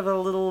have sort of a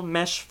little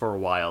mesh for a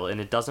while, and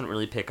it doesn't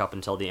really pick up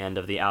until the end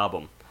of the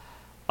album.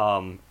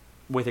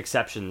 With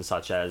exceptions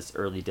such as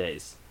Early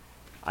Days.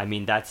 I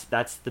mean, that's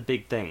the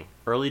big thing.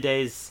 Early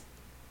Days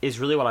is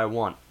really what I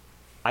want.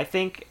 I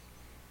think,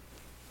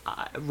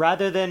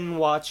 rather than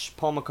watch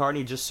Paul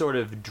McCartney just sort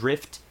of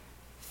drift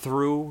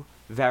through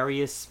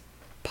various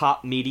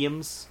pop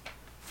mediums,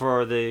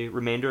 for the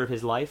remainder of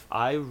his life,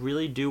 I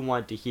really do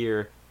want to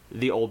hear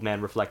the old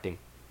man reflecting.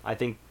 I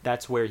think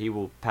that's where he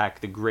will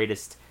pack the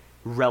greatest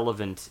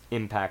relevant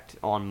impact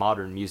on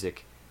modern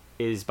music,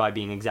 is by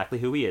being exactly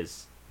who he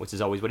is, which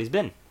is always what he's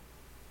been,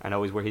 and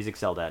always where he's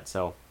excelled at.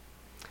 So,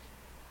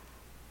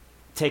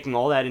 taking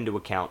all that into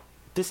account,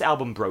 this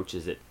album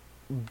broaches it.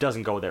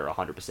 Doesn't go there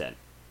 100%.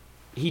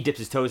 He dips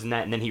his toes in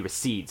that, and then he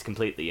recedes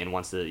completely and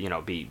wants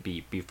to,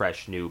 be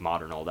fresh, new,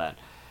 modern, all that.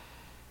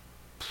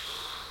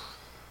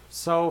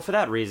 So, for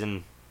that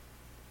reason,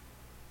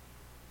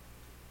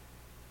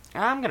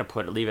 I'm gonna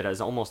leave it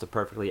as almost a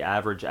perfectly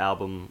average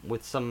album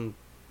with some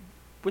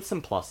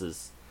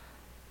pluses.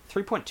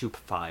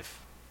 3.25.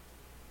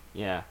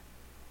 Yeah.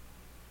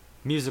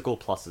 Musical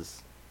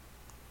pluses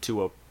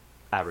to a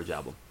average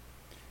album.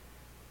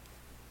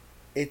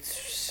 It's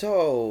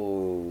so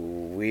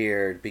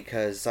weird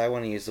because I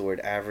want to use the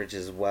word average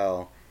as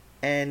well,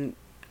 and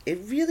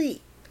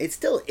it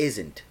still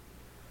isn't.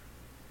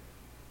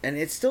 And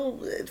it's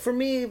still, for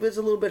me, it was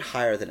a little bit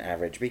higher than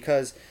average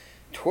because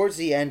towards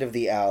the end of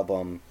the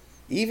album,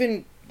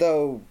 even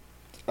though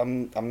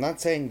I'm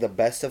not saying the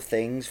best of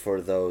things for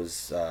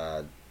those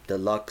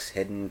deluxe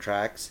hidden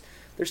tracks,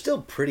 they're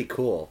still pretty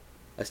cool.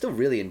 I still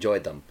really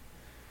enjoyed them.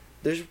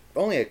 There's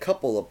only a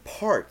couple of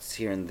parts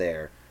here and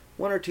there,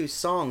 one or two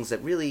songs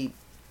that really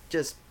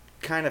just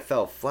kind of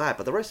fell flat,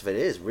 but the rest of it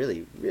is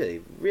really,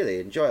 really,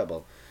 really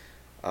enjoyable.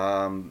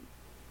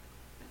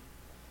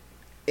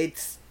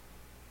 It's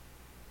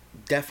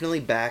definitely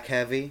back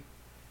heavy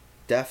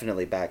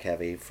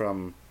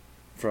from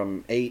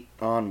 8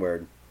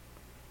 onward.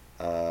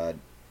 No,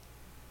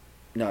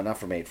 not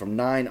from 8, from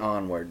 9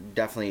 onward.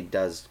 Definitely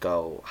does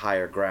go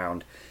higher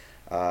ground,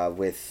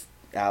 with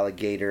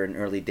Alligator and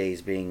Early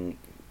Days being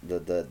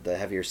the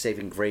heavier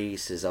saving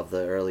graces of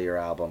the earlier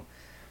album.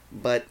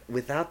 But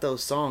without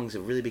those songs, it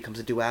really becomes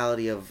a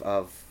duality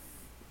of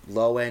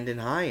low end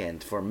and high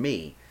end for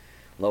me.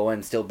 Low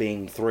end still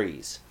being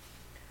 3s.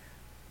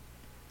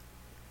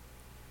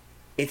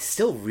 It's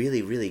still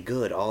really, really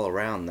good all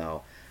around,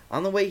 though.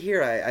 On the way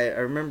here, I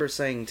remember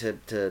saying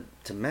to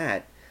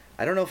Matt,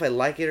 I don't know if I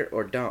like it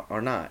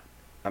or not.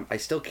 I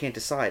still can't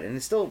decide, and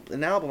it's still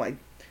an album. I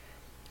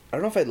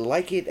don't know if I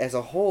like it as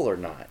a whole or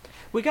not.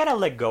 We gotta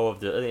let go of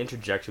the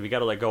interjection. We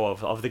gotta let go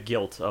of the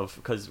guilt of,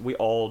 because we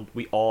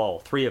all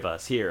 3 of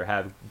us here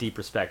have deep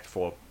respect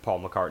for Paul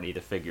McCartney,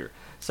 the figure.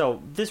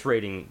 So this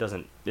rating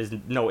there's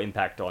no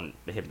impact on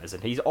him, as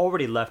in he's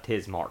already left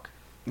his mark.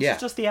 This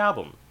is just the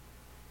album.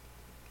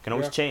 Can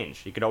always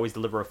change. You could always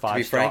deliver a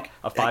 5-star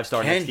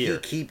next year.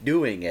 Can he keep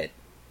doing it?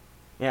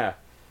 Yeah.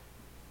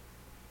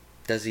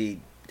 Does he?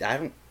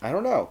 I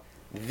don't know.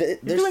 He's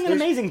doing an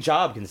amazing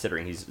job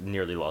considering he's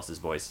nearly lost his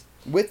voice.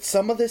 With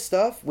some of this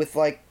stuff, with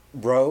like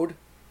Road,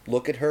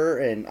 Look at Her,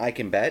 and I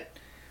Can Bet,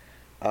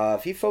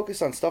 if he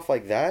focused on stuff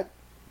like that,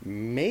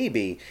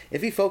 maybe.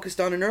 If he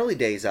focused on an Early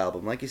Days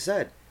album, like you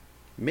said,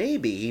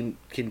 maybe he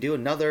can do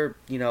another,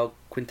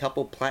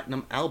 quintuple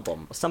platinum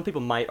album. Some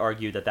people might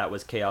argue that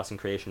was Chaos and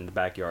Creation in the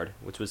Backyard,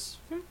 which was,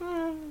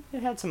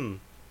 it had some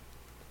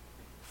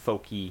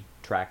folky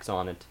tracks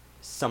on it,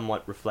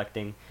 somewhat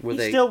reflecting.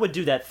 Still would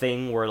do that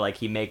thing where like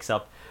he makes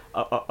up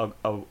a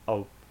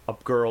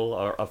girl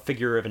or a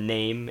figure of a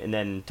name and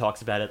then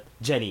talks about it,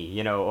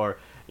 Jenny, or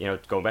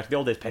going back to the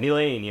old days, Penny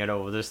Lane,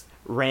 this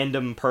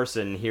random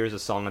person hears a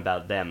song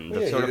about them. He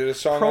did a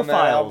song on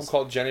that album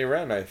called Jenny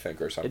Wren, I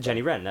think, or something.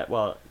 Jenny Wren,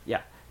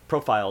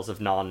 profiles of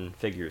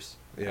non-figures.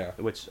 Yeah.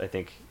 Which I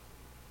think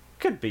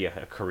could be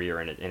a career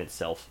in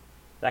itself.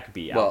 That could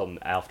be album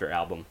after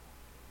album.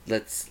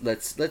 Let's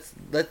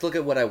look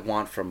at what I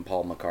want from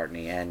Paul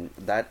McCartney, and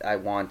that I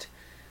want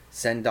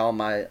send all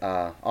my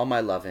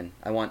lovin'.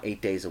 I want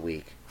 8 days a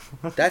week.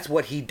 That's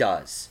what he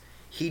does.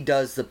 He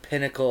does the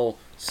pinnacle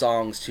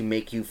songs to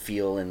make you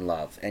feel in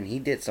love, and he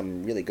did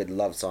some really good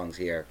love songs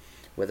here.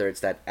 Whether it's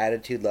that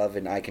Attitude Love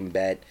in I Can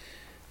Bet,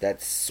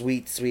 that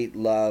Sweet Sweet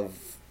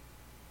Love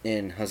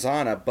in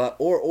Hosanna,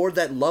 or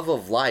that Love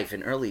of Life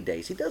in Early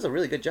Days. He does a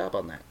really good job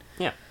on that.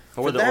 Yeah,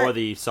 or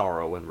the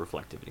sorrow and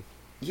reflectivity.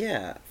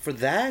 Yeah, for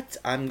that,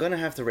 I'm going to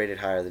have to rate it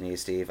higher than you,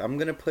 Steve. I'm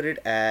going to put it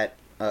at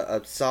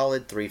a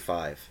solid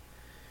 3.5.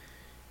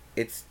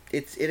 It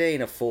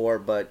ain't a 4,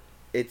 but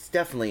it's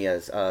definitely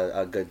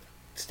a good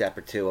step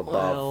or two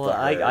above. Well,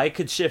 I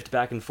could shift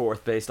back and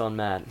forth based on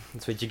Matt.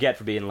 That's what you get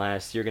for being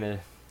last. You're going to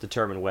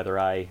determine whether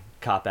I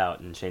cop out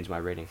and change my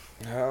rating.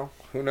 Well,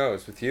 who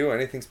knows? With you,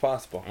 anything's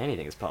possible.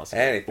 Anything is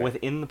possible. Anything.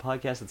 Within the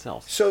podcast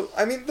itself. So,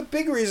 the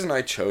big reason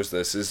I chose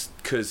this is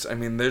because,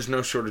 there's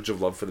no shortage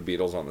of love for the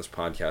Beatles on this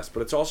podcast,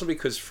 but it's also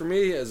because, for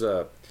me, as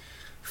a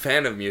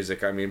fan of music,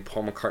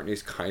 Paul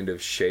McCartney's kind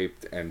of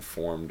shaped and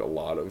formed a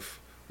lot of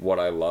what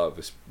I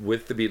love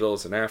with the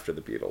Beatles and after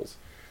the Beatles.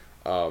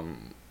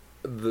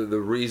 The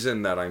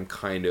reason that I'm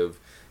kind of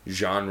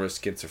genre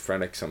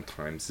schizophrenic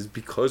sometimes is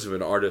because of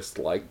an artist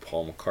like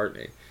Paul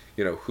McCartney,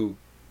 who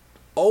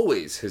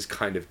always has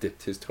kind of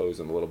dipped his toes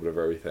in a little bit of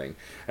everything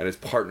and has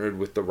partnered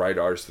with the right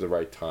artist at the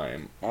right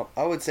time.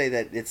 I would say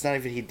that it's not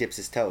even he dips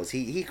his toes.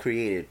 He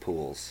created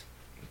pools.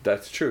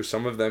 That's true.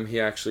 Some of them he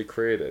actually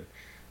created.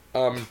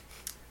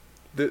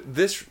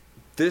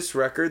 This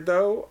record,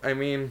 though, I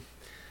mean,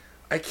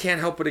 I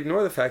can't help but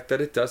ignore the fact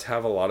that it does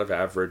have a lot of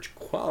average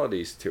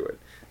qualities to it.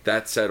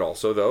 That said,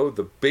 also, though,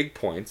 the big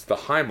points, the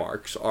high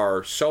marks,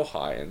 are so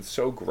high and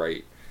so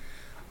great.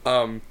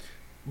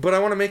 But I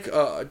want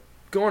to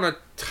go on a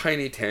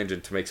tiny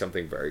tangent to make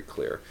something very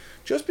clear.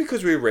 Just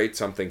because we rate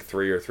something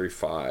 3 or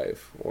 3.5,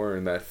 or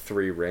in that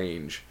 3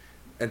 range,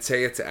 and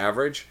say it's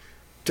average,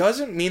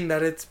 doesn't mean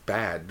that it's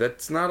bad.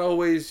 That's not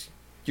always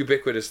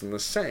ubiquitous and the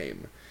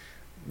same.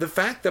 The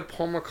fact that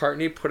Paul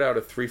McCartney put out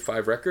a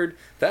 3.5 record,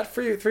 that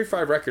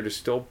 3.5 record is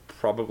still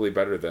probably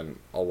better than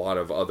a lot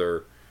of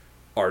other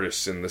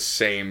artists in the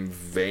same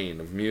vein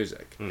of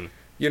music.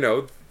 You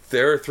know,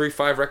 there are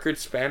 3.5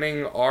 records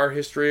spanning our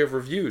history of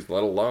reviews,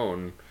 let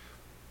alone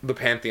the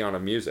pantheon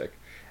of music.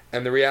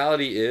 And the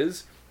reality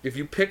is, if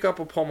you pick up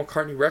a Paul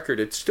McCartney record,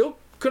 it's still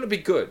going to be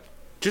good.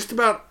 Just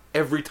about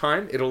every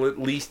time, it'll at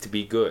least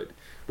be good.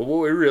 But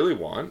what we really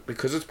want,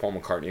 because it's Paul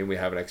McCartney and we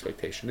have an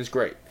expectation, is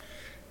great.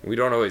 We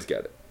don't always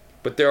get it.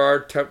 But there are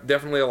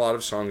definitely a lot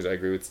of songs, I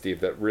agree with Steve,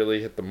 that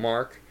really hit the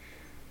mark.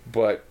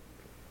 But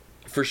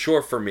for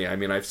sure for me, I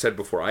mean, I've said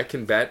before, I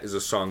Can Bet is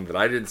a song that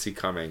I didn't see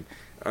coming,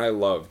 and I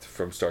loved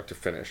from start to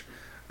finish.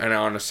 And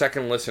on a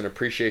second listen,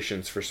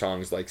 appreciations for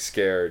songs like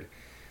Scared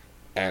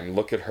and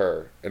Look at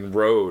Her and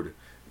Road,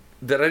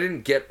 that I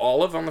didn't get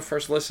all of on the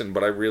first listen,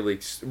 but I really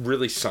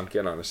sunk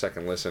in on a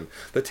second listen.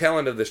 The tail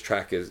end of this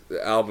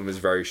album is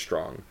very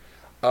strong.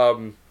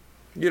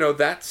 You know,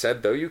 that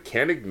said, though, you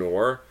can't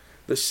ignore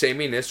the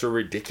sameness or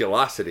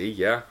ridiculosity,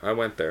 yeah, I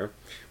went there,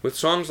 with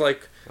songs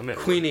like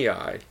Queenie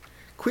Eye.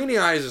 Queenie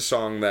Eye is a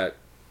song that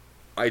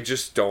I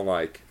just don't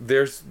like.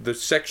 There's the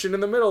section in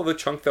the middle, the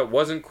chunk that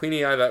wasn't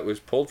Queenie Eye, that was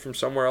pulled from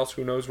somewhere else,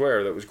 who knows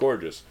where, that was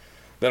gorgeous.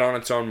 That on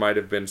its own might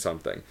have been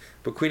something.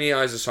 But Queenie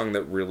Eye is a song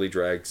that really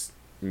drags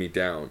me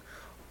down.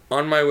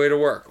 On My Way to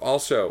Work,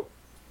 also,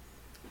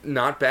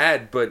 not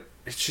bad, but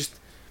it's just,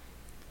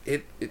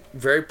 it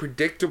very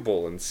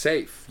predictable and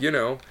safe, you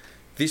know.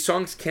 These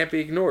songs can't be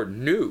ignored.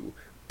 New,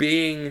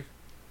 being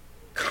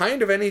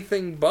kind of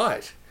anything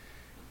but.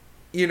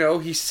 You know,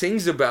 he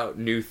sings about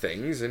new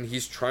things, and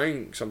he's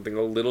trying something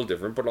a little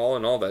different, but all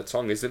in all, that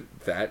song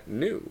isn't that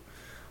new.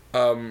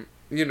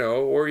 You know,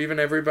 or even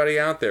Everybody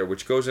Out There,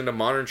 which goes into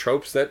modern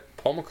tropes that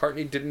Paul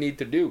McCartney didn't need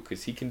to do,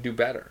 because he can do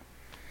better.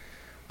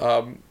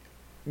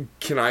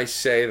 Can I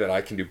say that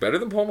I can do better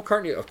than Paul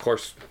McCartney? Of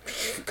course,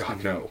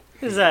 God, no.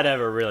 Is that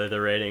ever really the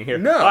rating here?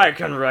 No. I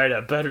can write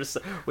a better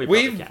song.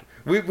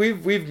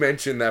 We've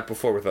mentioned that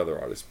before with other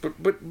artists, but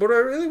what I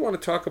really want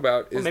to talk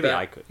about is maybe that...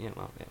 I could. Yeah,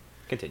 well, yeah.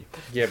 Continue.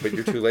 Yeah, but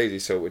you're too lazy,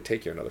 so it would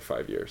take you another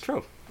 5 years.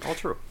 True. All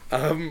true.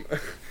 But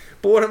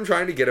what I'm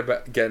trying to get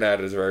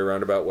at is a very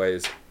roundabout way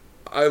is,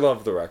 I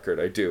love the record.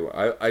 I do.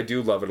 I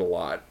do love it a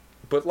lot.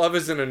 But love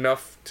isn't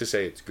enough to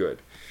say it's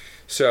good.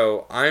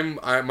 So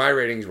my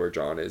rating's where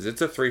John is.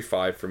 It's a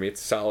 3.5 for me.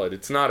 It's solid.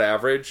 It's not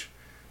average,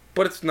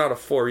 but it's not a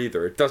 4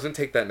 either. It doesn't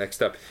take that next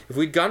step. If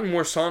we'd gotten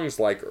more songs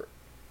like...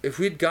 If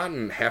we'd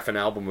gotten half an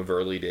album of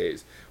Early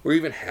Days, or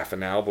even half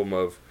an album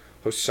of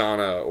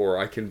Hosanna or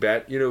I Can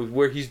Bet, you know,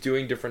 where he's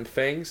doing different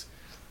things,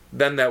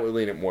 then that would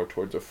lean it more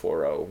towards a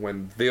 4.0,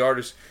 when the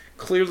artist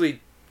clearly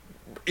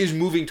is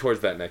moving towards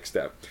that next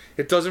step.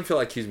 It doesn't feel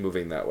like he's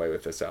moving that way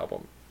with this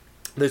album.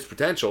 There's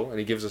potential, and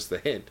he gives us the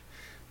hint,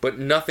 but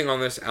nothing on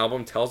this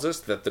album tells us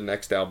that the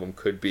next album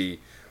could be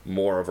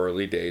more of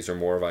Early Days or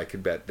more of I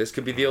Could Bet. This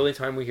could be the only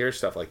time we hear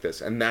stuff like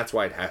this, and that's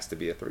why it has to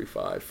be a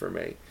 3.5 for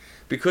me.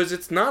 Because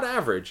it's not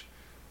average,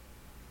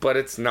 but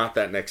it's not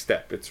that next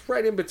step. It's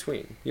right in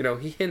between. You know,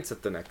 he hints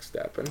at the next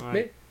step,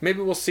 and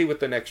maybe we'll see with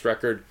the next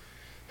record,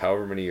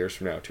 however many years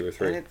from now, 2 or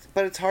 3.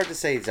 But it's hard to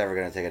say he's ever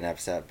going to take a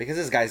next step, because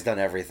this guy's done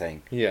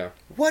everything. Yeah.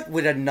 What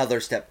would another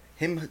step...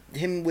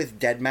 Him with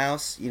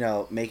Deadmau5, you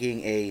know,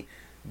 making a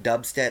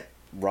dubstep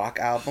rock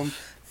album,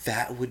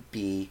 that would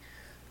be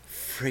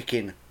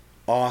freaking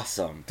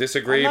awesome.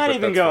 Disagree, I'm not but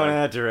even going in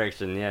that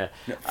direction, yeah.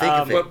 No, think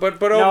of it.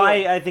 But no,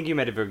 I think you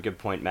made a very good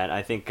point, Matt.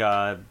 I think,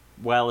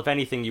 well, if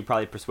anything, you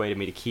probably persuaded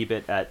me to keep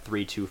it at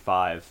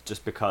 3.25,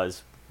 just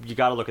because you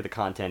got to look at the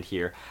content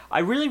here.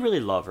 I really,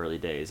 really love Early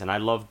Days, and I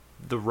love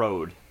The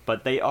Road,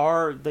 but they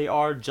are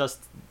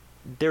just,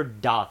 they're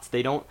dots.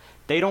 They don't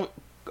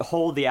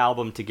hold the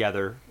album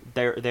together.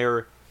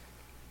 They're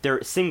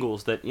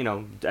singles that, you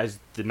know, as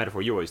the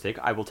metaphor you always take,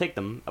 I will take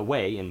them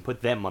away and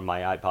put them on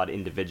my iPod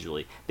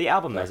individually. The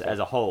album as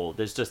a whole,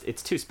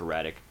 it's too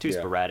sporadic.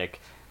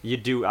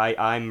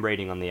 I'm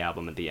rating on the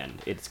album at the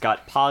end. It's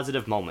got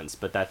positive moments,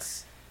 but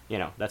that's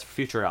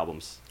future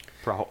albums,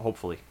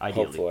 hopefully,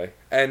 ideally. Hopefully.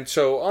 And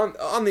so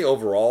on the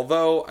overall,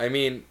 though, I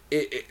mean,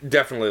 it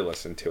definitely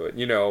listen to it.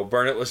 You know,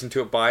 burn it, listen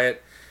to it, buy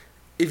it.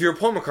 If you're a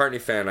Paul McCartney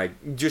fan,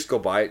 just go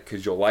buy it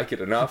because you'll like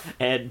it enough.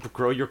 And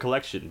grow your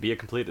collection. Be a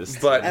completist.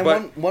 But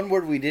one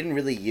word we didn't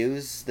really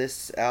use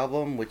this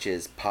album, which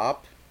is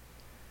pop.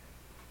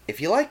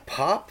 If you like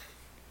pop,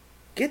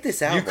 get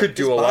this album. You could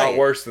do Just a buy lot it.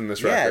 worse than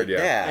this record,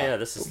 yeah. Yeah,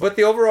 this is. But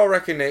the overall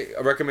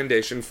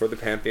recommendation for the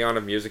pantheon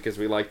of music, as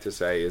we like to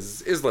say,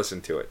 is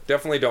listen to it.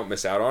 Definitely don't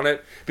miss out on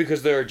it,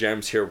 because there are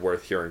gems here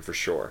worth hearing for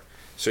sure.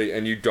 So,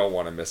 and you don't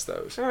want to miss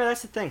those. Remember,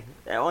 that's the thing.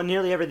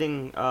 Nearly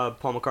everything Paul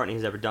McCartney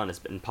has ever done has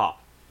been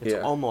pop. It's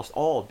Yeah. almost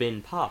all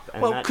been pop.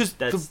 And Well, because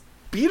the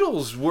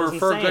Beatles were, doesn't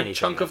for a say good anything.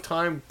 chunk of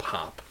time,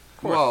 pop.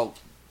 Well,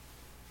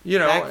 You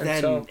know, back and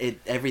then, so...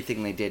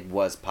 everything they did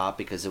was pop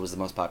because it was the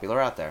most popular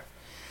out there.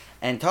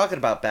 And talking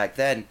about back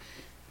then,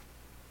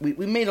 we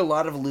made a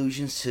lot of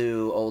allusions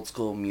to old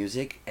school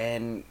music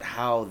and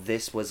how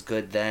this was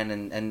good then,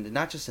 and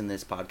not just in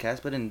this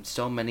podcast, but in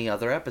so many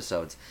other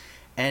episodes.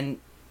 And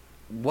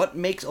what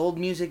makes old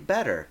music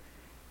better?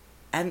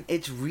 And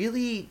it's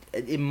really,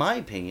 in my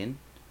opinion,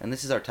 and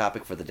this is our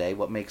topic for the day,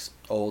 what makes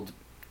old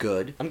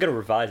good. I'm going to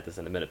revise this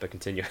in a minute, but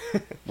continue.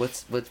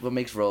 What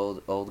makes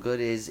old good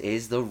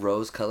is the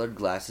rose-colored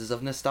glasses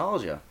of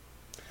nostalgia.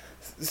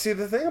 See,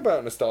 the thing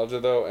about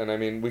nostalgia, though, and I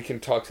mean, we can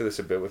talk to this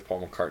a bit with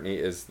Paul McCartney,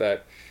 is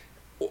that,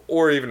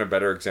 or even a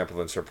better example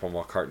than Sir Paul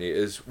McCartney,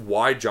 is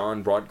why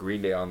John brought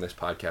Green Day on this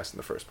podcast in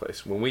the first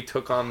place. When we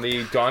took on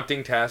the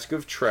daunting task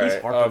of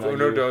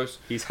Uno Dos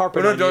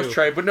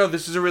Tre, but no,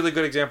 this is a really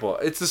good example.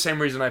 It's the same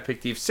reason I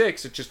picked Eve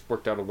 6, it just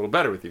worked out a little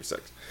better with Eve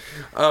 6.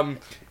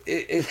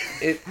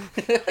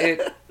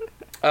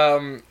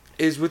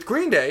 Is with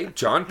Green Day,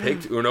 John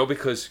picked Uno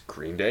because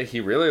Green Day he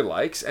really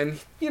likes, and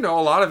you know,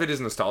 a lot of it is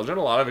nostalgia,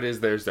 and a lot of it is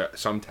there's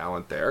some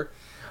talent there,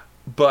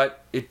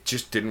 but it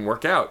just didn't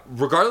work out.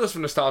 Regardless of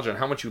nostalgia and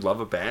how much you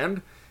love a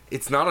band,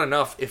 it's not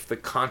enough if the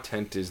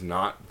content is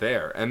not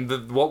there.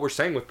 And what we're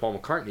saying with Paul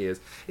McCartney is,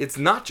 it's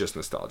not just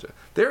nostalgia.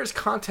 There is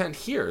content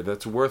here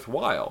that's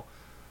worthwhile.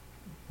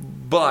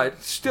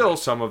 But still,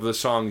 some of the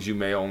songs you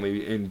may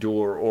only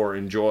endure or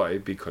enjoy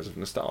because of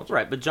nostalgia.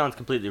 Right, but John's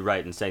completely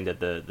right in saying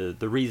that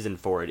the reason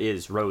for it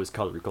is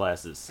rose-colored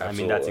glasses. Absolutely. I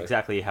mean, that's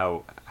exactly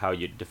how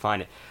you define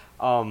it.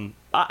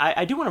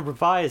 I do want to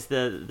revise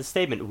the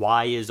statement,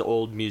 why is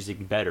old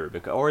music better?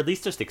 Or at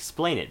least just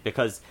explain it,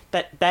 because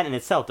that in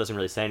itself doesn't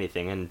really say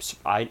anything, and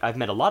I've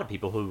met a lot of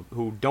people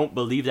who don't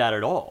believe that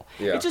at all.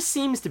 Yeah. It just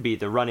seems to be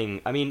the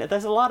running... I mean,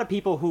 there's a lot of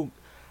people who...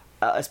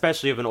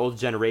 especially of an old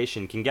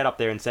generation, can get up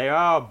there and say,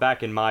 oh,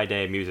 back in my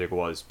day music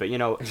was. But, you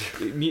know,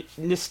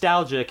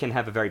 nostalgia can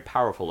have a very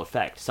powerful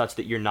effect, such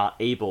that you're not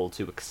able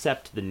to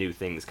accept the new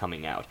things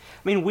coming out.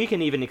 I mean, we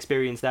can even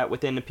experience that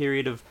within a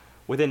period of,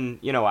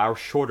 you know, our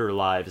shorter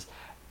lives.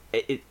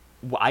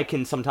 I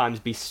can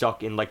sometimes be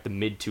stuck in, like, the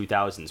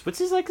mid-2000s,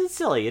 which is, like, it's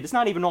silly. It's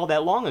not even all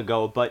that long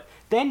ago, but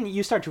then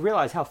you start to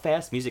realize how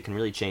fast music can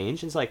really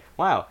change. It's like,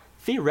 wow,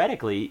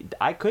 theoretically,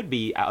 I could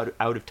be out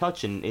of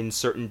touch in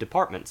certain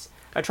departments.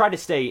 I try to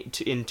stay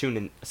in tune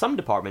in some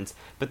departments,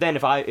 but then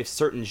if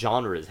certain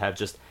genres have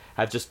just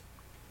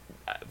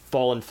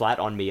fallen flat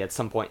on me at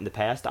some point in the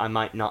past, I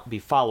might not be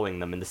following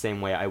them in the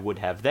same way I would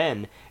have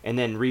then, and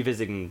then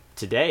revisiting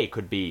today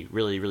could be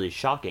really, really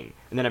shocking.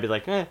 And then I'd be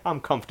like, I'm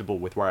comfortable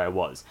with where I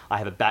was. I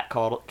have a back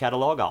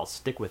catalog, I'll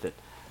stick with it.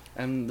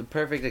 And the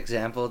perfect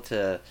example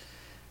to,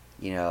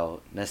 you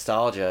know,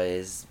 nostalgia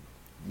is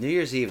New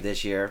Year's Eve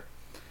this year.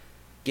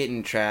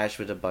 Getting trashed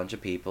with a bunch of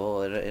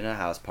people in a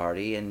house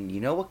party, and you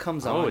know what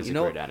comes on? It's a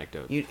great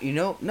anecdote. You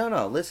know,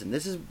 no,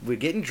 listen, we're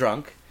getting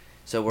drunk,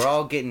 so we're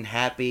all getting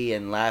happy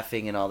and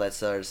laughing and all that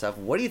sort of stuff.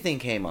 What do you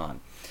think came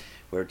on?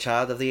 We're a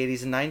child of the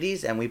 80s and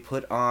 90s, and we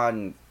put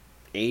on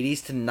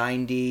 80s to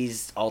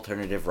 90s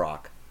alternative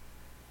rock.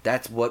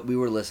 That's what we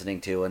were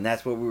listening to, and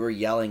that's what we were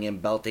yelling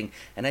and belting,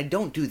 and I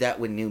don't do that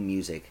with new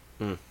music.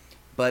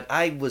 But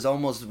I was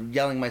almost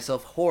yelling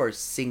myself hoarse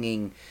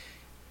singing,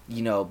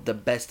 you know, the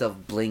best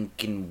of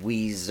Blink and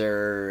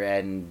Weezer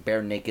and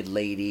Bare Naked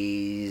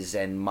Ladies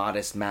and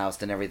Modest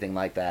Mouse and everything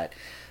like that.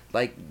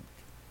 Like,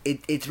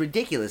 it's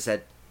ridiculous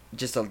that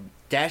just a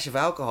dash of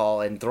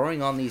alcohol and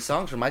throwing on these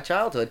songs from my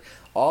childhood,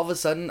 all of a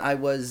sudden I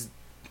was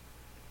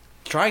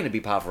trying to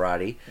be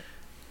Pavarotti.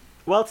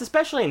 Well, it's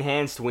especially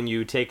enhanced when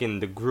you take in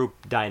the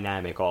group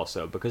dynamic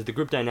also, because the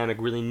group dynamic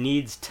really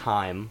needs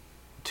time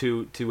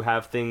to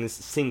have things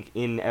sink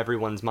in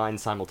everyone's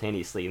mind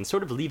simultaneously and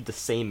sort of leave the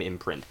same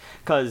imprint.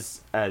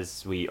 Because,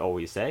 as we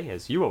always say,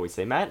 as you always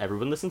say, Matt,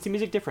 everyone listens to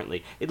music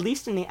differently, at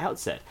least in the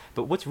outset.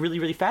 But what's really,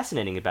 really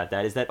fascinating about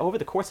that is that over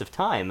the course of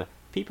time,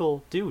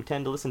 people do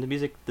tend to listen to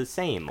music the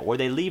same, or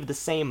they leave the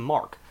same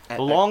mark. The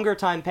longer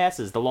time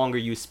passes, the longer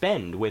you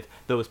spend with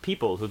those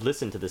people who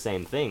listen to the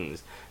same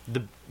things.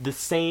 The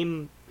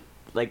same,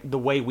 like, the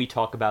way we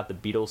talk about the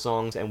Beatles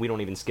songs, and we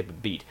don't even skip a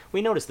beat.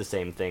 We notice the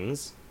same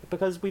things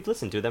because we've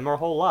listened to them our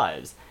whole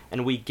lives,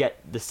 and we get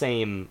the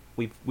same,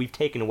 we've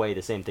taken away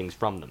the same things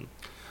from them.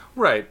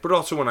 Right, but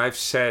also when I've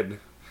said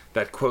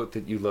that quote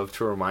that you love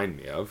to remind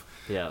me of,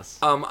 yes,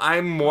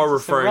 I'm more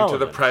It's referring to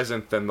the irrelevant.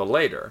 present than the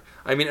later.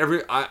 I mean,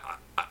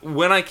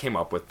 when I came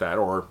up with that,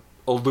 or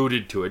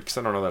alluded to it, because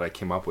I don't know that I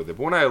came up with it,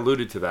 but when I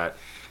alluded to that,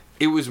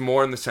 it was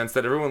more in the sense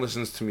that everyone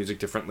listens to music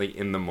differently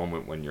in the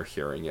moment when you're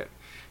hearing it.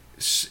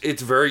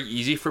 It's very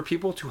easy for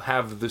people to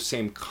have the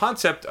same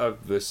concept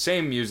of the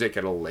same music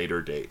at a later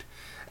date.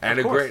 And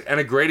Of course.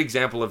 a great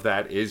example of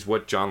that is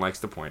what John likes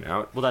to point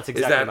out. Well, that's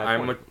exactly is that my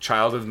I'm point. a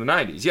child of the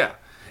 '90s. Yeah,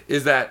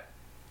 is that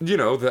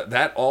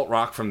that alt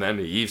rock from then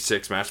to Eve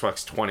 6,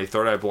 Matchbox 20,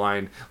 Third Eye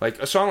Blind, like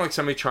a song like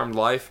Semi Charmed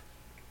Life.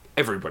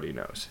 Everybody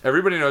knows.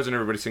 Everybody knows and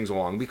everybody sings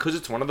along because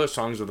it's one of those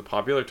songs of the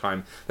popular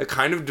time that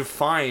kind of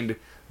defined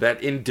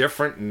that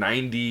indifferent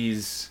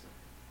 90s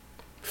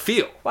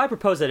feel. Well, I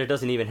propose that it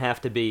doesn't even have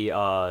to be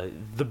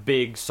the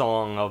big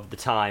song of the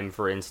time,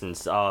 for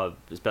instance,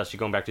 especially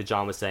going back to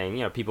John was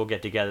saying, people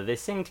get together, they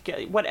sing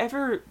together,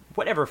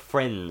 whatever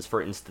friends,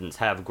 for instance,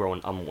 have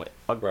grown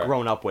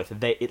up with,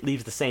 it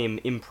leaves the same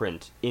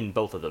imprint in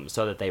both of them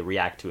so that they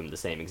react to him the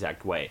same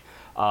exact way.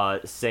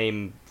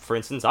 Same, for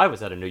instance, I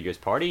was at a New Year's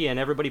party and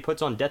everybody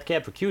puts on Death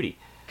Cab for Cutie.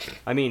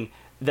 I mean,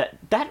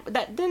 that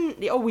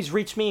didn't always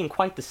reach me in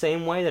quite the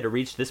same way that it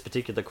reached this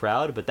particular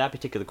crowd, but that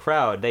particular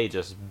crowd, they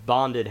just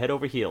bonded head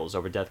over heels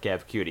over Death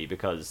Cab for Cutie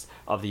because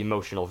of the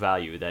emotional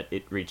value that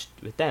it reached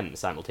with them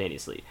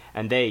simultaneously.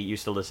 And they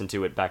used to listen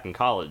to it back in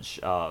college,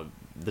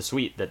 the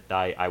suite that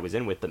I was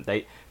in with them.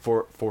 They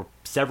for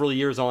several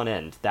years on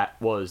end,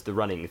 that was the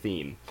running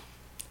theme.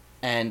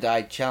 And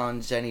I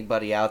challenge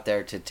anybody out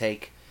there to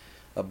take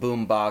a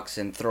boombox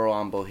and throw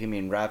on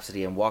Bohemian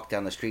Rhapsody and walk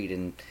down the street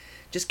and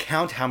just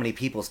count how many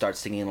people start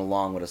singing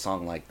along with a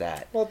song like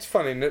that. Well, it's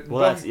funny.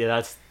 Well,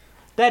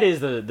 that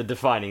is the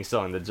defining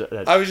song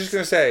that I was just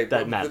going to say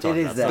that Matt talked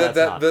is about. that. So that's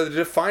not- the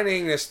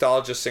defining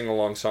nostalgia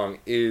sing-along song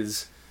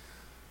is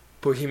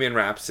Bohemian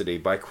Rhapsody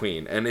by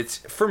Queen, and it's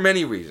for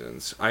many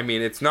reasons. I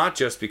mean, it's not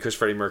just because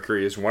Freddie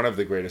Mercury is one of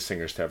the greatest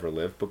singers to ever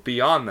live, but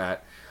beyond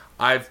that,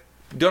 I've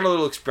done a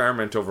little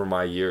experiment over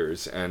my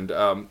years, and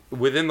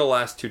within the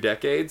last 2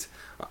 decades,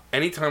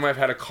 anytime I've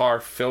had a car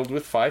filled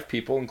with 5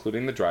 people,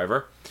 including the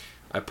driver,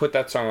 I put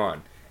that song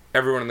on.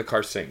 Everyone in the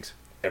car sings.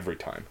 Every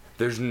time.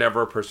 There's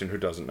never a person who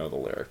doesn't know the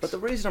lyrics. But the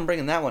reason I'm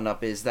bringing that one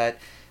up is that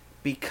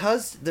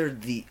because they're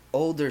the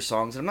older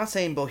songs, I'm not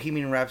saying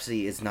Bohemian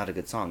Rhapsody is not a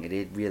good song.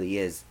 It really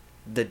is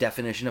the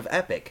definition of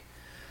epic.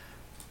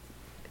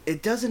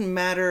 It doesn't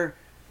matter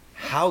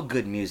how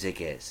good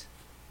music is.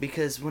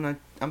 Because when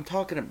I'm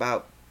talking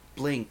about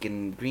Blink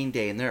and Green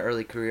Day in their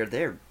early career,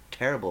 they're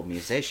terrible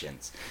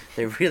musicians.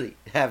 They really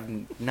have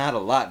not a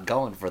lot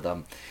going for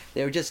them.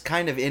 They were just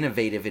kind of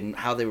innovative in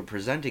how they were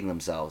presenting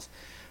themselves.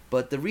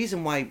 But the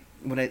reason why,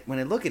 when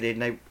I look at it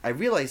and I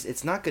realize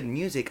it's not good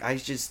music, I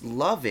just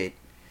love it,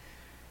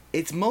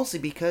 it's mostly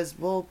because,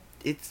 well,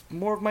 it's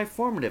more of my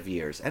formative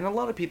years. And a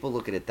lot of people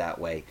look at it that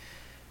way.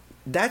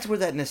 That's where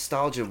that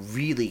nostalgia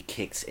really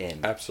kicks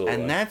in. Absolutely.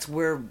 And that's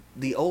where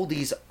the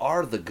oldies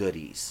are the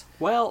goodies.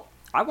 Well,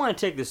 I want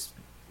to take this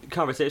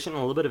conversation in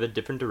a little bit of a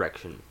different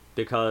direction,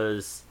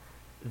 because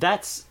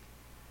that's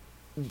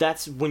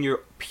when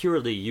you're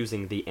purely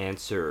using the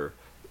answer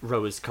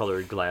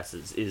rose-colored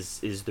glasses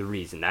is the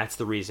reason. That's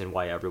the reason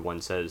why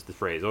everyone says the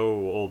phrase,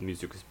 oh, old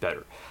music is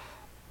better.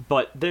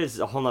 But there's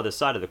a whole other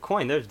side of the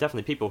coin. There's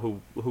definitely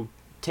people who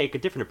take a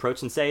different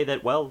approach and say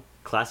that, well,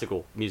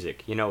 classical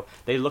music,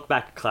 they look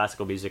back at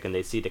classical music and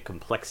they see the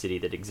complexity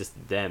that exists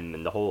in them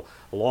and the whole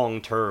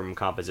long-term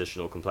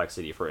compositional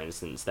complexity, for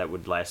instance, that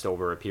would last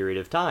over a period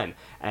of time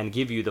and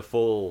give you the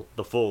full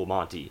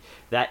Monty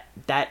that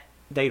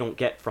they don't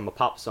get from a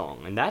pop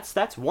song. And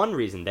that's one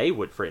reason they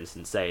would, for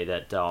instance, say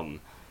that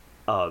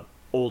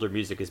older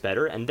music is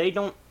better, and they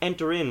don't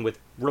enter in with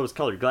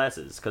rose-colored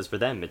glasses, because for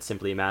them it's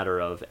simply a matter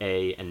of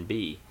A and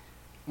B.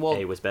 Well,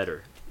 A was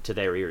better to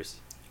their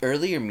ears.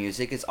 earlier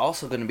music is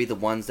also going to be the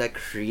ones that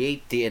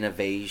create the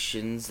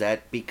innovations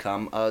that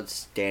become a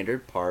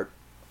standard part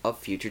of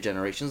future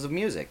generations of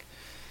music.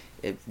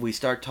 If we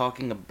start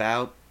talking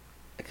about,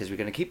 because we're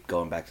going to keep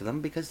going back to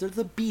them, because they're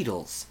the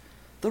Beatles,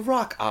 the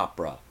rock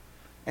opera,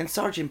 and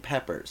Sgt.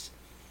 Pepper's.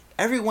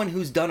 Everyone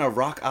who's done a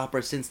rock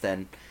opera since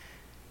then,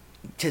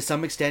 to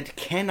some extent,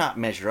 cannot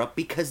measure up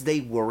because they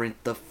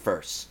weren't the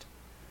first.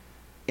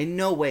 In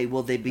no way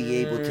will they be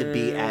able to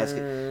be as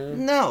good.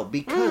 No,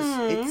 because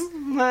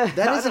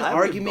that is an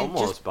argument.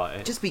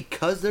 Just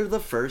because they're the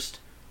first,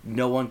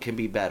 no one can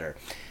be better.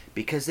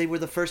 Because they were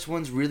the first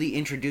ones really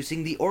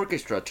introducing the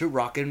orchestra to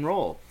rock and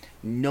roll.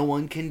 No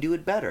one can do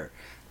it better.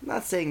 I'm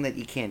not saying that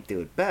you can't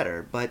do it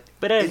better, but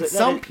in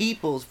some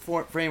people's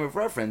frame of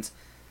reference,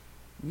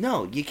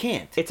 no, you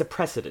can't. It's a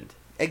precedent.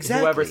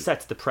 Exactly. Whoever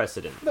sets the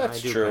precedent. That's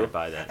I do true. kind of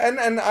buy that.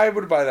 And I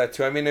would buy that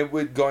too. I mean,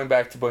 going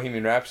back to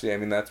Bohemian Rhapsody, I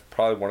mean, that's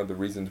probably one of the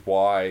reasons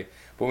why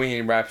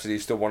Bohemian Rhapsody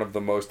is still one of the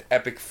most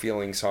epic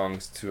feeling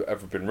songs to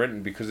ever been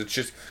written, because it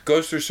just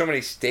goes through so many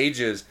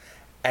stages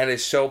and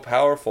is so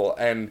powerful.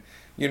 And,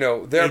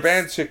 there are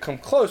bands that come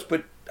close,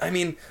 but I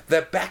mean,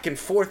 that back and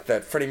forth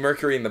that Freddie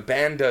Mercury and the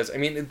band does, I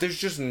mean, there's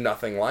just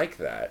nothing like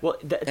that. Well,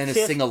 and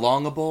it's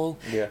sing-alongable,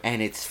 yeah.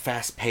 And it's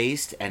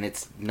fast-paced, and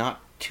it's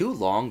not too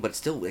long, but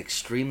still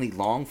extremely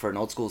long for an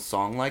old-school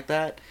song like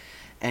that.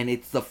 And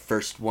it's the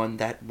first one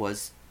that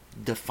was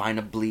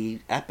definably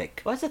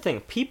epic. Well, that's the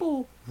thing.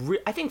 People,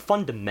 I think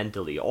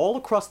fundamentally, all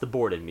across the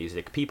board in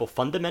music, people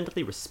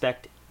fundamentally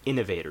respect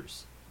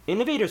innovators.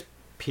 Innovators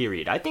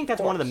period. I think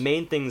that's one of the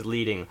main things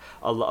leading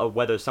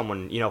whether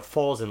someone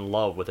falls in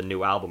love with a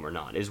new album or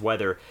not, is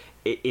whether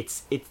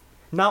it's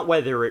not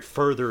whether it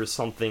furthers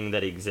something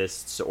that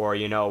exists, or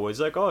is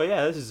like, oh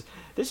yeah,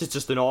 this is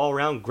just an all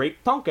around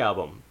great punk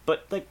album.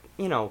 But like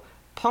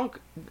punk,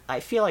 I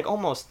feel like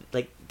almost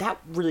like that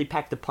really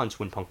packed the punch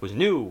when punk was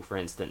new, for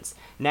instance.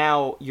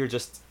 Now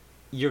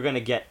you're gonna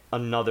get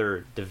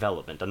another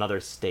development, another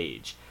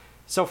stage.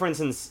 So, for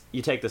instance,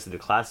 you take this to the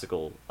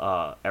classical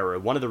era.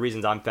 One of the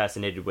reasons I'm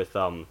fascinated with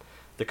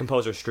the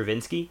composer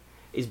Stravinsky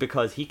is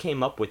because he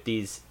came up with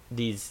these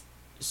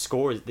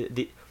scores.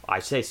 I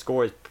say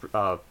scores.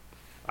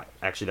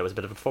 Actually, that was a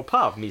bit of a faux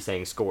pas of me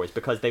saying scores,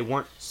 because they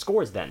weren't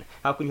scores then.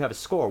 How can you have a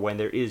score when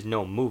there is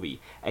no movie?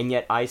 And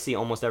yet I see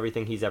almost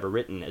everything he's ever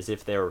written as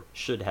if there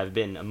should have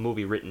been a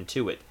movie written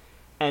to it.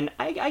 And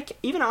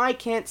even I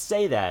can't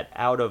say that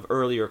out of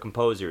earlier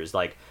composers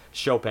like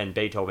Chopin,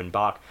 Beethoven,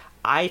 Bach.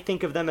 I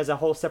think of them as a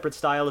whole separate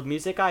style of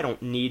music. I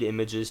don't need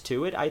images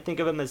to it. I think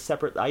of them as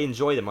separate. I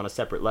enjoy them on a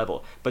separate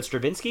level. But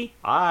Stravinsky,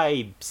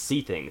 I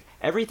see things.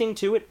 Everything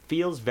to it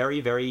feels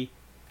very, very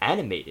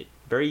animated,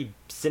 very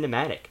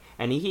cinematic.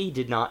 And he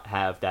did not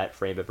have that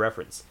frame of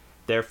reference.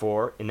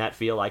 Therefore, in that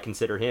field, I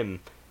consider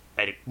him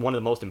one of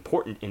the most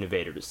important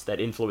innovators that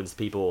influenced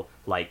people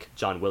like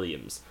John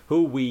Williams,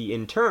 who we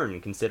in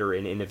turn consider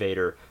an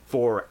innovator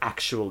for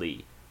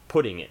actually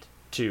putting it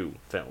to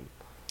film.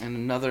 And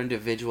another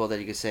individual that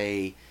you could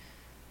say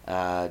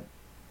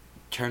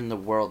turned the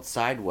world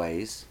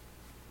sideways,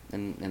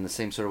 in the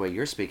same sort of way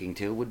you're speaking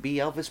to, would be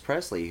Elvis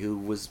Presley, who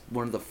was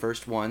one of the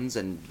first ones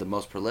and the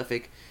most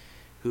prolific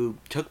who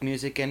took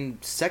music and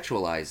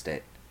sexualized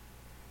it.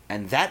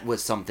 And that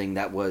was something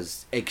that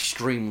was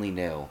extremely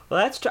new.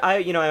 Well, that's true.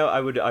 I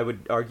would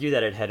argue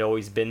that it had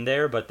always been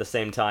there, but at the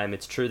same time,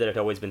 it's true that it had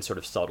always been sort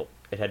of subtle.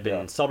 It had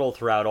been subtle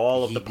throughout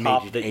all of the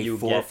pop that you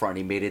forefront.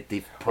 get. He made it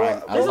the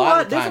prime.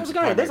 Well,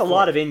 there's a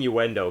lot of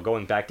innuendo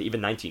going back to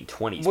even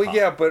 1920s. Well, pop.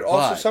 yeah, but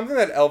also something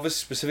that Elvis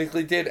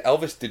specifically did,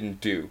 Elvis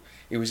didn't do.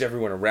 It was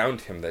everyone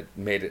around him that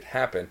made it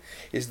happen.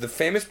 Is the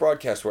famous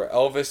broadcast where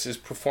Elvis is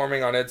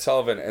performing on Ed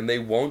Sullivan and they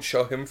won't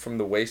show him from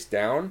the waist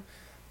down,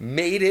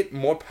 made it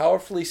more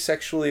powerfully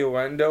sexually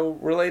innuendo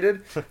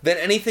related than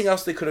anything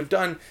else they could have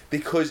done,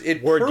 because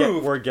it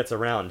proved... Word gets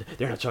around.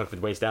 They're not showing from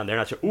the waist down. They're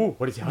not showing... Ooh,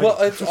 what is he hiding?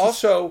 Well, it's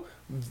also...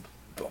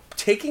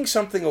 taking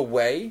something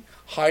away,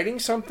 hiding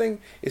something,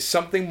 is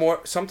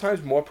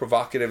sometimes more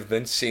provocative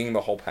than seeing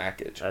the whole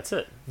package. That's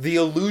it. The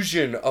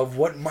illusion of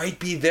what might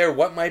be there,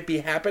 what might be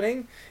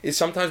happening, is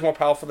sometimes more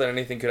powerful than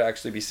anything could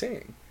actually be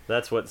seen.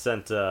 That's what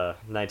sent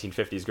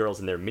 1950s girls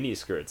in their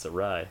miniskirts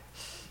awry.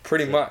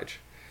 Pretty much.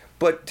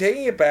 But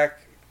taking it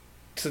back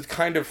to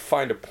kind of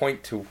find a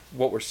point to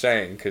what we're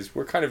saying, because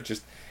we're kind of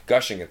just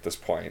gushing at this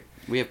point.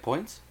 We have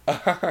points?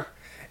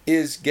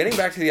 Is getting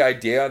back to the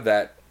idea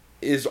that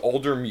is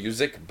older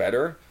music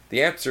better?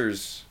 The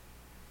answer's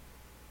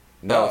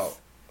no.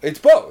 Both. It's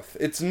both.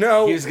 It's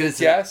no. He was gonna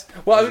say yes.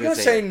 Well, I was going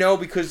to say no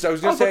because I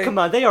was going to say. But come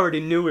on, they already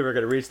knew we were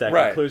going to reach that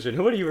conclusion.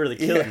 Who are you really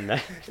killing,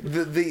 man?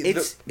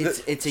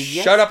 It's a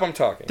yes. Shut up! I'm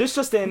talking. This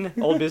just in: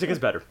 old music is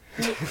better.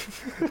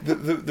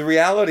 The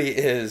reality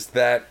is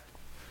that,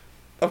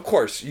 of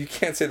course, you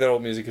can't say that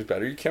old music is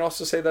better. You can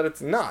also say that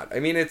it's not.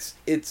 I mean, it's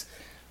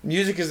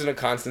music is in a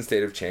constant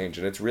state of change,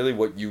 and it's really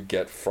what you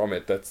get from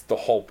it. That's the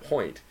whole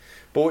point.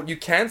 But what you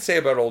can say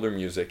about older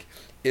music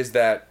is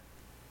that,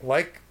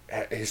 like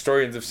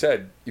historians have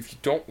said, if you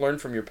don't learn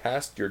from your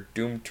past, you're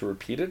doomed to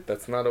repeat it.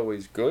 That's not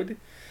always good.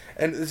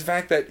 And it's the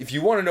fact that if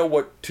you want to know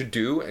what to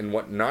do and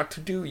what not to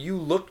do, you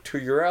look to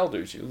your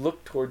elders. You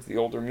look towards the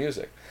older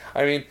music.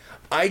 I mean,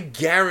 I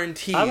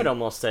guarantee... I would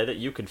almost say that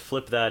you could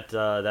flip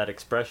that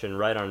expression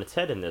right on its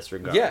head in this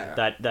regard.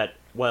 Yeah.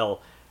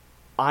 Well,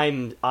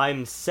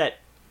 I'm set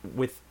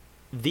with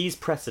these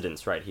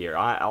precedents right here.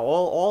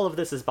 All of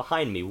this is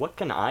behind me. What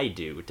can I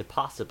do to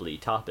possibly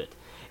top it?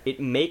 It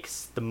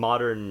makes the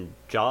modern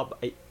job,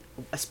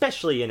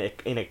 especially in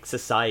a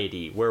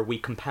society where we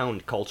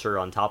compound culture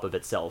on top of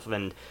itself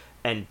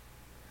and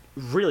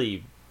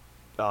really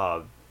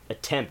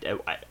attempt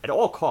at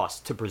all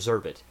costs to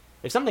preserve it.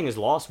 If something is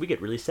lost, we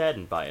get really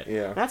saddened by it.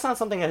 Yeah. And that's not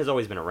something that has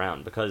always been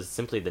around, because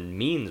simply the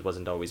means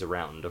wasn't always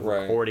around of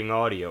recording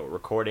audio,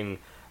 recording...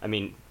 I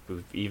mean,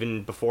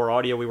 even before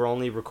audio, we were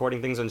only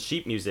recording things on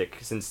sheet music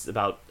since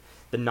about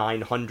the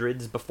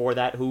 900s. Before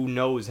that, who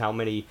knows how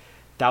many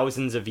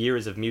thousands of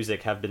years of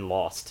music have been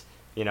lost,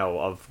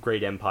 of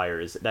great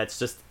empires. That's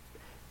just...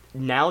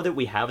 Now that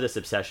we have this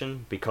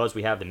obsession, because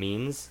we have the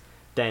means...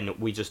 then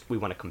we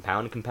want to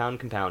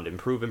compound,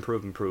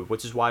 improve,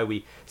 which is why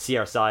we see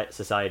our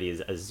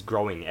society as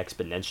growing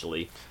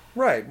exponentially.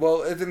 Right.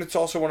 Well, and it's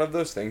also one of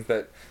those things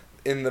that,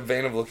 in the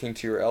vein of looking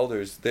to your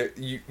elders,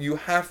 you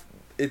have...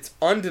 It's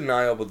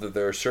undeniable that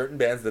there are certain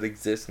bands that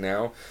exist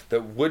now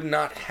that would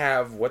not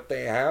have what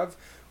they have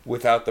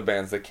without the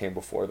bands that came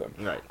before them.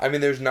 Right. I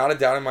mean, there's not a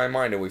doubt in my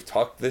mind, and we've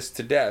talked this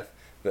to death,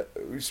 that,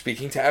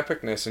 speaking to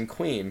epicness and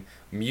Queen,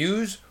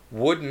 Muse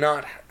would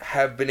not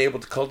have been able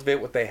to cultivate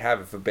what they have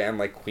if a band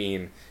like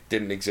Queen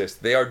didn't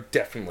exist. They are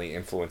definitely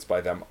influenced by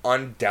them,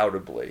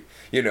 undoubtedly.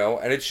 You know,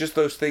 and it's just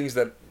those things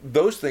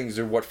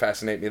are what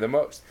fascinate me the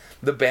most.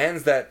 The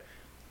bands that,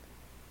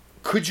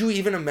 could you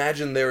even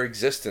imagine their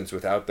existence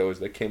without those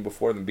that came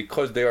before them?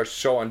 Because they are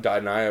so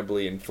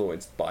undeniably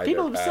influenced by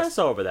People their past. obsess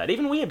over that.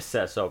 Even we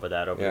obsess over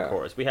that over Yeah. the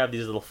course. We have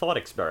these little thought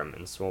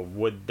experiments. Well,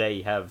 would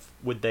they have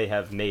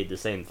made the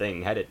same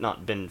thing had it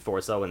not been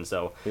for so and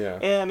so?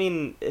 Yeah. I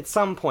mean, at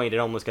some point, it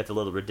almost gets a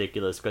little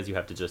ridiculous because you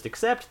have to just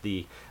accept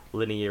the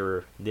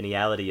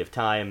lineality of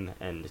time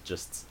and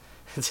just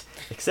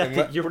accept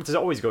that there's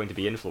always going to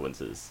be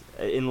influences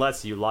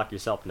unless you lock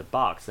yourself in a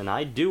box. And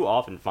I do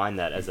often find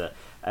that as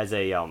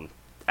a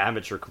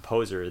amateur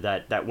composer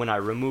that when I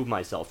remove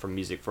myself from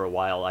music for a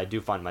while, I do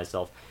find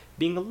myself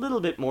being a little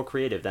bit more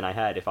creative than I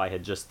had if I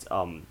had just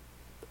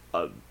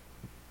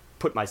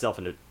put myself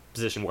in a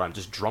position where I'm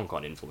just drunk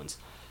on influence.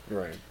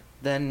 Right.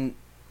 Then,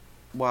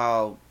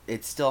 while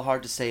it's still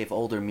hard to say if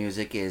older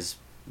music is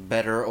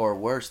better or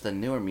worse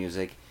than newer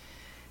music,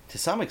 to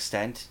some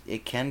extent,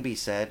 it can be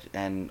said,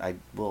 and I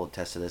will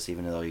attest to this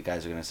even though you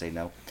guys are going to say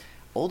no,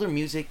 older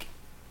music,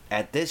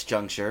 at this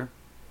juncture,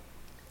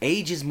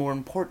 age is more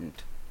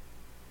important.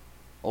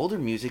 Older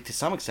music, to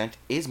some extent,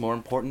 is more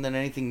important than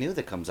anything new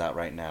that comes out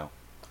right now.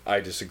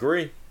 I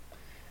disagree.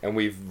 And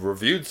we've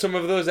reviewed some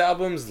of those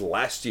albums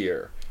last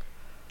year.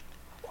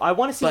 I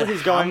want to see But where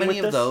he's how going many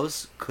with of this.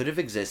 those could have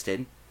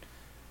existed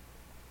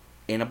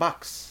in a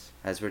box,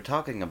 as we're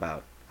talking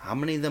about? How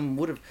many of them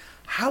would have...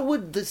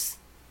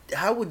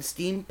 How would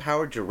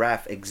steam-powered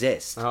giraffe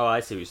exist Oh, I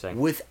see what you're saying.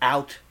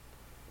 without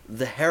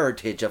the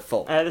heritage of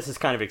folk? This is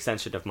kind of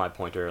extension of my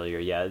point earlier.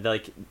 Yeah,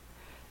 like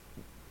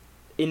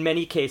in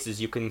many cases,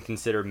 you can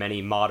consider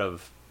many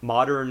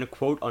modern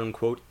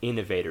quote-unquote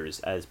innovators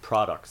as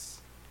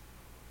products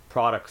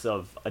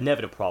of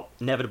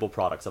inevitable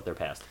products of their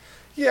past.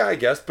 Yeah, I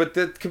guess, but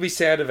that could be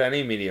said of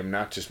any medium,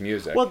 not just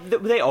music. Well,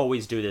 they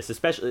always do this,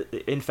 especially.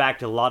 In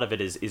fact, a lot of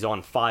it is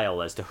on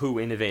file as to who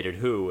innovated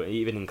who,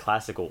 even in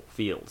classical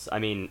fields. I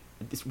mean,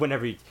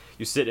 whenever you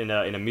sit in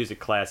a music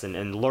class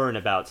and learn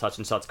about such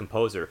and such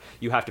composer,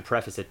 you have to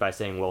preface it by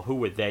saying, well, who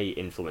were they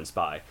influenced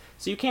by?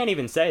 So you can't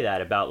even say that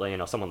about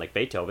someone like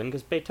Beethoven,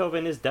 because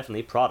Beethoven is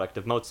definitely a product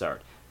of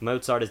Mozart.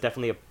 Mozart is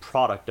definitely a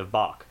product of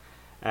Bach.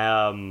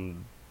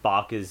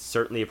 Bach is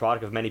certainly a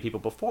product of many people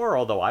before,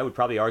 although I would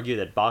probably argue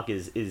that Bach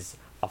is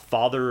a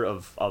father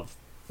of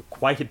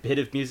quite a bit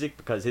of music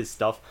because his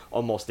stuff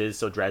almost is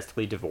so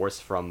drastically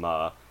divorced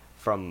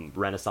from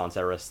Renaissance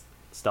era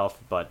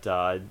stuff. But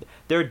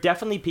there are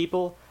definitely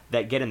people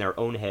that get in their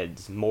own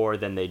heads more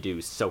than they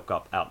do soak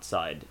up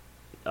outside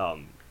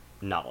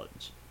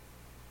knowledge.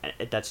 And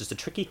that's just a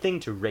tricky thing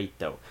to rate,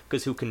 though,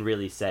 because who can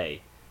really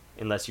say,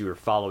 unless you were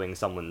following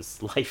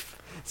someone's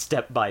life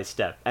step by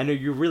step, and are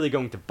you really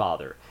going to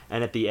bother?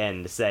 And at the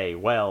end say,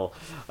 well,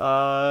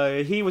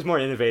 he was more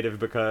innovative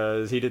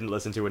because he didn't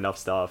listen to enough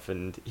stuff,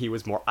 and he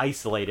was more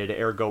isolated,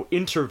 ergo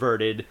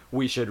introverted,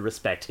 we should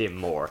respect him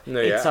more. No,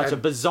 it's such and a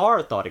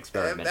bizarre thought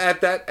experiment.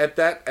 At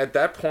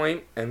that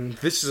point, and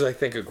this is, I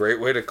think, a great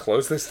way to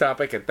close this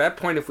topic. At that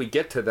point, if we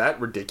get to that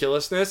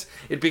ridiculousness,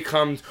 it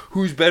becomes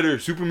who's better,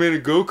 Superman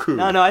or Goku?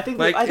 No, I think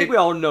we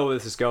all know where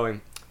this is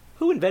going.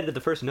 Who invented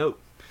the first note?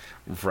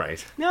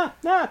 Right. Nah,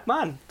 come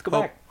on, let's go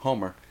back.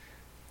 Homer.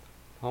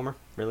 Homer,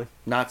 really?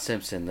 Not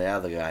Simpson, the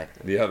other guy.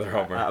 The other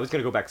Homer. I was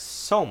gonna go back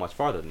so much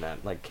farther than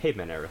that, like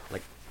caveman era,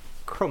 like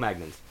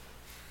Cro-Magnons.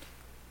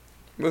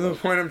 Well, the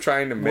point I'm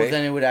trying to Well, make...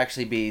 then it would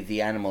actually be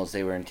the animals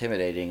they were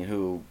intimidating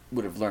who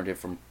would have learned it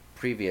from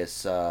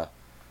previous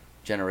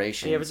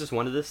generations. You ever just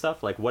wondered this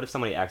stuff? Like, what if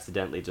somebody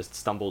accidentally just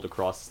stumbled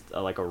across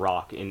like a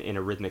rock in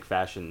a rhythmic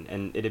fashion,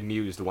 and it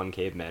amused one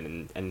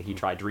caveman, and he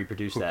tried to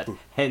reproduce that?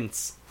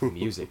 Hence,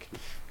 music.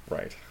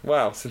 Right.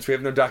 Well, since we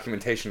have no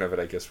documentation of it,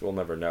 I guess we'll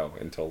never know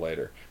until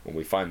later when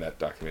we find that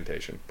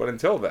documentation. But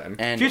until then...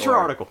 Future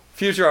article,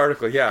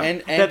 yeah.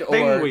 And that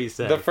thing or we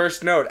said. The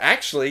first note.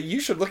 Actually, you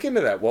should look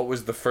into that. What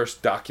was the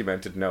first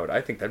documented note?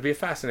 I think that'd be a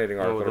fascinating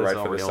article to write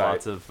for the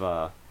site. Lots of,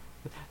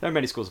 there are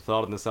many schools of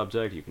thought on the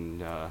subject. You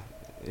can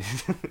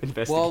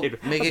investigate. Well,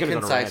 I make was it gonna go on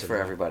a concise rant for about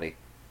it. everybody.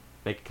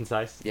 Make it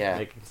concise? Yeah.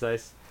 Make it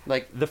concise?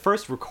 Like, The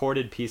first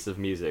recorded piece of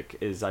music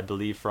is, I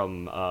believe,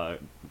 from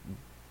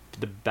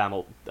the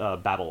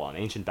Babylon,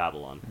 ancient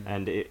Babylon,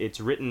 and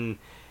it's written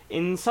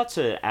in such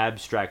an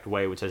abstract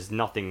way, which has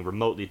nothing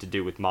remotely to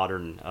do with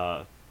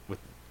with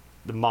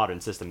the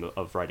modern system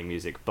of writing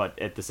music. But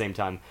at the same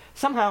time,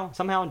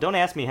 somehow, don't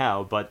ask me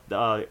how, but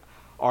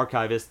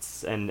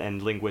archivists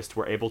and linguists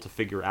were able to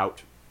figure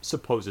out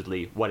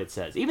supposedly what it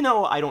says, even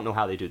though I don't know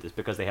how they do this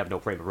because they have no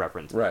frame of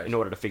reference in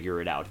order to figure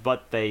it out.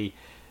 But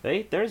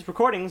there's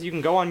recordings. You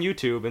can go on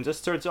YouTube and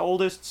just search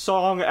oldest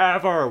song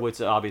ever, which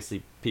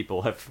obviously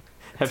people have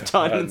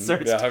done and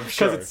searched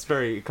because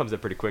it comes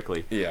up pretty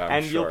quickly. Yeah,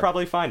 and you'll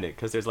probably find it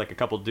because there's like a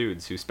couple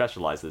dudes who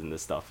specialize in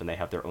this stuff, and they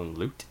have their own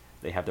lute.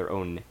 They have their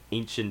own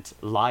ancient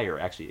lyre.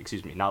 Actually,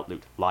 excuse me, not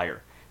lute,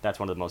 lyre. That's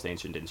one of the most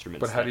ancient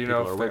instruments. But how do you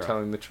know if they're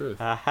telling the truth?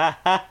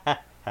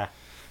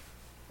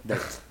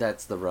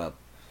 that's the rub.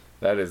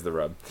 That is the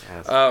rub.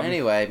 Yes.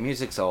 Anyway,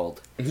 music's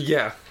old.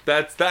 Yeah,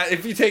 that's that.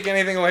 If you take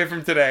anything away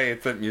from today,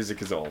 it's that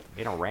music is old.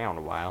 Been around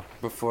a while.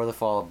 Before the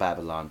fall of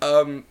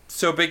Babylon.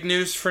 So big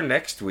news for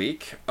next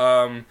week.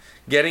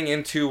 Getting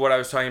into what I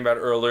was talking about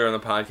earlier in the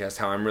podcast,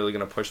 how I'm really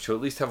going to push to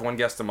at least have one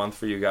guest a month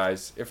for you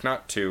guys, if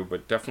not two,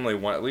 but definitely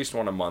one, at least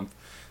one a month.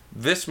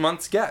 This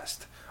month's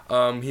guest.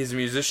 He's a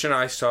musician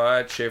I saw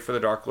at Schaefer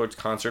the Dark Lord's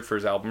concert for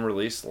his album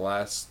release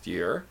last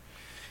year.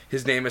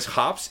 His name is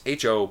Hops,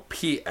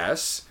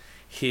 Hops.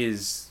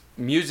 His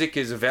music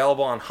is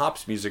available on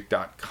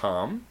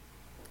hopsmusic.com.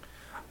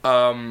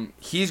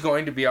 He's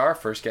going to be our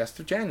first guest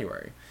of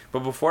January. But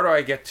before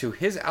I get to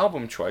his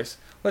album choice,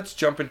 let's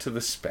jump into the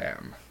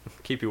spam.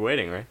 Keep you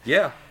waiting, right?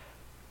 Yeah.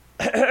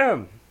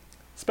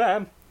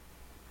 Spam.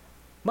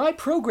 My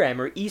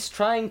programmer is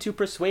trying to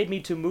persuade me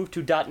to move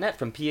to .NET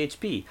from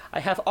PHP. I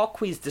have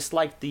always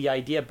disliked the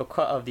idea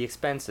because of the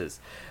expenses,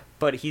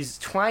 but he's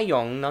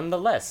trying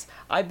nonetheless.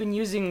 I've been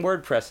using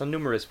WordPress on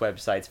numerous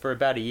websites for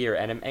about a year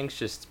and am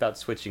anxious about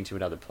switching to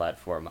another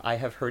platform. I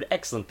have heard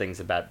excellent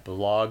things about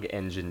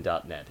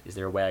blogengine.net. Is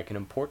there a way I can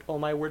import all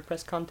my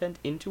WordPress content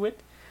into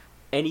it?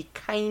 Any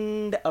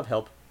kind of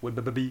help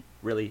would be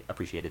really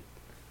appreciated.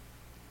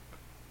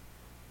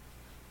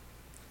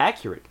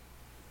 Accurate.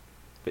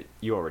 But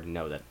you already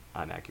know that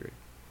I'm accurate.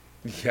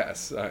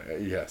 Yes.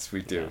 Yes,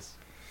 we do. Yes.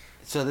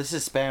 So this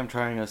is spam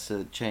trying us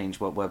to change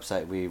what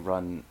website we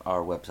run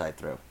our website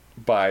through.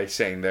 By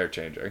saying they're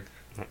changing.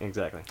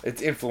 Exactly.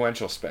 It's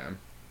influential spam.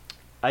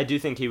 I do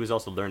think he was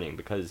also learning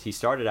because he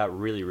started out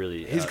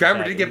really. His grammar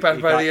bad. did get better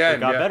by the end.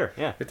 It got yeah. better,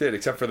 yeah. It did,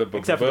 except for the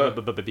Except for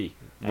the b. b.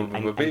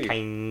 And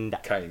kind.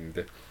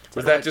 Kind.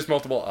 Was that just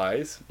multiple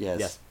I's?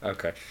 Yes. Yes.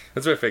 Okay.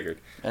 That's what I figured.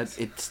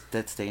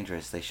 That's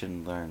dangerous. They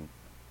shouldn't learn.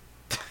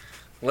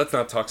 Let's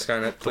not talk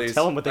Skynet, please.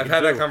 Tell them what they I've can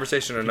had do. that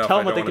conversation enough. Tell I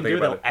them what don't they want can to do.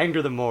 think They'll about it.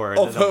 anger them more. and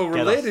then Although they'll get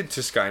us. related to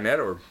Skynet,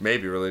 or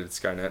maybe related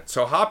to Skynet.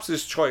 So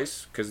Hops'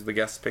 choice, because the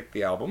guests picked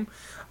the album.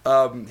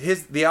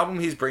 The album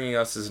he's bringing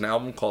us is an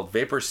album called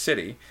Vapor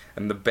City,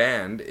 and the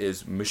band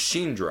is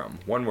Machine Drum.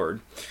 One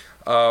word.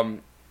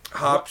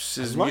 Hops'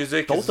 I love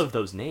music both is... of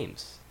those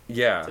names.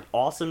 Yeah. It's an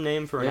awesome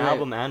name for an Wait.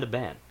 album and a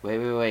band.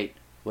 Wait.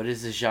 What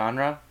is the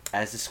genre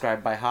as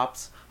described by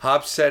Hops?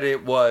 Hops said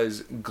it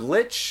was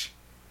glitch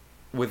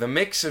with a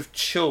mix of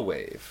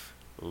chillwave.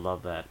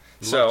 Love that.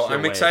 So, Love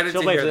I'm Chillwave. excited to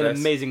Chillwave's hear an this.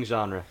 amazing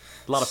genre.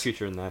 A lot of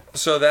future in that.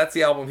 So that's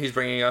the album he's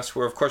bringing us.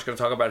 We're, of course, going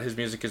to talk about his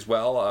music as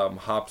well.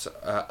 Hops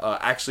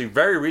actually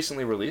very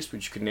recently released,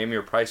 which you can name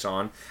your price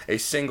on, a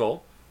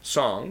single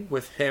song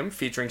with him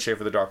featuring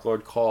Schaefer the Dark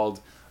Lord called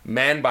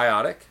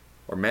Manbiotic,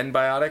 or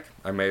Menbiotic.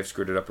 I may have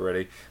screwed it up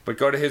already. But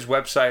go to his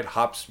website,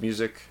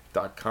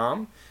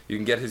 hopsmusic.com. You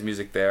can get his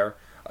music there.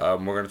 We're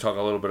going to talk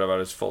a little bit about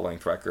his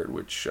full-length record,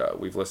 which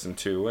we've listened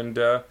to,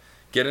 and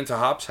get into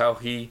Hops, how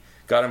he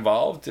got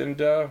involved, and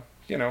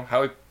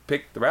how he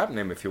picked the rap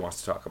name if he wants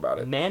to talk about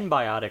it.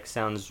 Manbiotic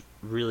sounds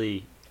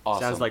really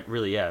Awesome. sounds like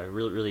really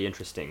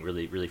interesting,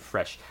 really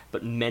fresh.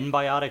 But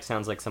Menbiotic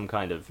sounds like some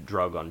kind of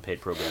drug on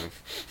paid programming.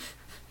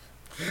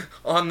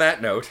 On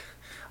that note,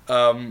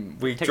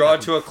 we Take draw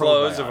that to from a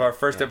close of Probiotic, our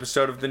first yeah.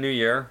 episode of the new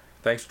year.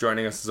 Thanks for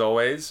joining us as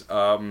always.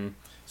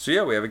 So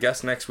yeah, we have a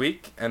guest next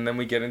week, and then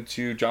we get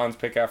into John's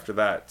pick after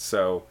that.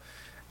 So,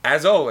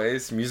 as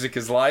always, music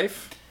is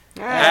life,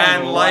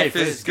 and life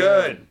is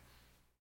good.